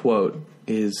that quote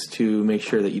is to make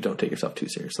sure that you don't take yourself too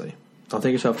seriously. Don't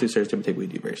take yourself too seriously, but take what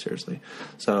you do very seriously.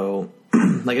 So,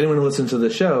 like anyone who listens to the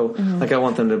show, like I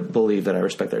want them to believe that I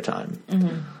respect their time,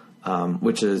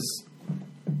 which is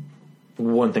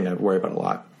one thing I worry about a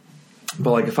lot.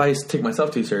 But like if I take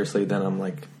myself too seriously, then I'm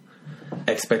like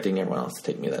expecting everyone else to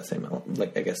take me that same,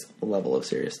 like I guess, level of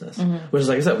seriousness. Which is,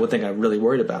 like I said, one thing I'm really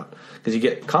worried about, because you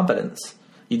get confidence.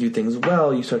 You do things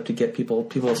well, you start to get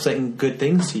people saying good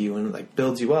things to you, and it like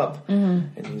builds you up.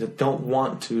 And you don't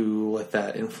want to let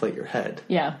that inflate your head.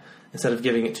 Yeah. Instead of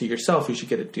giving it to yourself, you should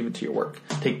give it to your work.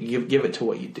 Give it to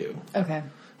what you do. Okay.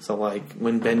 So like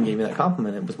when Ben gave me that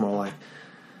compliment, it was more like,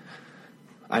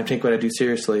 I take what I do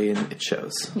seriously, and it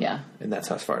shows. Yeah. And that's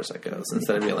as far as that goes.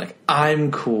 Instead of being like, I'm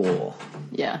cool.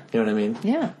 Yeah. You know what I mean?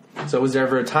 Yeah. So was there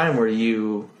ever a time where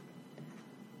you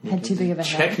had too big of a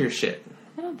head? Check your shit.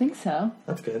 I don't think so.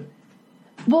 That's good.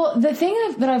 Well, the thing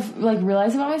that I've like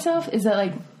realized about myself is that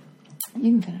like you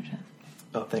can finish it.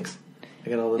 Oh, thanks. I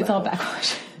got all of that. It's all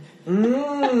backwash.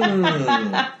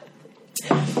 No,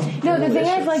 the thing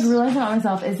I've like realized about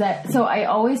myself is that I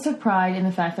always took pride in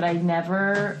the fact that I've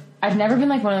never been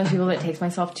like one of those people that takes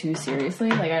myself too seriously.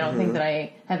 Like I don't think that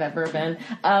I have ever been.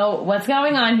 Oh, what's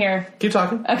going on here? Keep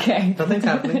talking. Okay. Nothing's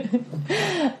happening.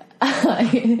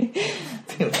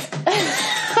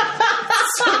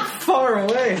 So far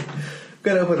away.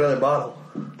 Gotta open another bottle.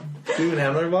 Do you even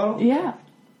have another bottle? Yeah.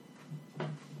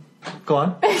 Go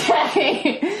on.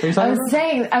 Okay. I was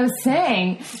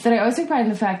saying that I always took pride in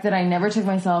the fact that I never took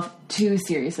myself too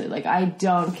seriously. Like I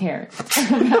don't care about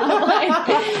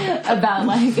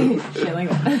shit like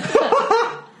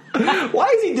that. Why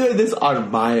is he doing this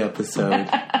on my episode?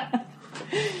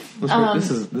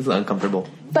 This is uncomfortable.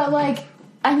 But like,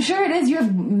 I'm sure it is. You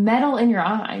have metal in your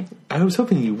eye. I was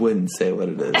hoping you wouldn't say what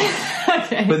it is.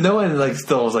 Okay. But no one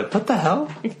still was like, what the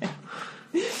hell? Okay.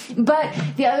 But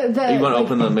the you want to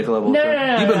open the Michelob Ultra?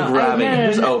 No. You've been grabbing it.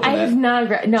 Just open it. I have not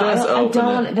grabbed. No, Just I don't.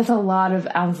 open it. That's a lot of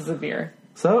ounces of beer.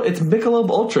 So it's Michelob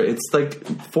Ultra. It's like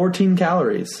 14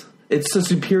 calories. It's a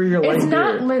superior light beer. It's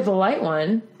not like the light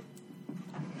one.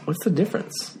 What's the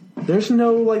difference? There's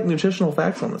no nutritional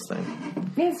facts on this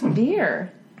thing. It's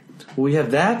beer. We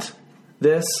have that,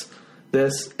 this,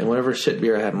 and whatever shit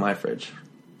beer I have in my fridge.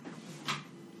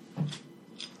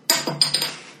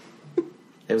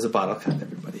 It was a bottle cut,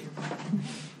 everybody.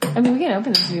 I mean, we can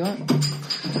open this if you want.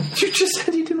 You just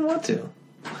said you didn't want to.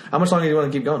 How much longer do you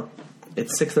want to keep going?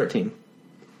 It's 6:13.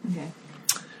 Okay.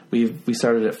 We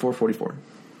started at 4:44,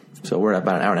 so we're at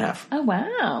about an hour and a half. Oh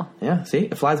wow! Yeah, see,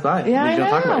 it flies by. Yeah, you don't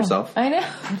talk about yourself. I know.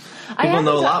 People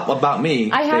know a lot about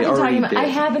me. I have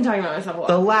been talking about myself a lot.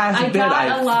 The last bit,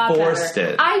 I forced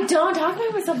it. I don't talk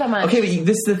about myself that much. Okay, but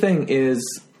this is the thing: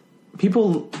 is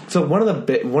people. So one of the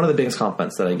biggest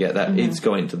compliments that I get that it's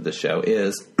going to the show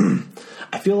is,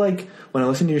 I feel like when I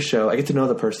listen to your show, I get to know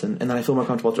the person, and then I feel more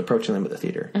comfortable approaching them at the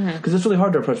theater. Because it's really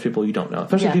hard to approach people you don't know,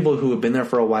 especially people who have been there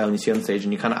for a while and you see on stage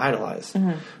and you kind of idolize.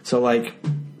 So when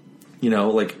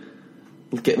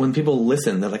people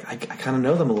listen, they're like, I kind of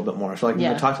know them a little bit more. So when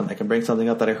I talk to them, I can bring something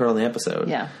up that I heard on the episode.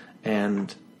 Yeah.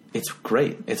 And it's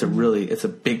great. It's a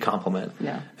big compliment.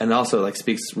 Yeah. And also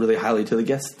speaks really highly to the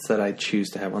guests that I choose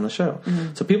to have on the show.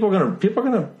 So people are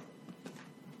gonna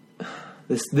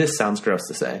this sounds gross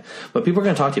to say, but people are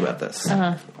gonna talk to you about this.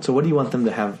 So what do you want them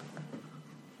to have?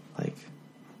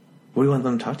 What do you want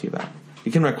them to talk to you about?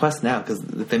 You can request now, because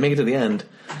if they make it to the end,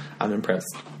 I'm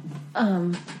impressed.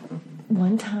 One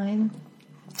time,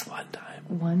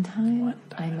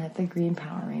 I met the Green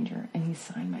Power Ranger, and he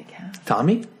signed my cast.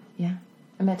 Tommy? Yeah,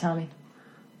 I met Tommy.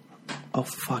 Oh,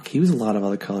 fuck. He was a lot of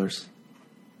other colors.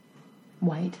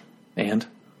 White. And?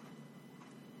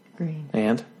 Green.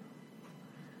 And?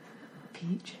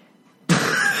 Peach.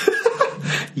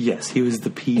 Yes, he was the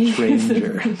Peach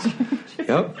Ranger.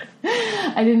 Yep.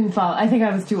 I didn't follow. I think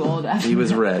I was too old. He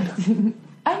was red.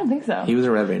 I don't think so. He was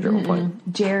a Red Ranger at one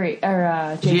point. Jason.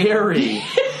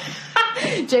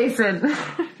 Jason.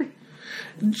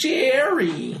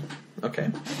 Jerry. Okay.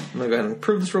 I'm going to go ahead and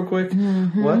prove this real quick.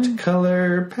 What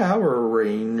color Power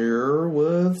Ranger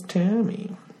was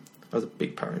Tammy? I was a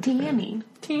big Power Ranger fan.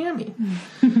 Tammy.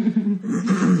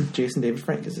 Jason David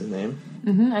Frank is his name.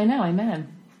 I know. I met him.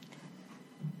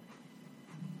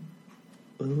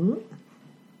 Ooh.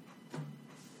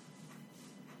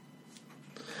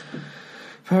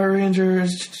 Power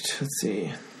Rangers, let's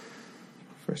see.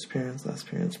 First appearance, last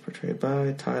appearance, portrayed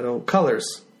by, title,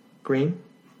 colors, green,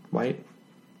 white,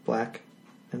 black,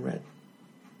 and red.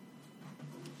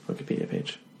 Wikipedia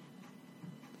page.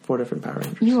 4 different Power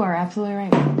Rangers. You are absolutely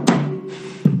right.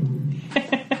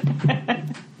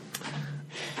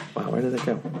 Wow, where did it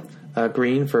go?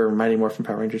 Green for Mighty Morphin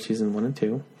Power Rangers Season 1 and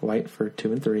 2, white for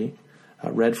 2 and 3,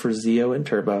 red for Zeo and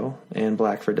Turbo, and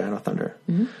black for Dino Thunder.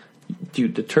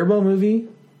 Dude, the Turbo movie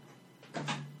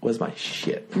was my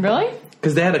shit. Really?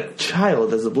 Because they had a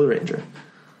child as a Blue Ranger,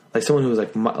 someone who was a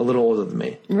little older than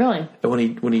me. Really? And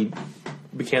when he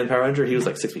became Power Ranger, he was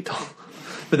 6 feet tall.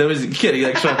 But then as a kid, he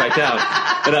shrunk back down,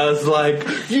 and I was like,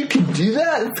 "You can do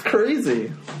that? It's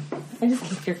crazy." I just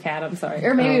kicked your cat. I'm sorry,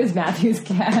 or maybe it was Matthew's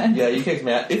cat. Yeah, you kicked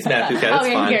It's Matthew's cat.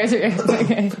 It's fine. Who cares?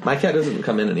 Okay. My cat doesn't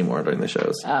come in anymore during the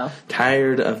shows. Oh,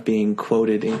 tired of being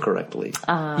quoted incorrectly.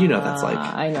 You know what that's like.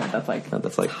 I know what that's like.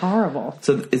 That's like horrible.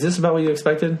 So, is this about what you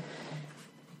expected?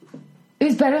 It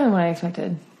was better than what I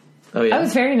expected. Oh yeah, I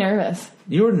was very nervous.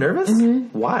 You were nervous?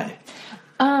 Why?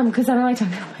 Because I don't like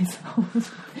talking about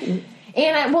myself.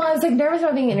 And I was nervous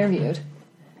about being interviewed.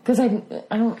 Because I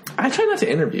don't. I try not to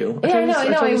interview. I know.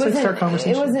 It wasn't. Start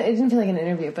conversation. It didn't feel like an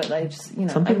interview, but I just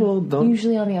some people don't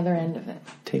usually on the other end of it.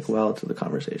 Take well to the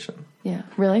conversation. Yeah.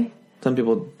 Really? Some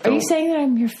people don't. Are you saying that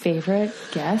I'm your favorite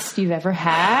guest you've ever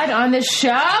had on this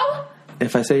show?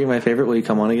 If I say you're my favorite, will you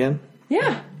come on again?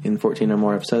 Yeah. In 14 or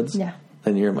more episodes? Yeah.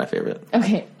 Then you're my favorite.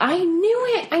 Okay. I knew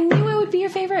it. I knew it would be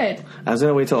your favorite. I was going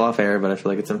to wait till off air, but I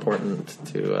feel like it's important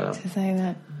to say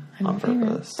that I'm on your favorite.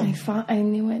 purpose. I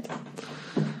knew it.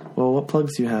 Well, what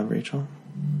plugs do you have, Rachel?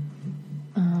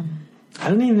 I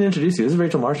didn't even introduce you. This is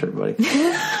Rachel Marsh, everybody.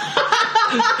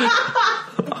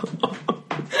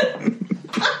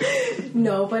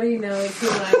 Nobody knows who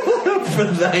I am. For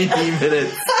 90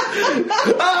 minutes.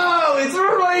 Oh, it's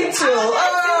Rachel.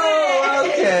 Oh,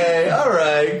 okay. All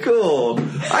right, cool.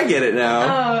 I get it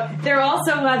now. They're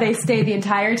also they stay the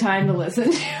entire time to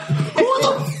listen to. Who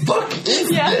the fuck is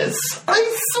this?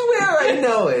 I swear I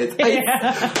know it.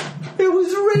 It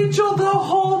was Rachel the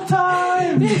whole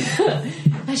time.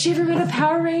 Has she ever been a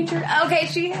Power Ranger? Okay,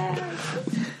 she has.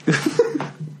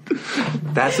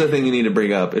 That's the thing you need to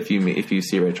bring up if you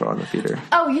see Rachel on the theater.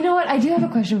 Oh, you know what? I do have a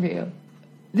question for you.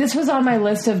 This was on my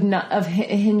list of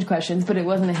Hinge questions, but it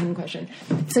wasn't a Hinge question.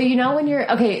 So you know when you're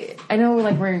I know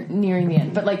we're nearing the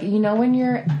end, but when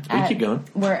you're at keep going.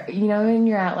 Where when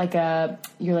you're at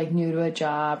you're new to a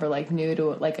job or new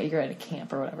to you're at a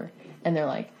camp or whatever, and they're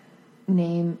like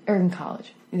in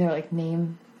college they're like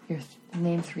name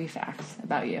 3 facts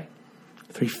about you.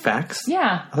 3 facts?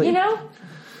 Yeah,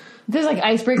 There's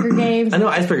icebreaker games. I know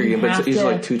icebreaker game, but it's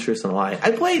usually 2 truths and a lie.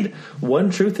 I played 1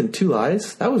 truth and 2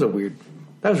 lies. That was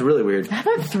really weird. How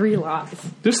about 3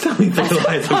 lies? Just tell me 3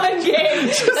 lies. Fun game.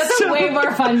 That's a way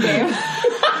more fun game.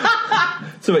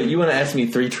 So wait, you want to ask me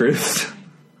 3 truths?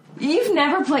 You've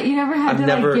never played. You never had to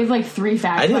give 3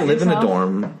 facts. I didn't live yourself? in a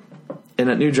dorm. And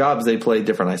at new jobs, they play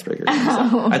different icebreakers.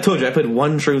 So I told you, I played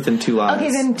 1 truth and 2 lies. Okay,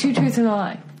 then 2 truths and a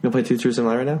lie. You want to play 2 truths and a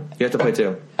lie right now? You have to play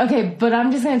 2. Okay, but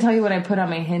I'm just going to tell you what I put on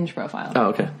my Hinge profile. Oh,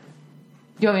 okay.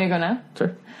 You want me to go now?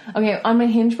 Sure. Okay, on my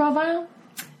Hinge profile,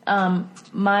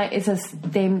 it says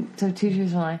 2 truths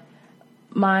and a lie.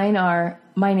 Mine are,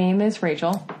 my name is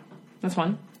Rachel. That's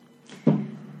 1.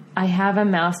 I have a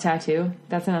mouse tattoo.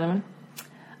 That's another one.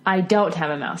 I don't have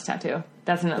a mouse tattoo.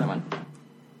 That's another one.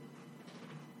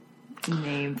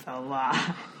 Name the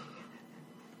lie.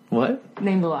 What?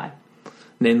 Name the lie.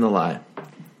 Name the lie.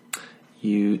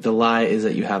 The lie is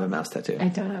that you have a mouse tattoo. I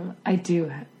don't have. I do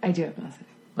have a mouse tattoo.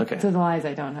 Okay. So the lie is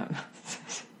I don't have a mouse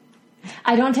tattoo.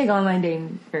 I don't take online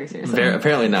dating very seriously.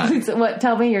 Apparently not. What?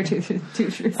 Tell me your two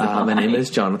truths. My name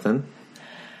is Jonathan.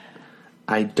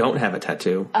 I don't have a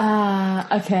tattoo.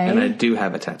 Okay. And I do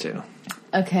have a tattoo.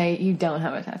 Okay, you don't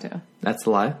have a tattoo. That's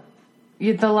the lie?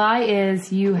 The lie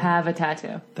is you have a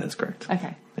tattoo. That is correct.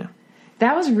 Okay. Yeah.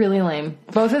 That was really lame.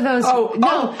 Both of those.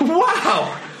 Wow!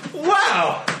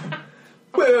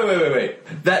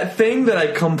 Wait. That thing that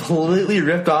I completely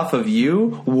ripped off of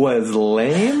you was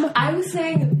lame? I was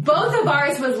saying both of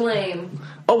ours was lame.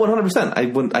 Oh, 100%. I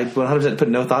 100% put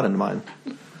no thought into mine.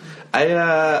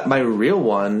 My real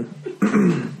one,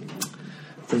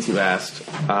 since you asked,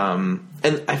 and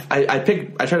I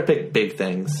try to pick big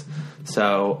things.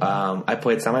 So I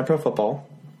played semi-pro football.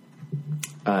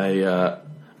 I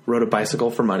rode a bicycle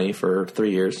for money for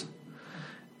 3 years,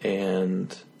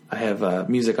 and I have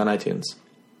music on iTunes.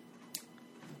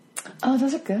 Oh,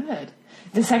 those are good.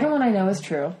 The second one I know is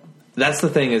true. That's the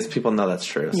thing, is people know that's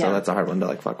true, so that's a hard one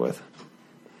to fuck with.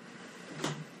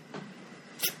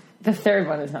 The third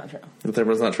one is not true. The third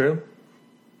one's not true?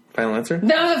 Final answer?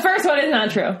 No, the first one is not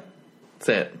true.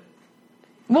 Say it.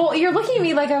 Well, you're looking at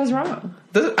me like I was wrong.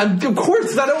 Of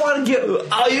course, I don't want to get...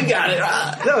 Oh, you got it.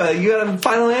 No, you got to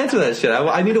final answer that shit.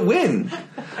 I need to win.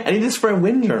 I need this for a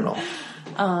win journal.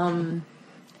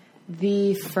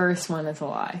 The first one is a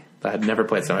lie. I've never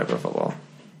played semi-pro football.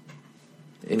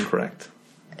 Incorrect.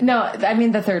 No, I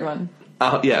mean the third one.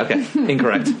 Oh, yeah, okay.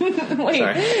 Incorrect.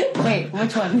 Wait,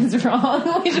 which one is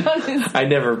wrong? Which one is... I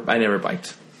never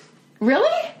biked.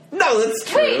 Really? No, that's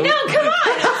true. Wait, no, come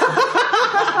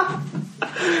on!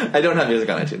 I don't have music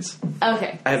on iTunes.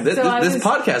 Okay. I have this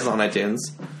podcast is on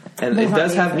iTunes, and it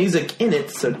does have music in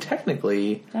it, so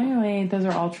technically... Anyway, those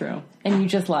are all true. And you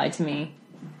just lied to me.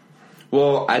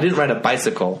 Well, I didn't ride a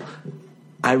bicycle.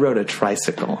 I rode a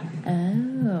tricycle.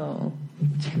 Oh,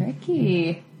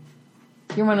 tricky.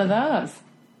 You're one of those.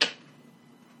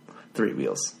 3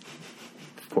 wheels.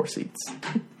 4 seats.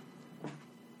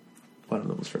 One of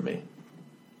them was for me.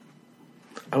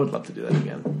 I would love to do that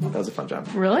again. That was a fun job.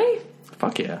 Really?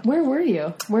 Fuck yeah. Where were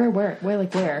you?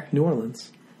 Where? New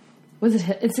Orleans. Was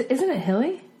it? Isn't it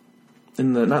hilly?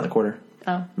 Not in the quarter.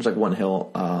 Oh. There's like one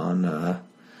hill on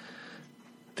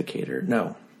Decatur.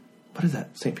 No. What is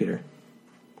that? St. Peter.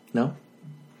 No?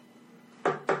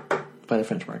 By the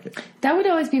French Market. That would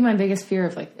always be my biggest fear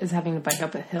of is having to bike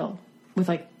up a hill. with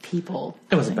like people.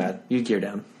 It wasn't bad. You gear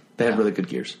down. They had really good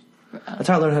gears. That's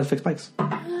how I learned how to fix bikes.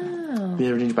 Oh. You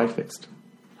never need your bike fixed.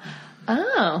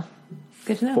 Oh.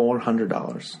 Good to know.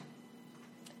 $400.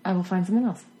 I will find someone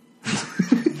else.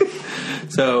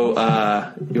 So,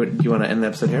 you want to end the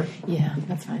episode here? Yeah,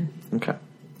 that's fine. Okay.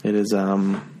 It is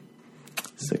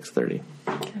 6:30.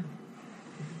 Okay.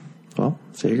 Well,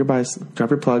 say your goodbyes. Drop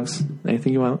your plugs.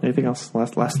 Anything you want? Anything else?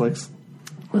 Last licks.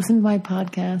 Listen to my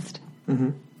podcast.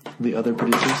 Mm-hmm. The other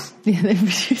producers. The other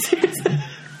producers.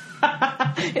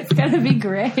 It's gonna be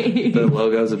great. The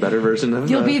logo is a better version of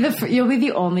You'll be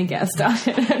the only guest on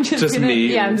it. I'm just gonna,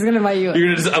 me. Yeah, I'm just gonna invite you.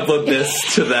 You're gonna just upload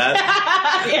this to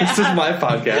that. Yeah. This is my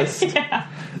podcast. Yeah.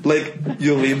 Like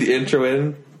you'll leave the intro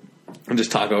in and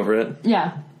just talk over it.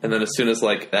 Yeah. And then as soon as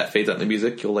like that fades out in the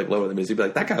music, you'll like lower the music. Be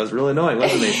like, that guy was really annoying,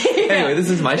 wasn't he? Yeah. Anyway,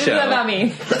 this is my show. This is about me.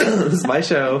 This is my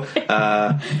show.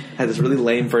 Had this really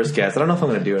lame first guest. I don't know if I'm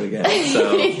going to do it again.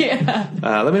 So Yeah.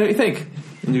 let me know what you think.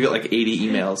 And you get like 80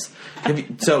 emails.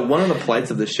 So one of the plights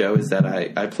of this show is that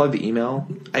I plug the email.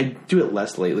 I do it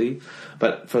less lately.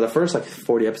 But for the first like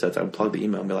 40 episodes, I would plug the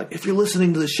email and be like, if you're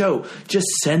listening to the show, just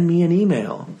send me an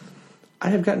email. I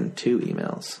have gotten 2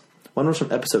 emails. One was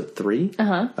from episode 3.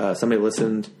 Somebody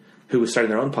listened who was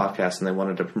starting their own podcast and they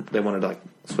wanted to like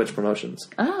switch promotions.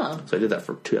 Oh. So I did that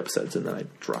for 2 episodes and then I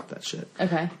dropped that shit.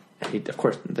 Okay. And of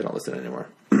course, they don't listen anymore.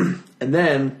 And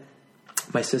then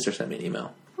my sister sent me an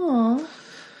email. Aww.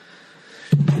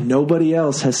 Nobody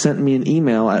else has sent me an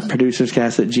email at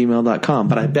producerscast@gmail.com,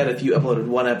 but I bet if you uploaded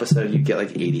one episode, you'd get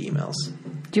like 80 emails.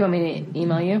 Do you want me to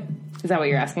email you? Is that what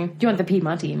you're asking? Do you want the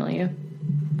Piedmont to email you?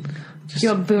 Do you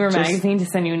want Boomer Magazine to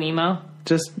send you an email?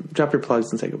 Just drop your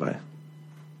plugs and say goodbye.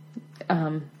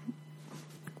 The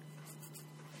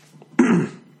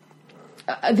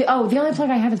only plug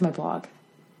I have is my blog.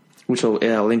 Which will,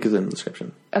 link is in the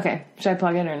description. Okay. Should I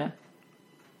plug it or no?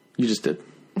 You just did.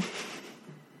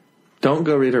 Don't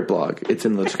go read her blog. It's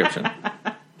in the description.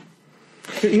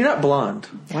 You're not blonde.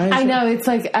 Why is I know. It's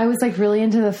like, I was like really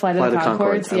into the Flight of the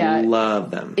Conchords. Yeah. I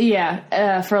love them.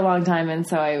 Yeah. For a long time. And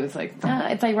so I was like,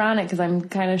 it's ironic because I'm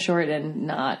kind of short and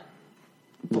not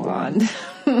blonde.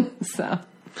 So.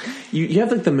 You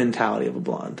have like the mentality of a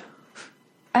blonde.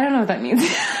 I don't know what that means.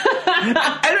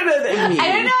 I don't know what that means.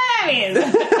 I don't know what that means.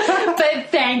 But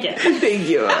thank you. Thank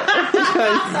you.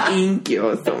 Thank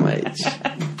you so much.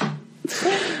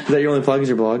 Is that your only plug? Is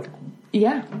your blog?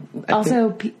 Yeah.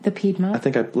 Also, the Piedmont. I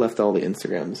think I left all the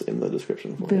Instagrams in the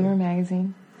description for Boomer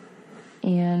Magazine.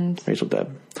 And Rachel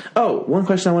Deb. Oh, one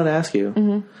question I want to ask you.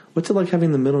 Mm-hmm. What's it like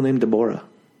having the middle name Deborah?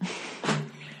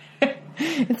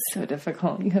 It's so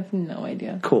difficult. You have no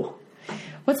idea. Cool.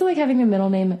 What's it like having the middle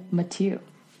name Mathieu?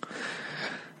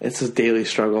 It's a daily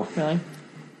struggle. Really?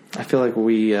 I feel like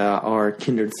we are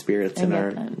kindred spirits in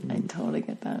our... I totally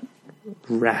get that.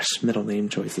 Rash middle name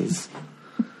choices.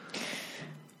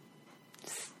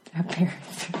 Our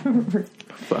parents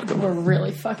Fuck them. we're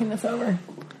really fucking this over.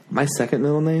 My second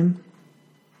middle name?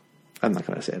 I'm not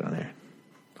going to say it on air.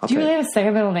 Do you really have a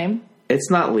second middle name?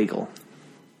 It's not legal.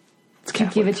 It's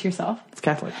Catholic. You give it to yourself? It's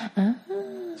Catholic. I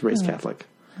was raised Catholic.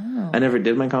 Oh. I never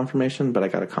did my confirmation, but I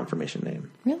got a confirmation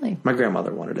name. Really? My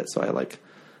grandmother wanted it, so I like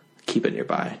keep it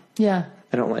nearby. Yeah.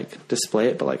 I don't like display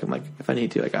it, but like I'm like, if I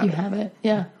need to, I got it. You have it?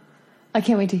 Yeah. I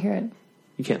can't wait to hear it.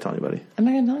 You can't tell anybody. I'm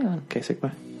not going to tell anyone. Okay, say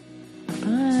goodbye.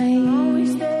 Bye.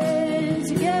 Always there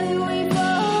together we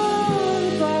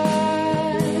fall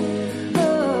apart.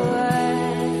 Oh,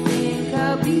 I think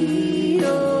I'll be